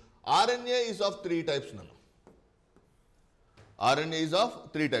కదా. ఆర్ఎన్ఏ ఈజ్ ఆఫ్ 3 types నన్ను. RNA is of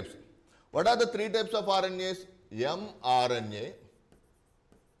 3 types. What are the 3 types of RNAs? mRNA,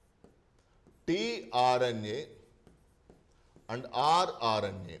 tRNA and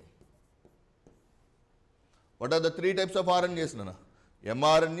rRNA. What are the 3 types of RNAs? Nana?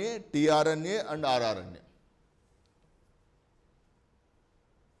 mRNA, tRNA and rRNA.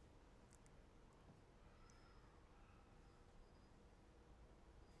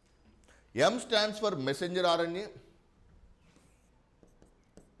 M stands for messenger RNA.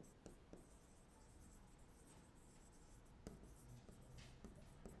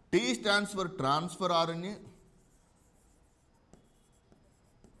 T stands for transfer RNA.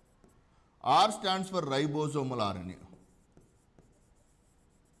 R stands for ribosomal RNA.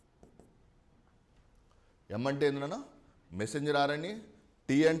 M అంటే ఏంటన్నా? Messenger RNA,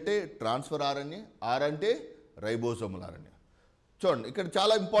 T అంటే transfer RNA, R అంటే ribosomal RNA. చూడండి ఇక్కడ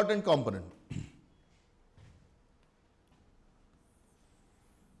చాలా important component.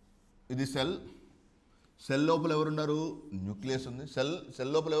 ఇది cell లోపల ఎవరున్నారు? న్యూక్లియస్ ఉంది.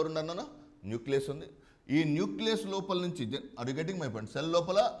 సెల్ లోపల ఎవరున్నారు? న్యూక్లియస్ ఉంది. ఈ న్యూక్లియస్ లోపల నుంచి are you getting my point? Cell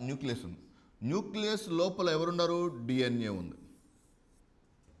లోపల న్యూక్లియస్ ఉంది. న్యూక్లియస్ లోపల ఎవరున్నారు? DNA ఉంది.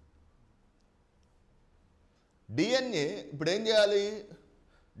 DNA ఇప్పుడు ఏం చేయాలి?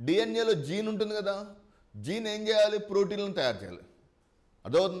 DNAలో జీన్ ఉంటుంది కదా. జీన్ ఏం చేయాలి? ప్రోటీన్లను తయారు చేయాలి.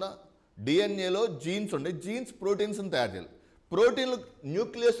 అదవుతుందా? DNAలో జీన్స్ ఉండే, జీన్స్ ప్రోటీన్స్ని తయారు చేయాలి. ప్రోటీన్లు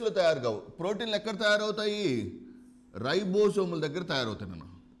న్యూక్లియస్లో తయారు కావు. ప్రోటీన్లు ఎక్కడ తయారవుతాయి? రైబోసోముల దగ్గర తయారవుతాయి నాన్న.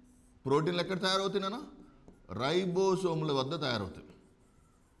 ప్రోటీన్లు ఎక్కడ తయారవుతాయి నాన్న? రైబోసోముల వద్ద తయారవుతాయి.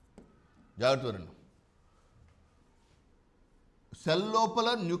 జాగ్రత్త రండి. సెల్ లోపల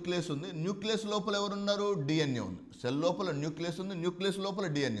న్యూక్లియస్ ఉంది. న్యూక్లియస్ లోపల ఎవరున్నారు? DNA ఉంది. సెల్ లోపల న్యూక్లియస్ ఉంది. న్యూక్లియస్ లోపల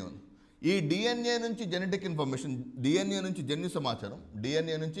DNA ఉంది. ఈ DNA నుంచి జెనెటిక్ ఇన్ఫర్మేషన్, DNA నుంచి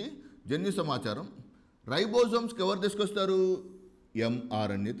జన్యు సమాచారం రైబోజోమ్స్కి ఎవరు తీసుకొస్తారు?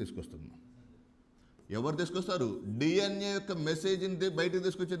 mRNA తీసుకొస్తుంది. ఎవరు తీసుకొస్తారు? DNA యొక్క మెసేజ్ని బయటకు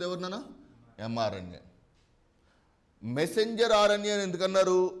తీసుకొచ్చేది ఎవరినన్నా? mRNA. మెసెంజర్ RNA అని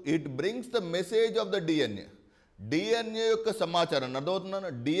ఎందుకన్నారు? It brings the message of the DNA యొక్క సమాచారాన్ని,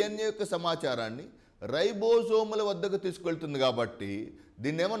 అర్థమవుతుందా? DNA యొక్క సమాచారాన్ని రైబోజోముల వద్దకు తీసుకెళ్తుంది కాబట్టి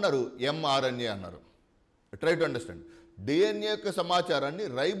దీన్ని ఏమన్నారు? mRNA అన్నారు. Try to understand. DNA యొక్క సమాచారాన్ని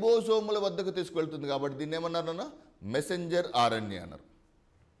రైబోసోముల వద్దకు తీసుకెళ్తుంది కాబట్టి దీన్ని ఏమన్నారన్నా? మెసెంజర్ RNA అన్నారు.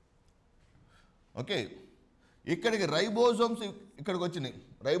 ఓకే, ఇక్కడికి రైబోసోమ్స్ ఇక్కడికి వచ్చినాయి.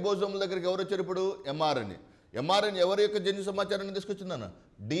 రైబోసోముల దగ్గరికి ఎవరు వచ్చారు ఇప్పుడు? mRNA. ఎవరి యొక్క జన్యు సమాచారాన్ని తీసుకొచ్చిందన్న?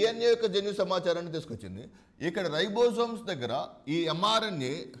 DNA యొక్క జన్యు సమాచారాన్ని తీసుకొచ్చింది. ఇక్కడ రైబోసోమ్స్ దగ్గర ఈ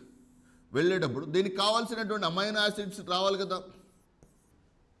mRNA వెళ్ళేటప్పుడు దీనికి కావాల్సినటువంటి అమైనో యాసిడ్స్ రావాలి కదా.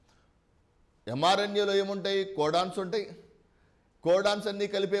 mRNAలో ఏముంటాయి? కోడాన్స్ ఉంటాయి. కోడాన్స్ అన్నీ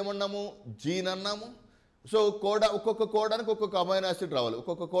కలిపి ఏమన్నాము? జీన్ అన్నాము. సో ఒక్కొక్క కోడానికి ఒక్కొక్క అమైనో యాసిడ్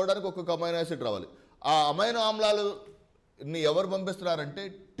రావాలి. ఆ అమైనో ఆమ్లాలని ఎవరు పంపిస్తున్నారంటే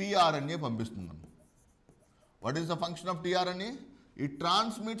tRNA పంపిస్తున్నాం. What is the function of tRNA? It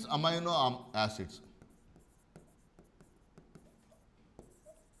transmits amino acids.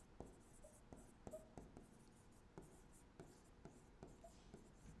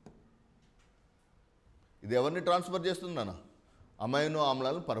 ఇది ఎవరిని ట్రాన్స్ఫర్ చేస్తుందన్న? అమైనో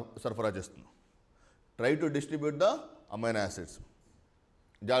ఆమ్లాలను సరఫరా చేస్తుంది. Try to distribute the amino acids.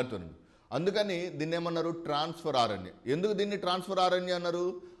 జాగ్రత్త. అందుకని దీన్ని ఏమన్నారు? Transfer RNA. ఎందుకు దీన్ని ట్రాన్స్ఫర్ RNA అన్నారు?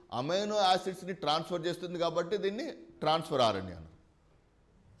 అమైనో యాసిడ్స్ని ట్రాన్స్ఫర్ చేస్తుంది కాబట్టి దీన్ని ట్రాన్స్ఫర్ RNA అన్నారు.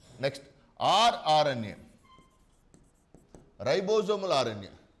 Next rRNA, ribosomal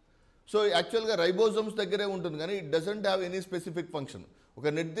RNA. So యాక్చువల్గా రైబోజోమ్స్ దగ్గరే ఉంటుంది కానీ it doesn't have any specific function. ఒక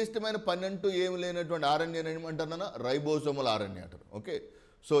నిర్దిష్టమైన పని అంటూ ఏమి లేనటువంటి RNA ఏమంటారన్నా? రైబోజోమల్ RNA అంటారు. ఓకే,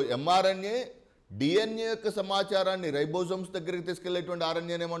 సో mRNA, డిఎన్ఏ యొక్క సమాచారాన్ని రైబోజోమ్స్ దగ్గరికి తీసుకెళ్లేటువంటి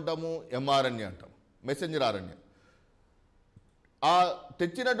ఆర్ఎన్ఏని ఏమంటాము? ఎంఆర్ఎన్ఏ అంటాం, మెసెంజర్ ఆర్ఎన్ఏ. ఆ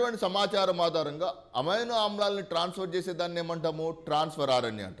తెచ్చినటువంటి సమాచారం ఆధారంగా అమైనో ఆమ్లాలని ట్రాన్స్ఫర్ చేసేదాన్ని ఏమంటాము? ట్రాన్స్ఫర్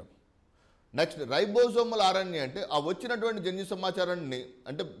ఆర్ఎన్ఏ అంటాం. నెక్స్ట్ రైబోజోమల్ ఆర్ఎన్ఏ అంటే ఆ వచ్చినటువంటి జన్యు సమాచారాన్ని,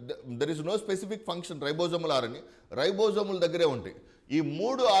 అంటే there is no specific function ribosomal RNA, రైబోజోముల దగ్గరే ఉంటాయి. ఈ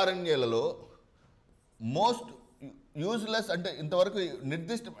 3 ఆర్ఎన్ఏలలో మోస్ట్ యూజ్లెస్, అంటే ఇంతవరకు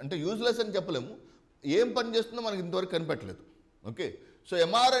నిర్దిష్ట, అంటే యూజ్లెస్ అని చెప్పలేము, ఏం పని చేస్తుందో మనకి ఇంతవరకు కనిపెట్టలేదు. ఓకే, సో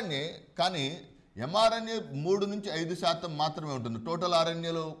ఎంఆర్ఎన్ఏ, కానీ ఎంఆర్ఎన్ఏ 3 నుంచి 5% మాత్రమే ఉంటుంది. టోటల్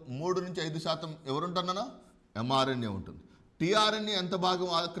ఆర్ఎన్ఏలో 3 నుంచి 5% ఎవరుంటున్నానో? ఎంఆర్ఎన్ఏ ఉంటుంది. టీఆర్ఎన్ఏ ఎంత భాగం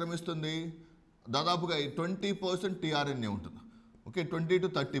ఆక్రమిస్తుంది? దాదాపుగా 20% టీఆర్ఎన్ఏ ఉంటుంది. Okay, 20 to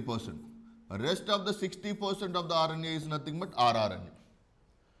 30%. Rest of the 60% of the RNA is nothing but rRNA.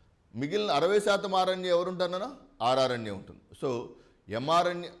 మిగిలిన 60% ఆర్ఎన్ఏ ఎవరుంటున్నారో? ఆర్ఆర్ఎన్ఏ ఉంటుంది. సో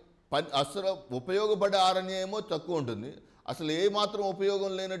ఎంఆర్ఎన్ఏ అసలు ఉపయోగపడే ఆర్ఎన్ఏ ఏమో తక్కువ ఉంటుంది, అసలు ఏ మాత్రం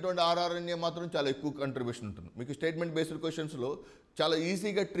ఉపయోగం లేనటువంటి ఆర్ఆర్ఎన్ఏ మాత్రం చాలా ఎక్కువ కంట్రిబ్యూషన్ ఉంటుంది. మీకు స్టేట్మెంట్ బేస్డ్ క్వశ్చన్స్లో చాలా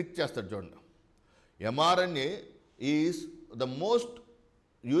ఈజీగా ట్రిక్ చేస్తారు చూడండి. MRNA is the most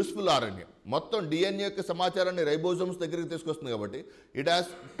useful RNA. మొత్తం డిఎన్ఏ యొక్క సమాచారాన్ని రైబోజోమ్స్ దగ్గరికి తీసుకొస్తుంది కాబట్టి ఇట్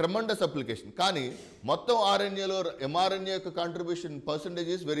హ్యాస్ ట్రెమండస్ అప్లికేషన్. కానీ మొత్తం ఆర్ఎన్ఏలో ఎంఆర్ఎన్ఏ యొక్క contribution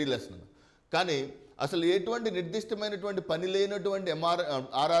percentage is very less. కానీ అసలు ఎటువంటి నిర్దిష్టమైనటువంటి పని లేనటువంటి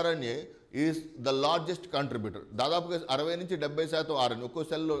rRNA is the largest contributor. దాదాపుగా 60 నుంచి 70% ఆర్ఎన్ఏ. ఒక్కో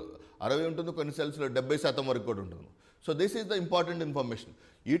సెల్లో 60 ఉంటుంది, కొన్ని సెల్స్లో 70% వరకు కూడా ఉంటుంది. So this is the important information.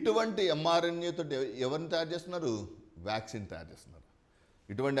 ఇటువంటి ఎంఆర్ఎన్ఏతో ఎవరిని తయారు చేస్తున్నారు? వ్యాక్సిన్ తయారు చేస్తున్నారు.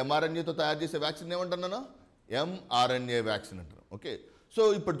 ఇటువంటి ఎంఆర్ఎన్ఏతో తయారు చేసే వ్యాక్సిన్ ఏమంటున్నాను? ఎంఆర్ఎన్ఏ వ్యాక్సిన్ అంటారు. ఓకే, సో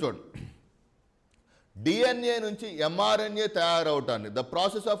ఇప్పుడు చూడండి, డిఎన్ఏ నుంచి mRNA తయారవటాన్ని, the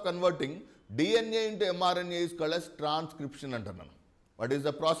process of converting DNA into mRNA is called as transcription అంటున్నాను. వాట్ ఈస్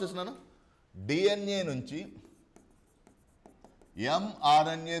ద ప్రాసెస్ నాన్న? డిఎన్ఏ నుంచి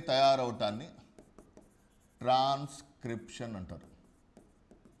ఎంఆర్ఎన్ఏ తయారవటాన్ని ట్రాన్స్క్రిప్షన్ అంటారు.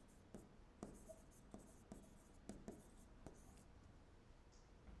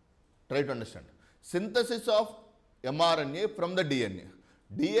 Try to understand. Synthesis of mRNA from the DNA.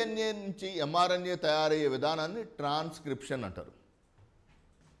 DNA నుంచి mRNA తయారయ్యే విధానాన్ని transcription అంటారు.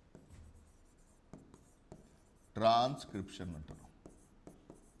 Transcription అంటారు.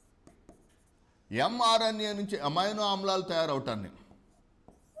 MRNA నుంచి అమైనో ఆమ్లాలు తయారవటాన్ని,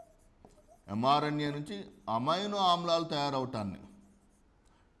 ఎంఆర్ఎన్ఏ నుంచి అమైనో ఆమ్లాలు తయారవటాన్ని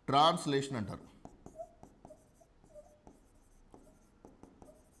ట్రాన్స్లేషన్ అంటారు.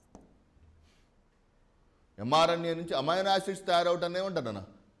 ఎంఆర్ఎన్ఏ నుంచి అమైనో యాసిడ్స్ తయారవటాన్ని ఏమంటారు?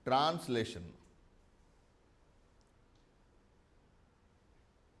 ట్రాన్స్లేషన్.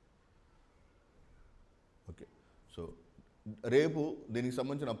 ఓకే, సో రేపు దీనికి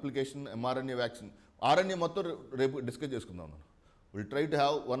సంబంధించిన అప్లికేషన్ ఎంఆర్ఎన్ఏ వ్యాక్సిన్, ఆర్ఎన్ఏ మొత్తం రేపు డిస్కస్ చేసుకుందాం. మనం will try to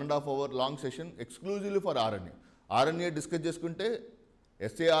have 1.5 hour long session exclusively for RNA. RNA discuss చేసుకుంటే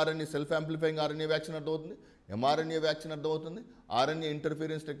ఎస్ఏఆర్ఎన్ఏ సెల్ఫ్ యాంప్లిఫైయింగ్ ఆర్ఎన్ఏ వ్యాక్సిన్ అర్థమవుతుంది, ఎంఆర్ఎన్ఏ వ్యాక్సిన్ అర్థమవుతుంది, ఆర్ఎన్ఏ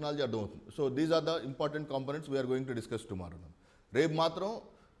ఇంటర్ఫీరెన్స్ టెక్నాలజీ అర్థమవుతుంది. So these are the important components we are going to discuss tomorrow. రేపు మాత్రం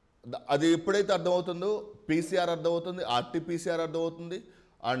అది ఎప్పుడైతే అర్థమవుతుందో PCR అర్థమవుతుంది, ఆర్టీపీసీఆర్ అర్థమవుతుంది,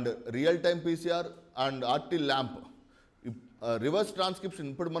 and real time PCR and RT lamp, reverse transcription.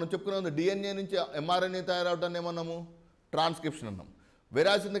 ఇప్పుడు మనం చెప్పుకున్నాం డిఎన్ఏ నుంచి ఎంఆర్ఎన్ఏ తయారవటాన్ని ఏమన్నాము? ట్రాన్స్క్రిప్షన్ అన్నాం.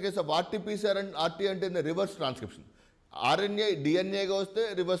 Whereas in the case of RTPCR and RT అంటే రివర్స్ ట్రాన్స్క్రిప్షన్. ఆర్ఎన్ఏ డిఎన్ఏగా వస్తే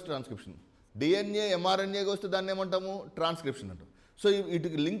రివర్స్ ట్రాన్స్క్రిప్షన్, డిఎన్ఏ ఎంఆర్ఎన్ఏగా వస్తే దాన్ని ఏమంటాము? ట్రాన్స్క్రిప్షన్ అంటాం. సో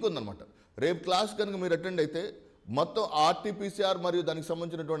వీటికి లింక్ ఉందన్నమాట. రేపు క్లాస్ కనుక మీరు అటెండ్ అయితే మొత్తం ఆర్టీపీసీఆర్ మరియు దానికి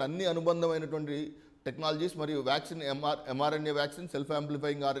సంబంధించినటువంటి అన్ని అనుబంధమైనటువంటి టెక్నాలజీస్ మరియు vaccine, mRNA vaccine, self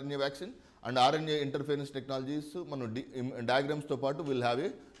amplifying RNA vaccine and RNA interference technologies మనం డయాగ్రామ్స్తో పాటు will have a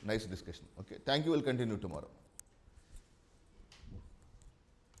nice discussion. Okay, thank you. Will continue tomorrow.